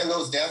going to ban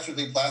those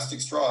dastardly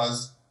plastic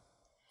straws.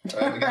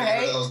 Right? We got to get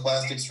rid of those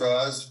plastic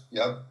straws.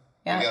 Yep.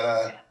 We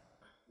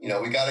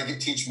got to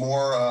teach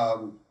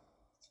more.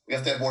 We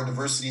have to have more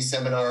diversity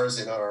seminars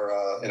in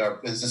our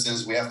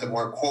businesses. We have to have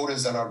more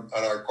quotas on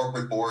our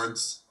corporate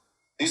boards.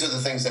 These are the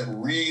things that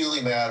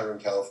really matter in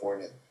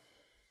California.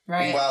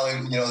 Right. Meanwhile,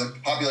 the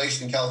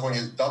population in California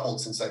has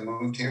doubled since I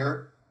moved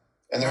here,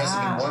 and there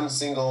hasn't been one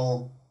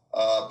single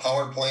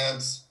power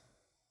plant,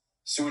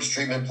 sewage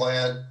treatment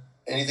plant,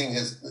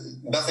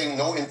 nothing,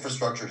 no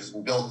infrastructure has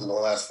been built in the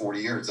last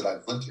 40 years that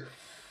I've lived here.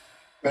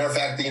 Matter of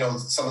fact,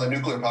 some of the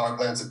nuclear power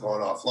plants have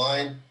gone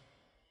offline.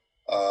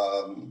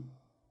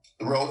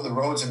 The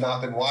roads have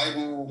not been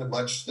widened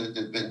much.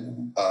 There've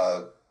been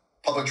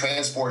public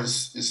transport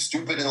is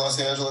stupid in Los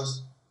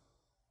Angeles.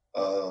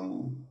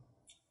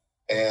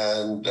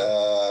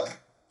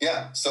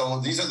 So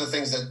these are the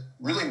things that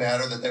really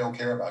matter that they don't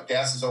care about.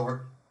 Gas is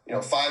over,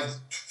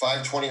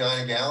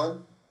 $5.29 a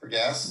gallon for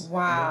gas.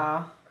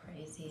 Wow.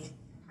 Crazy.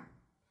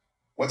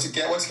 What's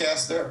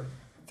gas there?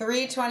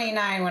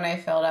 $3.29 when I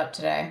filled up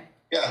today.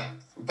 Yeah,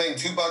 we're paying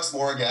 $2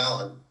 more a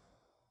gallon.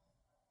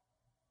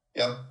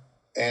 Yep.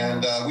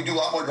 And we do a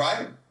lot more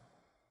driving.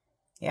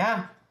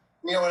 Yeah.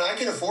 And I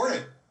can afford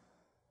it.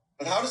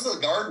 But how does the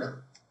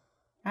gardener?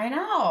 I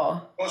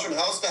know. Goes from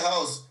house to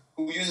house,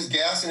 who uses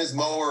gas in his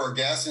mower or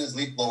gas in his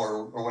leaf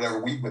blower or whatever,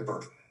 weed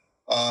whipper.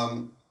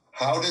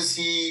 How does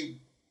he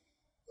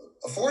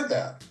afford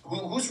that?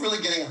 Who's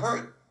really getting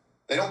hurt?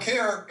 They don't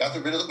care.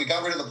 We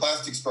got rid of the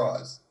plastic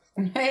straws.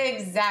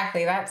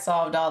 Exactly. That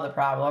solved all the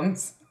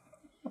problems.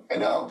 I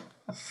know.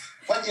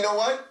 But you know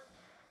what?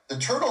 The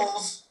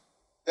turtles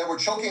that were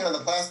choking on the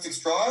plastic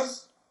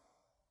straws,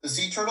 the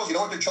sea turtles, you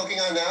know what they're choking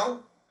on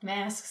now?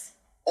 Masks.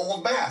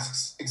 Old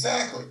masks.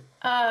 Exactly.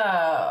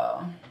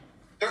 Oh.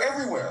 They're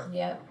everywhere.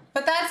 Yep.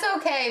 But that's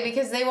okay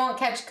because they won't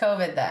catch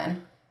COVID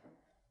then.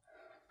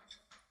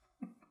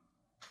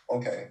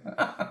 Okay.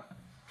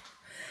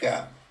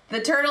 Yeah.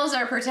 The turtles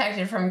are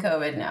protected from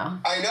COVID now.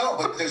 I know,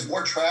 but there's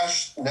more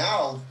trash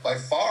now by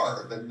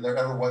far than there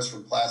ever was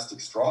from plastic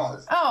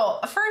straws. Oh,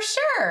 for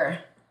sure.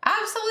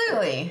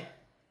 Absolutely.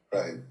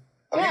 Right.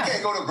 I mean, you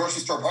can't go to a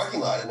grocery store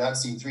parking lot and not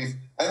see three.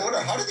 I wonder,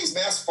 how did these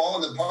masks fall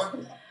into the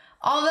parking lot?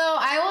 Although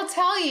I will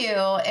tell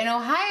you, in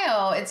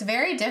Ohio, it's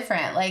very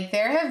different. Like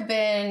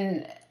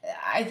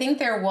I think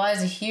there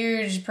was a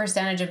huge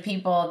percentage of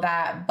people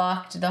that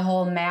bucked the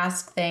whole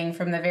mask thing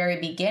from the very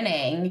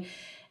beginning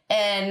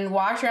and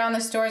walked around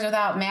the stores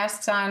without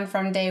masks on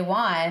from day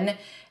one.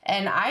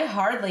 And I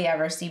hardly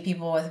ever see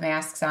people with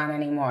masks on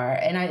anymore.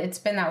 And it's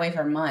been that way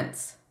for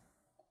months.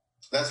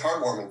 That's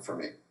heartwarming for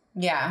me.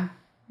 Yeah.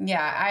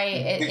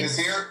 Yeah. Because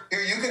here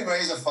you can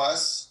raise a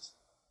fuss.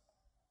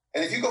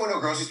 And if you go into a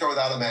grocery store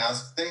without a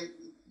mask,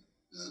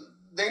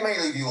 they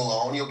may leave you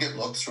alone. You'll get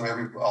looks from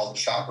all the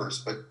shoppers,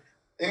 but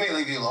they may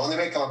leave you alone. They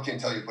may come up to you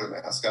and tell you to put a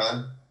mask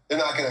on. They're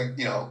not going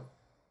to,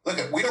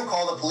 we don't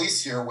call the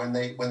police here when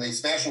they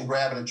smash and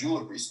grab at a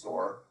jewelry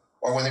store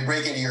or when they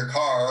break into your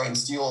car and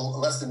steal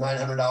less than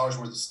 $900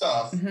 worth of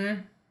stuff.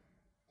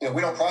 Mm-hmm.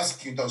 We don't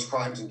prosecute those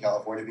crimes in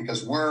California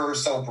because we're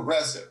so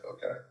progressive,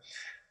 okay?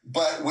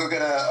 But we're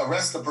going to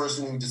arrest the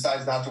person who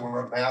decides not to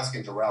wear a mask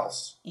into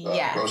Ralph's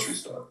grocery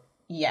store.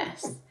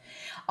 Yes.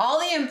 All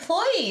the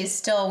employees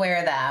still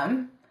wear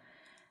them,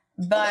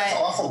 but... That's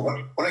awful.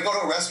 When I go to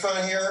a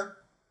restaurant here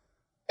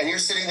and you're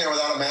sitting there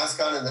without a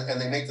mask on and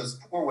they make those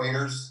poor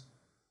waiters,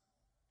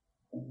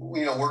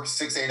 work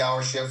 6-8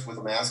 hour shifts with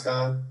a mask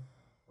on.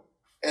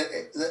 And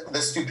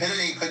the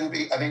stupidity couldn't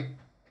be... I mean,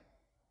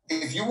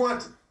 if you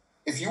want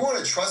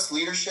to trust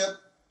leadership,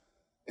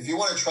 if you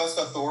want to trust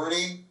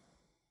authority,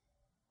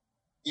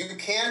 you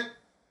can't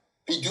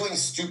be doing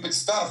stupid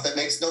stuff that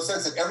makes no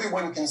sense that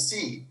everyone can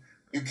see.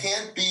 You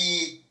can't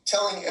be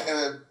telling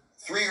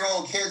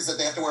 3-year-old kids that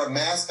they have to wear a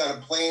mask on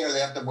a plane or they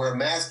have to wear a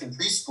mask in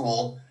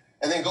preschool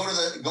and then go to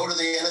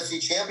the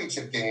NFC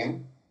Championship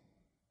game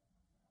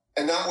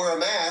and not wear a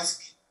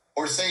mask,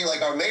 or say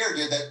like our mayor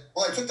did that,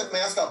 well, I took the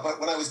mask off, but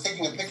when I was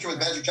taking a picture with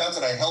Magic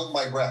Johnson, I held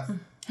my breath.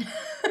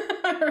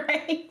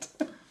 Right.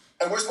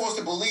 And we're supposed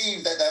to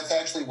believe that that's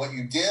actually what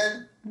you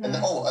did. Mm-hmm. And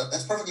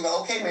that's perfectly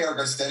fine. Okay, Mayor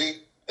Garcetti,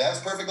 that's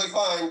perfectly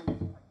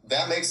fine.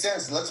 That makes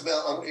sense.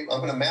 I'm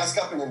going to mask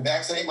up and then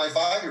vaccinate my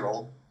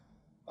 5-year-old.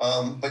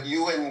 But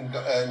you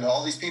and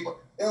all these people.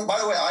 And by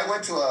the way, I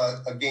went to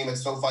a game at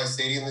SoFi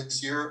Stadium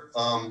this year.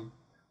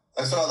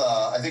 I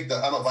saw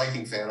I'm a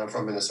Viking fan. I'm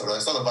from Minnesota. I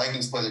saw the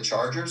Vikings play the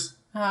Chargers.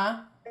 Uh-huh.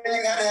 And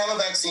you had to have a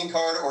vaccine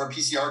card or a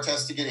PCR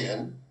test to get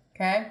in.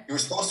 Okay. You were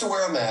supposed to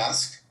wear a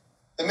mask.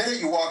 The minute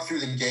you walk through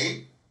the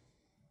gate,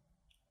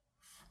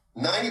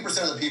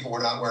 90% of the people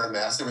were not wearing a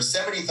mask. There were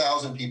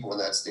 70,000 people in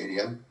that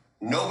stadium.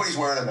 Nobody's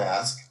wearing a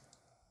mask.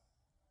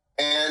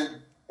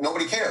 And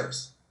nobody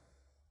cares.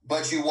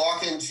 But you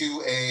walk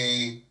into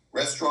a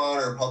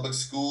restaurant or a public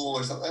school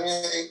or something. I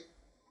mean,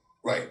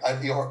 Right.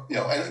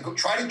 And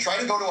try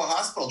to go to a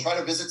hospital. Try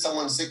to visit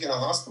someone sick in a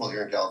hospital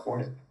here in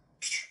California.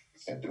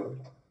 Can't do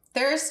it.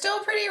 They're still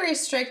pretty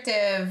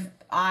restrictive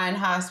on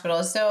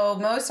hospitals. So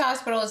most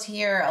hospitals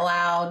here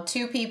allow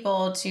 2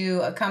 people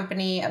to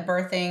accompany a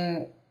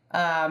birthing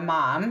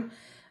mom,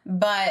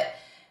 but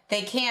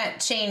they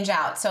can't change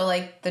out. So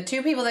like the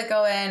 2 people that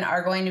go in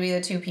are going to be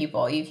the 2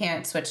 people. You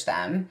can't switch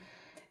them.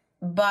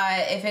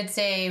 But if it's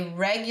a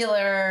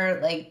regular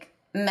like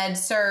med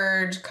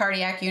surge,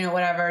 cardiac unit,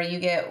 whatever, you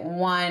get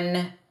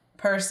 1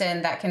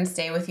 person that can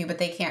stay with you, but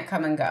they can't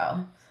come and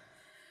go.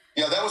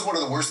 Yeah, that was one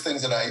of the worst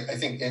things that I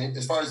think,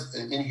 as far as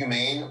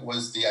inhumane,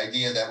 was the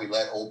idea that we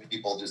let old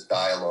people just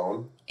die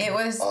alone. It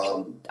was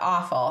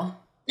awful.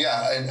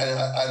 Yeah, and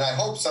I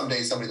hope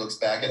someday somebody looks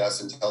back at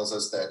us and tells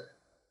us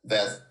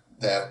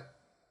that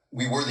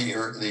we were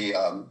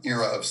the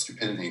era of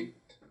stupidity,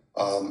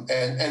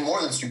 and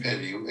more than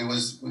stupidity, it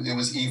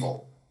was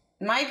evil.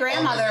 My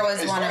grandmother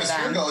was one of them. As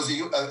far as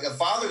here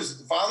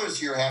goes, fathers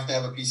here have to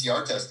have a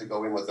PCR test to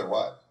go in with their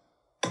wife.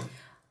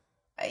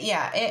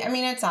 Yeah,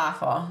 it's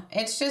awful.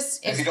 It's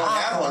just, if you don't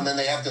have one, then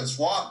they have to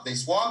swab. They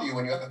swab you,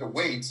 and you have to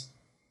wait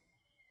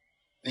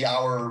the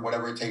hour or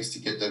whatever it takes to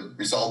get the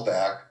result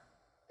back.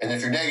 And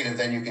if you're negative,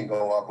 then you can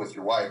go up with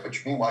your wife. But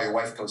meanwhile, your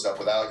wife goes up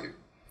without you.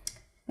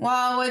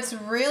 Well, what's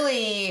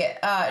really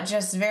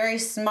just very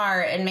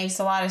smart and makes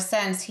a lot of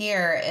sense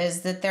here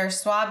is that they're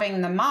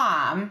swabbing the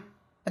mom,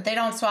 but they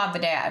don't swab the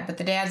dad. But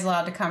the dad's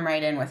allowed to come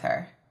right in with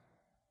her.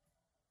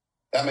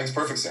 That makes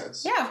perfect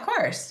sense. Yeah, of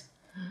course.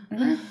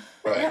 Mm-hmm.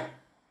 Right. Yep.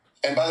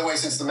 And by the way,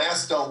 since the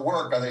masks don't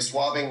work, are they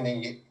swabbing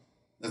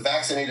the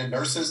vaccinated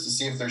nurses to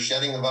see if they're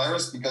shedding the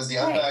virus? Because the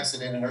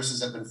unvaccinated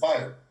nurses have been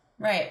fired.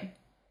 Right.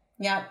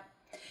 Yep.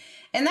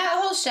 And that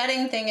whole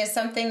shedding thing is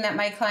something that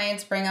my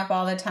clients bring up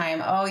all the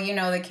time. Oh,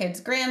 the kid's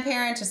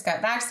grandparent just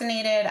got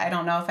vaccinated. I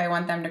don't know if I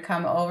want them to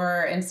come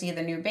over and see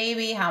the new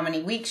baby. How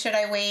many weeks should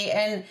I wait?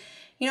 And,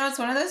 it's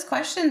one of those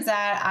questions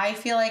that I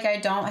feel like I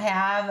don't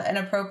have an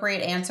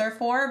appropriate answer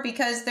for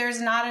because there's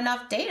not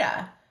enough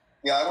data.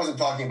 Yeah, I wasn't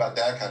talking about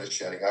that kind of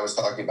shedding. I was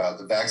talking about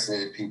the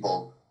vaccinated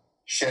people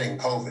shedding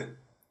COVID.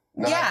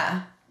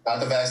 Not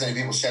the vaccinated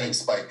people shedding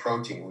spike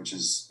protein, which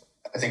is,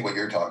 I think, what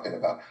you're talking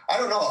about. I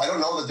don't know. I don't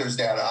know that there's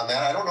data on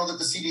that. I don't know that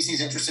the CDC is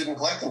interested in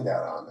collecting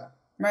data on that.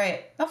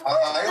 Right. Of course,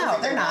 I don't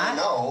think they're not.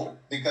 No,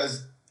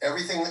 because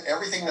everything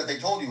that they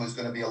told you is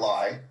going to be a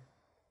lie.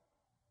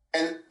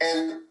 And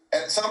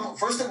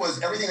first it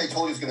was everything they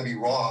told you is going to be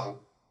wrong.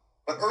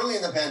 But early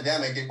in the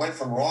pandemic, it went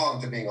from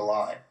wrong to being a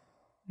lie.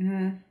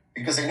 Mm-hmm.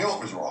 Because they knew it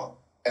was wrong,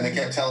 and they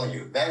kept telling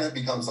you. Then it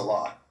becomes a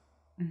lie.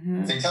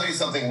 Mm-hmm. If they tell you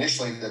something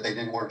initially that they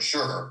weren't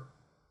sure,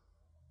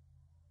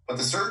 but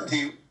the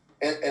certainty,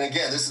 and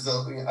again, this is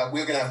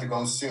we're going to have to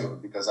go soon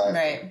because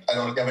I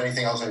don't have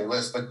anything else on your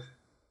list.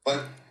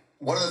 But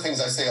one of the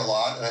things I say a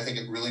lot, and I think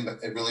it really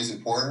is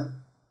important,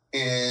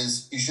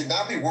 is you should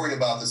not be worried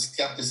about the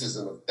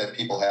skepticism that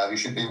people have. You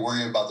should be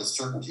worried about the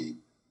certainty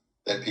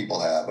that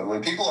people have. And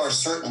when people are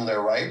certain they're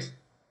right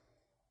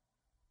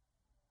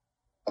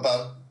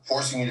about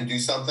forcing you to do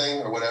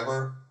something or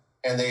whatever,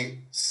 and they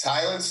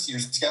silence your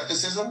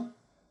skepticism,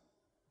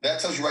 that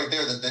tells you right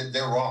there that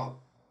they're wrong.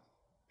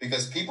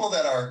 Because people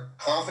that are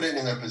confident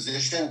in their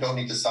position don't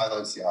need to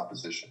silence the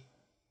opposition.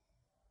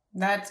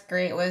 That's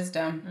great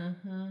wisdom.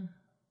 Mm-hmm.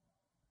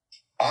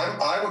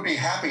 I would be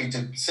happy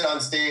to sit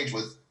on stage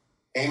with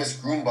Amos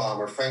Grunbaum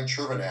or Frank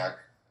Chervenak,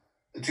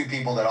 the 2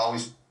 people that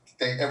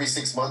every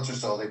 6 months or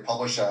so, they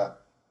publish a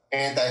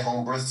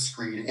anti-home birth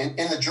screed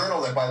in the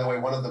journal that, by the way,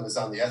 one of them is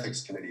on the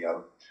ethics committee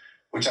of,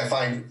 which I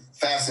find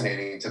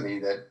fascinating to me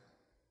that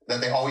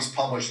they always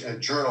publish in a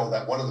journal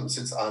that one of them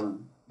sits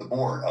on the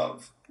board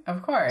of.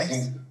 Of course.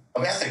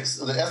 Of ethics,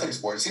 the ethics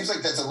board. It seems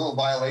like that's a little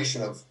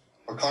violation of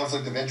or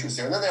conflict of interest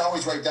there. And then they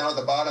always write down at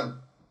the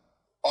bottom,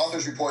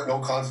 authors report no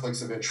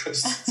conflicts of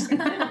interest.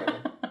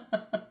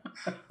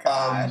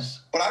 Gosh.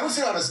 But I would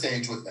sit on a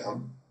stage with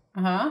them.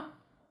 Uh-huh.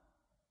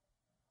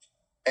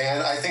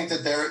 And I think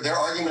that their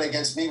argument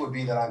against me would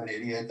be that I'm an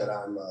idiot, that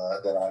I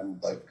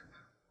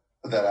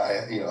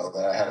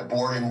had a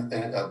board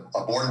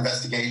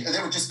investigation. And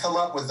they would just come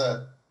up with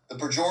the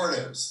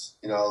pejoratives,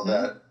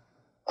 that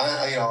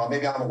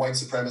maybe I'm a white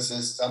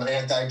supremacist, I'm an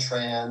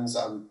anti-trans,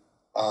 I'm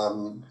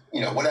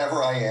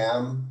whatever I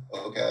am.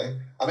 Okay,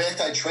 I'm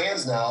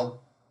anti-trans now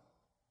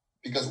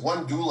because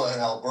one doula in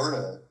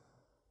Alberta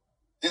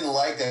didn't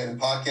like that in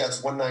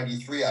podcast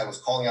 193 I was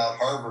calling out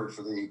Harvard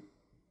for the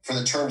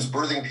terms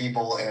birthing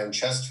people and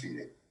chest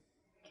feeding.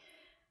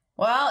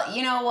 Well,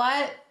 you know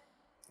what?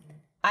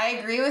 I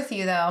agree with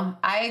you, though.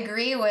 I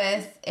agree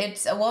with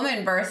it's a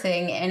woman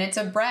birthing and it's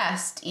a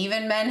breast.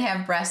 Even men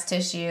have breast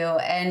tissue.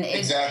 And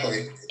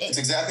exactly. It's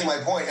exactly my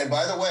point. And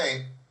by the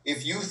way,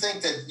 if you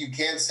think that you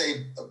can't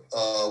say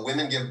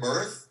women give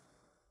birth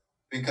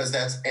because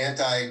that's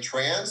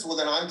anti-trans, well,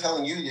 then I'm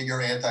telling you that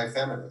you're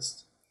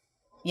anti-feminist.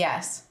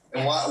 Yes.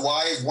 And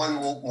why is one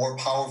more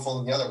powerful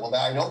than the other? Well,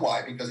 I know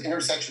why, because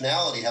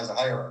intersectionality has a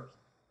hierarchy.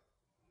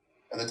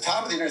 And the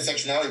top of the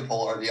intersectionality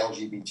pole are the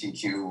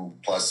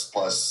LGBTQ plus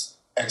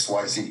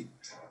XYZ.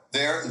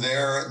 they're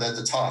at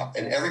the top,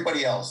 and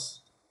everybody else,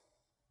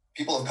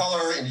 people of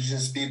color,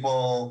 indigenous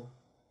people,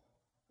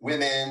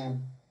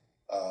 women,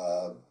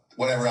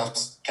 whatever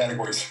else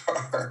categories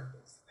are,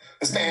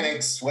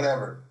 Hispanics,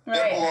 whatever,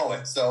 they're below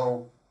it.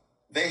 So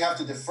they have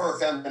to defer,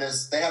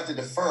 feminists, they have to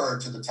defer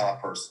to the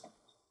top person.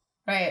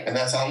 Right. And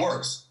that's how it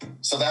works.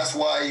 So that's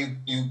why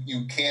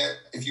you can't,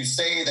 if you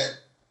say that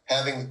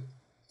having,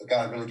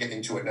 God, I'm really getting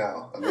into it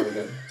now. I'm really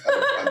good.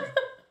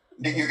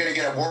 You're going to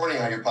get a warning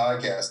on your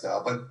podcast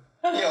now. But,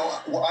 you know,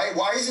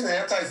 why isn't an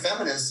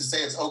anti-feminist to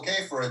say it's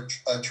okay for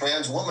a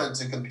trans woman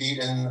to compete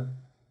in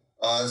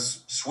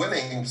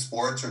swimming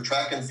sports or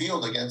track and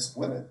field against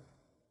women?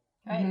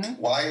 Right.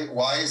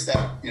 Why is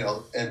that, you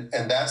know, and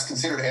that's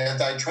considered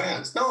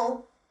anti-trans?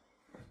 No,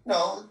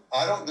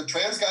 I don't. The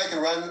trans guy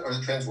can run, or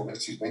the trans woman,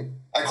 excuse me.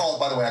 I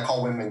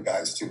call women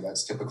guys too.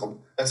 That's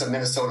typical. That's a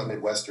Minnesota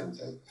Midwestern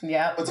thing.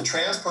 Yeah. But the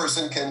trans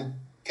person can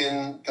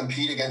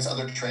compete against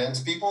other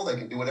trans people. They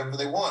can do whatever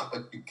they want,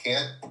 but you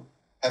can't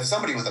have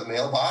somebody with a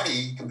male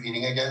body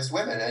competing against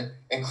women.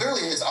 And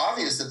clearly it's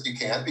obvious that you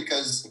can't,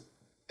 because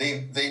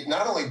they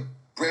not only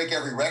break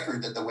every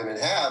record that the women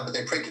have, but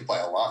they break it by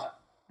a lot.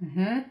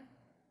 Mm-hmm.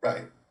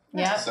 Right.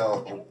 Yeah.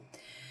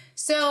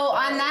 So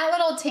on that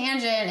little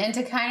tangent, and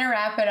to kind of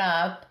wrap it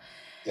up,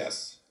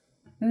 yes,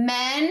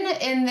 men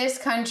in this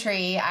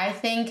country, I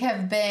think,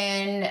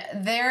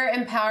 their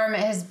empowerment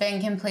has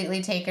been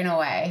completely taken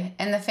away,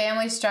 and the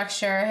family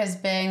structure has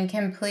been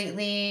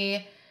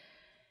completely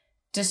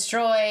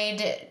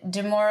destroyed,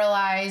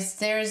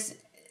 demoralized.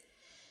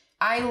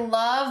 I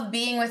love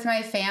being with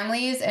my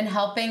families and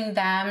helping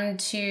them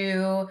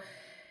to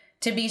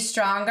be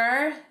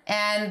stronger.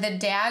 And the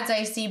dads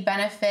I see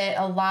benefit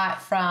a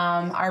lot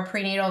from our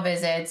prenatal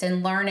visits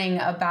and learning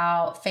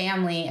about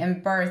family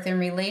and birth and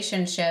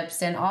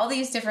relationships and all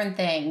these different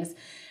things.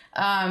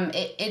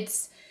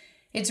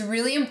 It's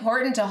really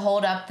important to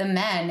hold up the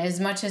men as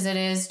much as it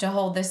is to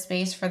hold the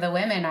space for the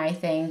women, I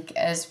think,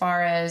 as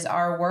far as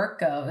our work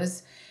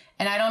goes.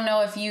 And I don't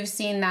know if you've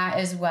seen that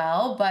as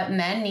well, but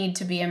men need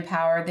to be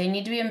empowered. They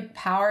need to be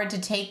empowered to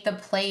take the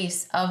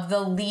place of the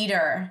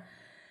leader.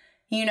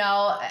 You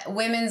know,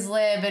 women's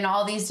lib and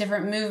all these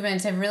different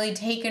movements have really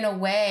taken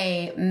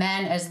away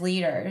men as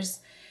leaders.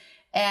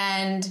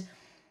 And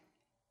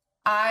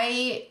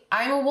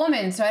I'm a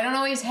woman, so I don't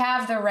always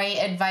have the right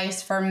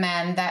advice for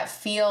men that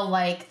feel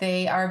like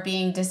they are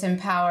being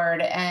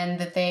disempowered and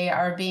that they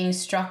are being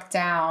struck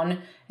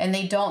down and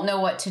they don't know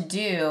what to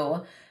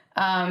do.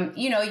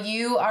 You know,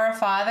 you are a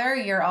father,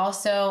 you're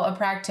also a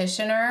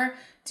practitioner.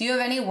 Do you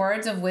have any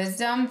words of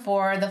wisdom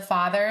for the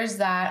fathers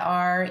that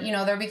are, you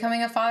know, they're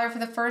becoming a father for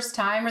the first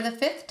time or the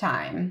fifth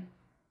time?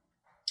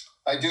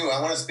 I do.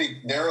 I want to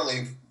speak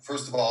narrowly,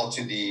 first of all,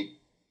 to the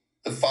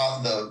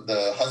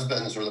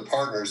husbands or the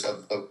partners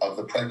of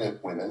the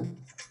pregnant women.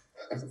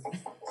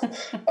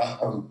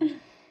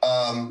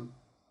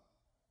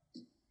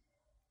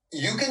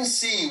 You can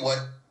see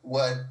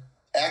what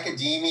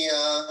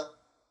academia,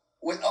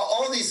 with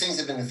all of these things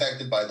have been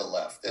affected by the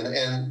left,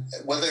 and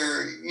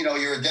whether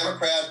you're a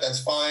Democrat, that's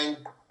fine,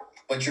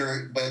 but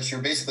you're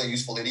basically a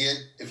useful idiot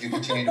if you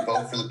continue to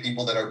vote for the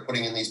people that are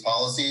putting in these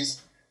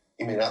policies.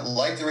 You may not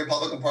like the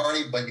Republican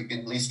Party, but you can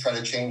at least try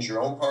to change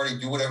your own party,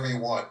 do whatever you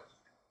want.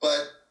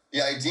 But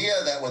the idea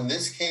that when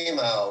this came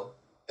out,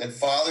 that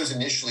fathers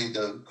initially,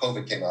 the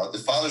COVID came out,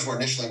 that fathers were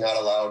initially not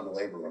allowed in the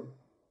labor room,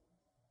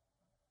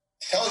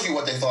 tells you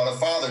what they thought of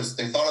fathers.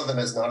 They thought of them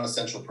as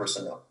non-essential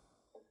personnel.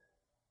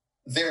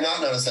 They're not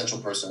non-essential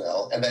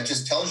personnel, and that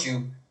just tells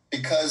you,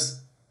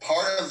 because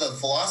part of the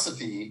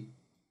philosophy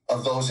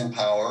of those in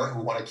power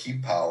who want to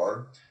keep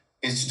power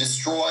is to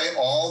destroy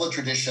all the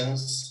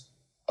traditions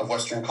of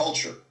Western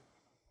culture,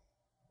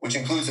 which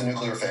includes the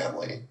nuclear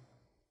family.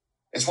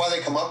 It's why they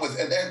come up with,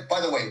 and by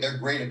the way, they're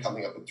great at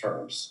coming up with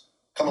terms.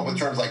 Come up with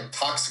terms like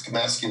toxic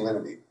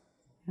masculinity.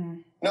 Mm-hmm.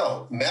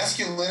 No,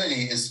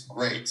 masculinity is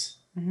great.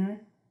 Mm-hmm.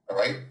 All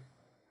right?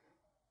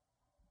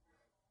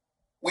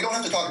 We don't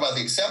have to talk about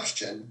the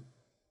exception.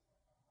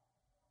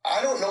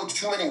 I don't know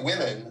too many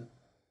women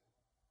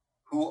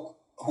who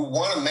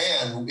want a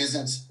man who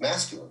isn't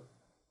masculine.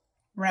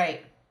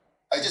 Right.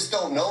 I just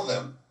don't know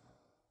them.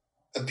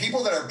 The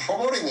people that are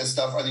promoting this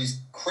stuff are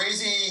these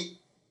crazy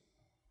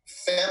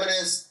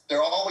feminists.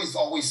 They're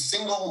always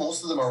single.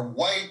 Most of them are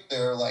white.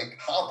 They're like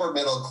upper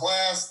middle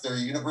class. They're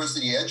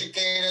university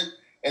educated,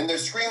 and they're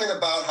screaming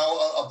about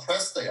how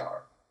oppressed they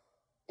are.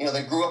 You know,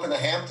 they grew up in the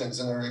Hamptons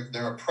and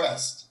they're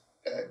oppressed.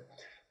 Okay,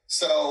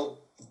 so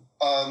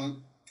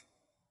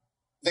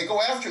they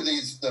go after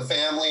the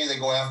family. They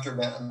go after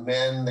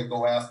men. They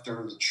go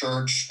after the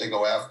church. They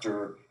go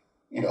after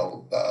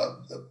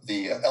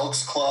the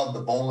Elks Club,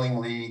 the bowling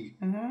league.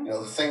 Mm-hmm.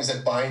 The things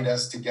that bind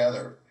us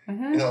together.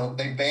 Mm-hmm.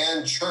 They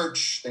banned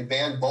church, they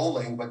banned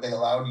bowling, but they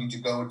allowed you to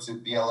go to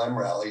BLM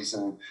rallies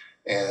and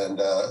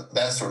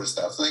that sort of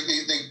stuff. So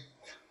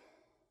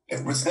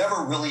it was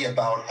never really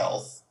about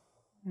health.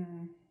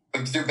 Mm-hmm.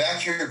 But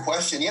back to your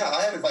question, yeah,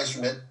 I have advice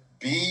from it.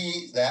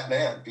 Be that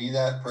man, be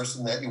that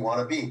person that you want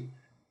to be.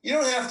 You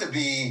don't have to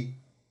be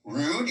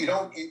rude.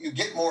 You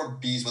get more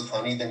bees with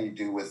honey than you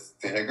do with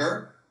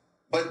vinegar.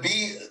 But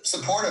be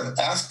supportive.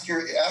 Ask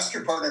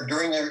your partner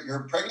during your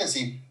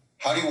pregnancy,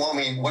 how do you want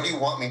me? What do you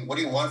want me? What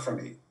do you want from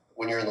me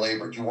when you're in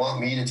labor? Do you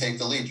want me to take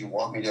the lead? Do you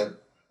want me to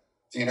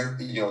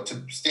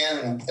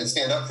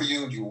stand up for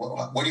you?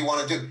 What do you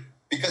want to do?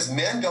 Because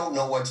men don't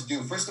know what to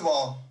do. First of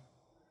all,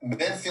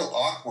 men feel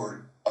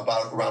awkward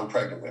around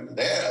pregnant women.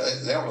 They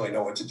don't really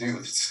know what to do.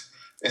 It's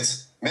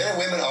men and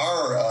women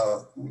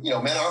are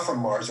men are from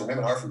Mars and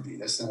women are from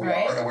Venus, and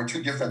we're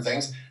two different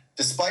things.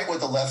 Despite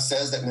what the left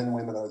says that men and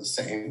women are the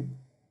same.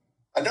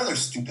 Another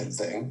stupid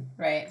thing.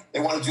 Right.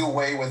 They want to do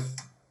away with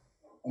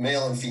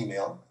male and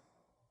female.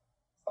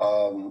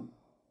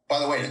 By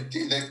the way,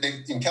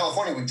 in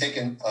California, we've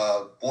taken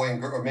boy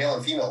and girl, or male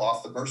and female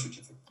off the birth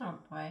certificate. Oh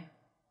boy.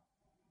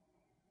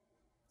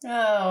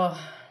 Oh.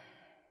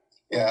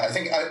 Yeah, I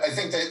think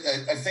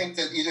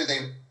that either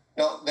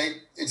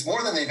it's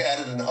more than they've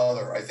added an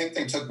other. I think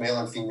they took male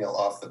and female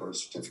off the birth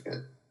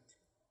certificate.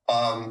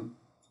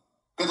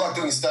 Good luck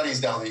doing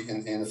studies down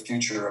in the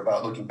future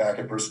about looking back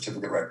at birth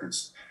certificate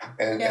records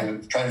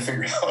and trying to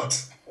figure out,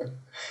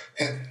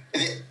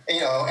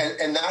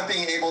 and not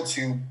being able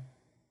to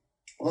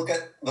look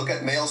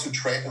at males who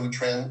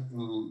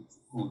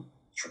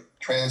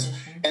trans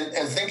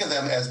and think of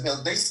them as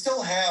male. They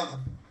still have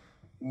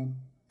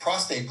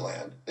prostate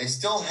gland. They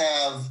still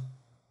have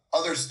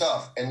other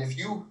stuff, and if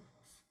you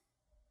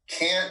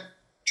can't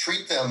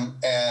treat them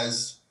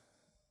as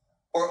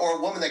or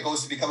a woman that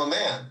goes to become a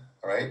man,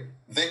 all right,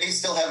 they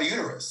still have a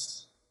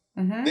uterus.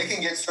 Mm-hmm. They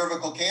can get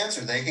cervical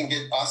cancer. They can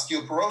get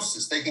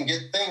osteoporosis. They can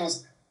get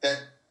things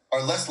that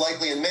are less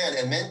likely in men,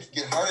 and men can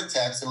get heart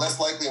attacks and less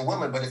likely in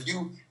women. But if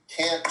you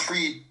can't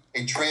treat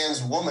a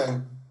trans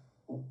woman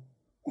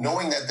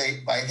knowing that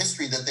by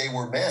history that they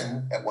were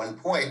men at one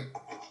point,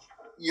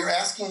 you're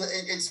asking,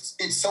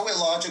 it's so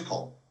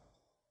illogical.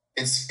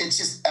 It's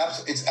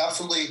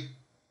absolutely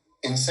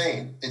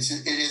insane. It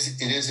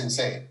is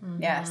insane.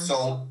 Yes.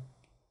 So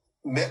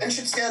men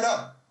should stand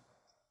up.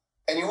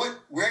 And you know what?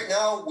 Right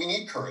now, we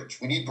need courage.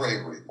 We need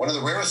bravery. One of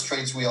the rarest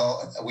traits we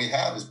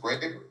have is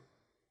bravery.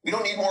 We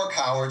don't need more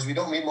cowards. We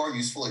don't need more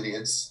useful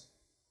idiots.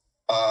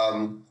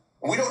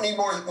 We don't need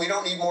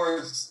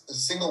more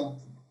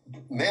single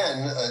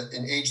men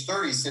in age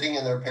 30 sitting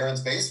in their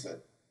parents' basement.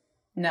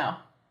 No.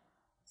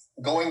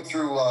 Going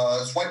through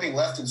swiping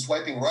left and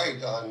swiping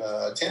right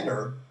on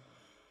Tinder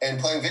and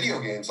playing video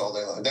games all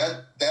day long.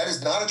 That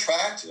is not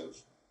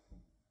attractive,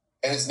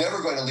 and it's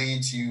never going to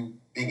lead to you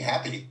being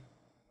happy.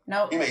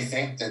 No. You may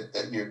think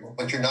that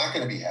you're not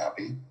going to be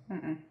happy.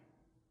 Mm-mm.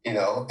 You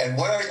know, and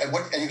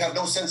you have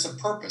no sense of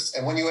purpose.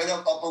 And when you end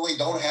up ultimately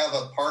don't have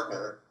a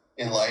partner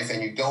in life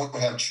and you don't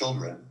have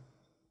children,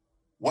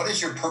 what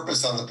is your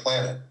purpose on the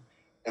planet?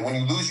 And when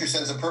you lose your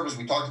sense of purpose,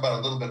 we talked about it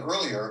a little bit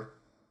earlier,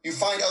 you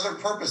find other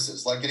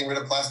purposes like getting rid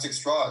of plastic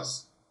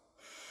straws,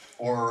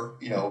 or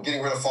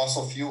getting rid of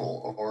fossil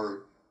fuel,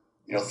 or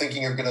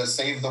thinking you're going to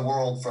save the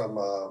world from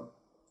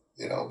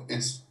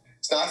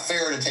it's not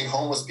fair to take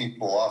homeless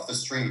people off the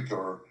street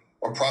or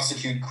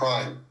prosecute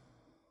crime.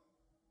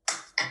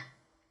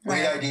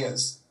 Great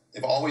ideas.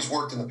 They've always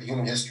worked in the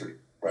human history,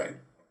 right?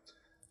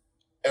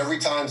 Every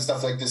time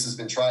stuff like this has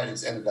been tried,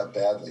 it's ended up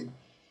badly.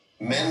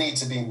 Men need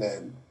to be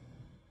men.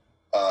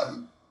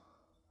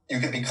 You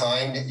can be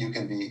kind. You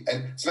can be,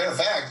 and as a matter of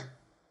fact,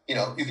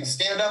 you can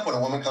stand up when a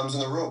woman comes in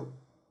the room.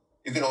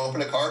 You can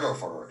open a car door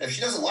for her. If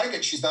she doesn't like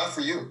it, she's not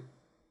for you.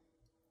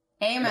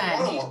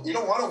 Amen. You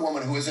don't want a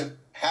woman who isn't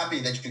happy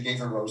that you gave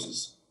her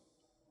roses.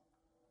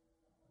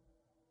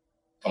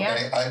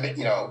 Okay,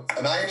 yeah.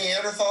 Am I a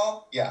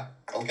Neanderthal? Yeah.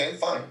 Okay,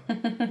 fine.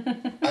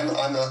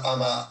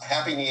 I'm a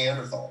happy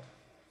Neanderthal.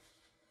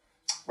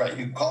 Right?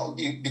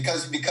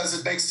 Because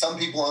it makes some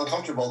people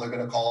uncomfortable. They're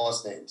going to call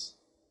us names.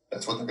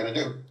 That's what they're going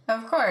to do.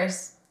 Of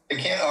course. They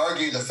can't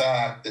argue the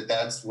fact that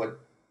that's what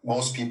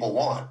most people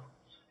want.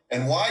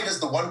 And why does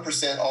the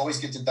 1% always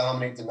get to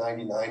dominate the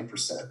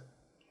 99%?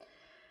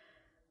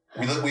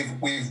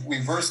 We've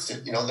reversed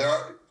it. There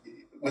are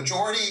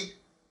majority.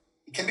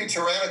 It can be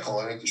tyrannical.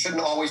 I mean, it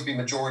shouldn't always be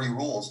majority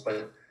rules,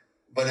 but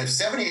if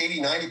 70,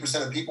 80,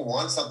 90% of people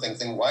want something,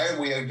 then why are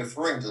we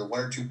deferring to the 1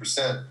 or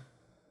 2%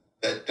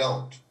 that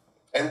don't?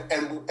 And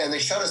they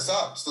shut us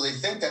up, so they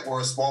think that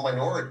we're a small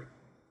minority.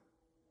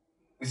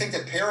 We think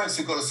that parents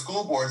who go to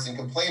school boards and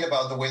complain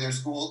about the way the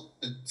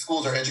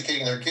schools are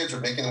educating their kids or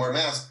making them wear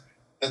masks,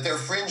 that they're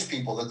fringe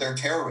people, that they're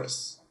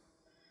terrorists.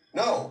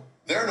 No,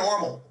 they're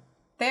normal.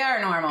 They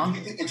are normal.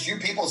 It's you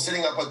people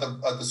sitting up at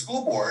the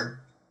school board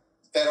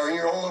that are in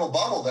your own little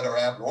bubble that are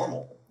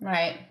abnormal.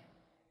 Right.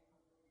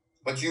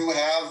 But you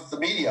have the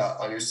media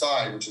on your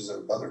side, which is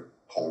another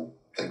whole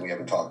thing we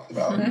haven't talked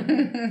about.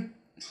 And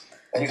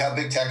you have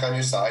big tech on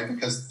your side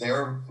because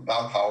they're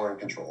about power and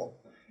control.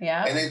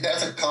 Yeah. And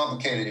that's a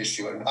complicated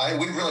issue. And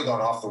we've really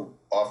gone off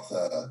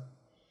the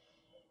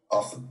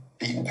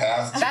beaten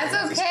path.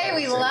 That's okay.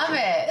 We love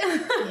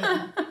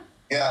it.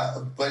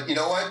 Yeah. But you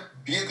know what?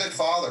 Be a good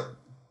father.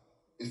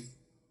 If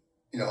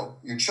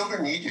your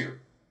children need you.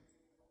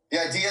 The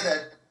idea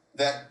that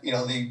that, you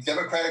know, the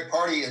Democratic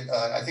Party,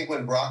 I think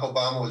when Barack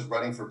Obama was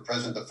running for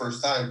president the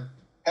first time,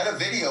 had a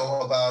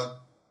video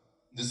about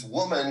this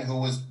woman who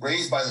was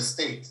raised by the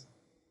state.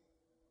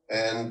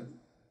 And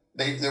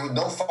there was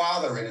no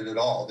father in it at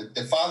all.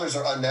 The fathers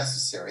are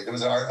unnecessary. There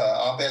was an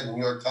op-ed in the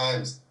New York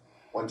Times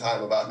one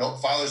time about no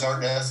fathers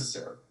aren't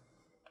necessary.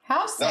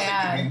 How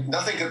sad.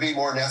 Nothing could be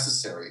more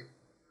necessary.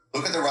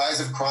 Look at the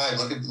rise of crime.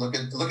 Look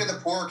at the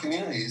poorer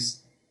communities,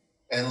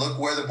 and look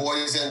where the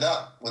boys end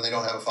up when they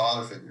don't have a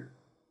father figure.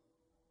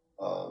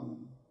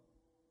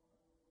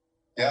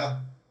 Yeah,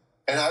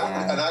 and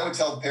I would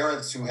tell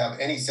parents who have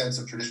any sense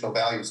of traditional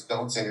values,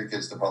 don't send your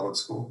kids to public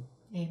school.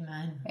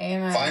 Amen.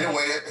 Find a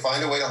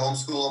way to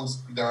homeschool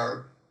them. There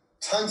are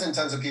tons and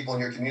tons of people in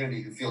your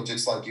community who feel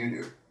just like you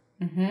do,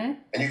 and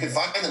you can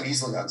find them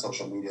easily on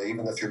social media,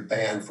 even if you're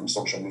banned from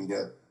social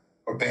media,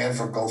 or banned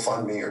from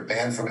GoFundMe, or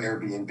banned from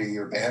Airbnb,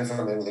 or banned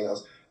from anything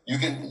else.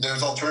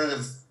 There's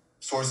alternative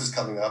sources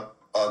coming up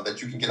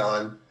that you can get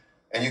on,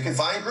 and you can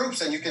find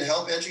groups, and you can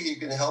help educate. You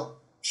can help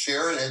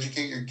share and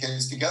educate your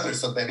kids together.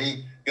 So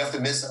maybe you have to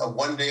miss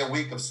one day a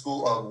week of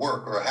school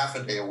work, or a half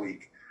a day a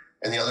week,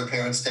 and the other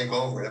parents take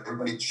over, and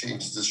everybody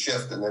changes the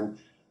shift, and then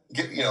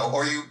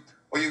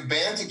or you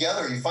band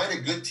together. You find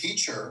a good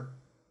teacher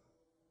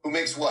who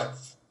makes what,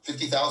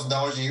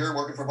 $50,000 a year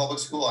working for public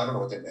school. I don't know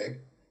what they make.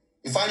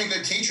 You find a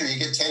good teacher. You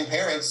get 10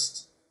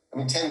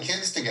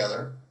 kids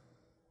together,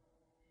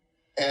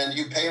 and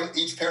you pay them.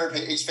 Each family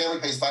pays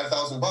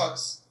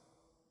 $5,000.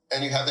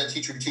 And you have that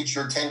teacher teach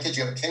your 10 kids.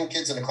 You have 10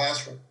 kids in a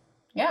classroom.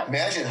 Yeah.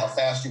 Imagine how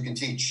fast you can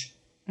teach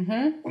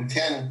with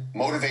 10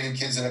 motivated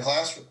kids in a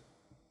classroom.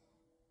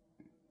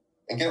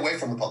 And get away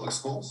from the public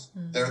schools.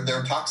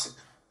 They're toxic.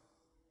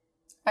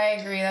 I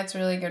agree. That's a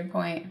really good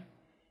point.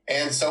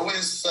 And so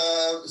is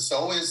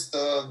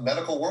the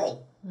medical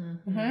world.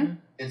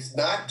 It's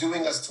not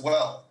doing us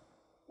well.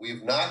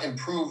 We've not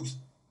improved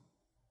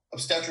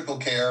obstetrical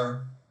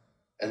care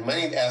and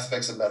many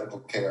aspects of medical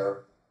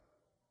care.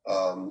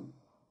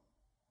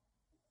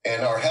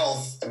 And our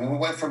health, I mean, we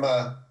went from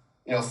a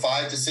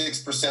 5 to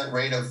 6%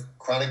 rate of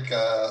chronic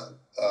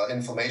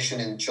inflammation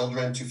in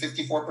children to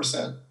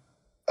 54%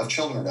 of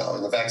children now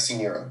in the vaccine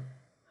era.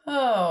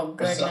 Oh,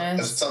 goodness.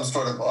 There's some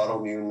sort of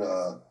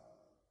autoimmune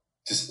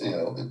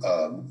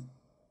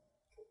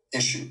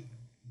issue.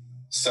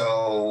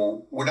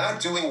 So we're not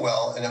doing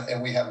well,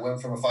 and we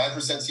went from a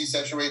 5%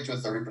 C-section rate to a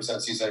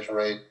 30% C-section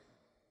rate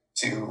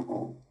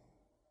to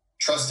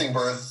trusting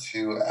birth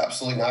to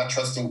absolutely not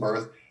trusting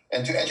birth,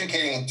 and to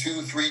educating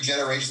 2-3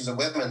 generations of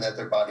women that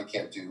their body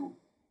can't do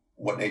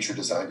what nature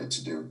designed it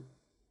to do.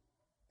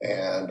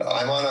 And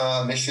I'm on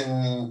a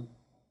mission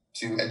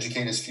to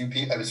educate as few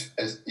people,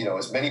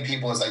 as many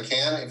people as I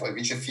can. If I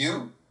reach a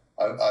few,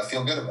 I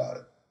feel good about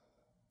it.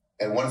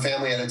 And one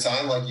family at a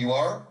time, like you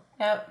are.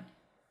 Yep.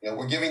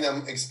 We're giving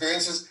them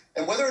experiences,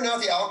 and whether or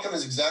not the outcome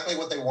is exactly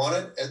what they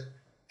wanted,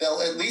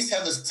 they'll at least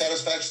have the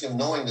satisfaction of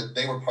knowing that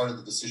they were part of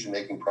the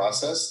decision-making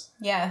process.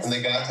 Yes. And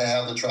they got to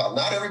have the trial.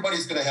 Not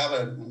everybody's going to have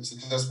a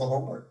successful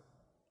homework.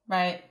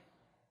 Right.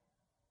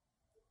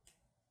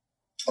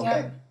 Okay.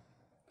 Yep.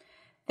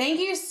 Thank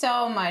you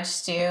so much,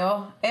 Stu.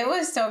 It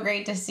was so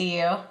great to see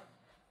you.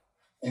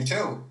 You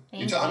too.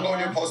 I'm going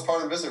to a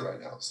postpartum visit right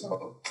now.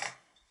 So.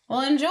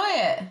 Well, enjoy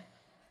it.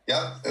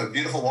 Yeah, a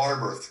beautiful water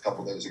birth a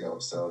couple of days ago.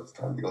 So it's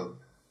time to go.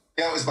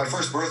 Yeah, it was my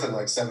first birth in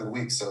like 7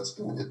 weeks. So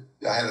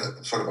I had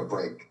a sort of a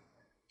break.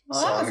 Well,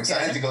 so I'm good.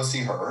 excited to go see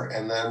her.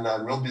 And then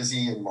I'm real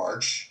busy in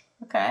March.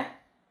 Okay.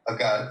 I've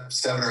got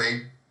 7 or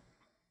 8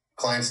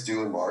 clients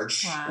due in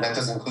March. Wow. And that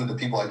doesn't include the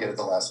people I get at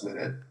the last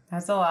minute.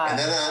 That's a lot. And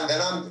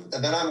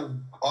then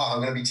I'm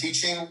going to be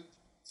teaching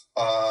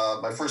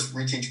my first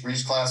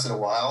reach class in a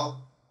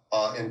while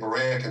in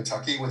Berea,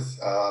 Kentucky, with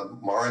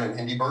Marin and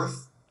Indie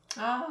Birth.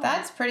 Oh,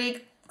 that's pretty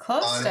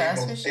close to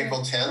us. For sure.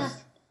 April 10th. Yeah.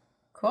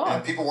 Cool.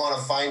 And if people want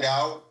to find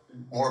out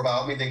more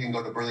about me, they can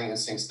go to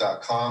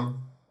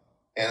birthinginstincts.com.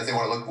 And if they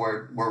want to look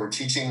where we're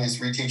teaching these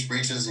Reteach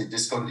Breaches, you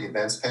just go to the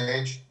events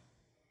page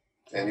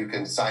and you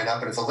can sign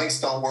up. And if the links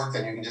don't work,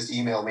 then you can just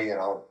email me and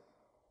I'll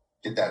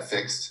get that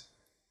fixed.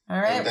 All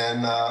right. And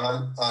then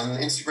on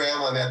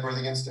Instagram, I'm at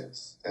Birthing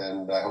Instincts.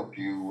 And I hope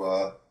you,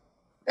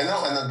 and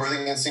then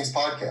Birthing Instincts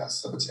podcast.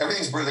 So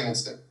everything's Birthing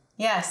Instinct.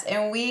 Yes,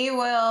 and we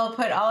will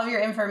put all of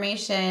your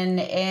information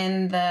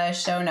in the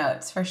show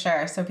notes for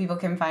sure so people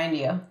can find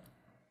you.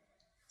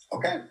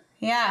 Okay.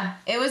 Yeah,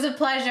 it was a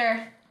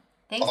pleasure.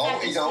 thanks,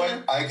 Dr. You know Stu.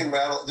 what? I can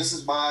rattle. This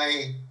is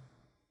my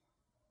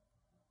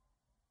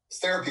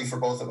therapy for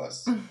both of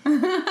us. I'm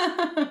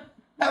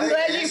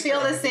glad you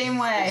feel the same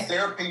way. It's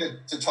therapy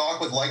to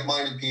talk with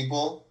like-minded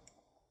people.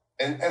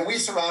 And we're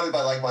surrounded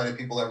by like-minded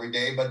people every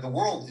day, but the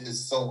world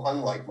is so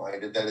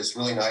unlike-minded that it's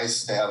really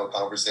nice to have a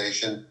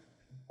conversation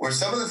where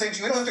some of the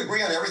things, we don't have to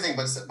agree on everything,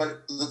 but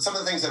some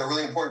of the things that are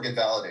really important get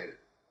validated.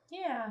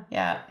 Yeah.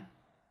 Yeah.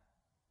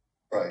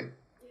 Right.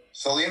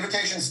 So the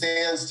invitation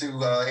stands to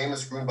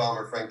Amos Grunbaum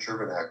or Frank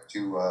Chervenak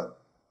to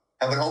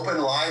have an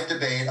open live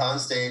debate on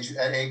stage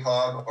at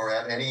ACOG or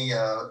at any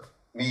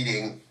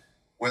meeting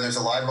where there's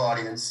a live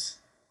audience.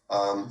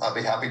 I'll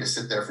be happy to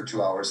sit there for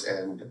 2 hours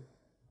and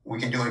We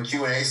can do it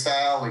Q&A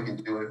style. We can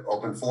do it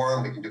open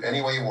forum. We can do it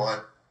any way you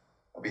want.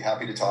 I'll be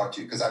happy to talk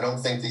to you because I don't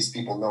think these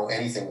people know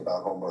anything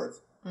about home birth.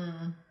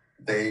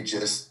 They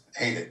just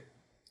hate it.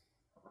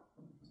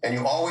 And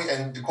you always,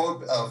 and to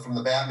quote from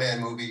the Batman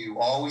movie, you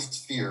always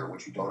fear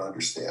what you don't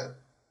understand.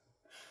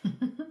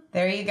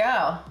 There you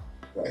go.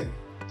 Right.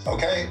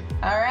 Okay.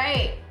 All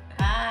right.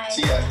 Bye.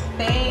 See ya.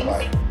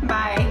 Thanks.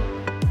 Bye.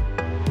 Bye.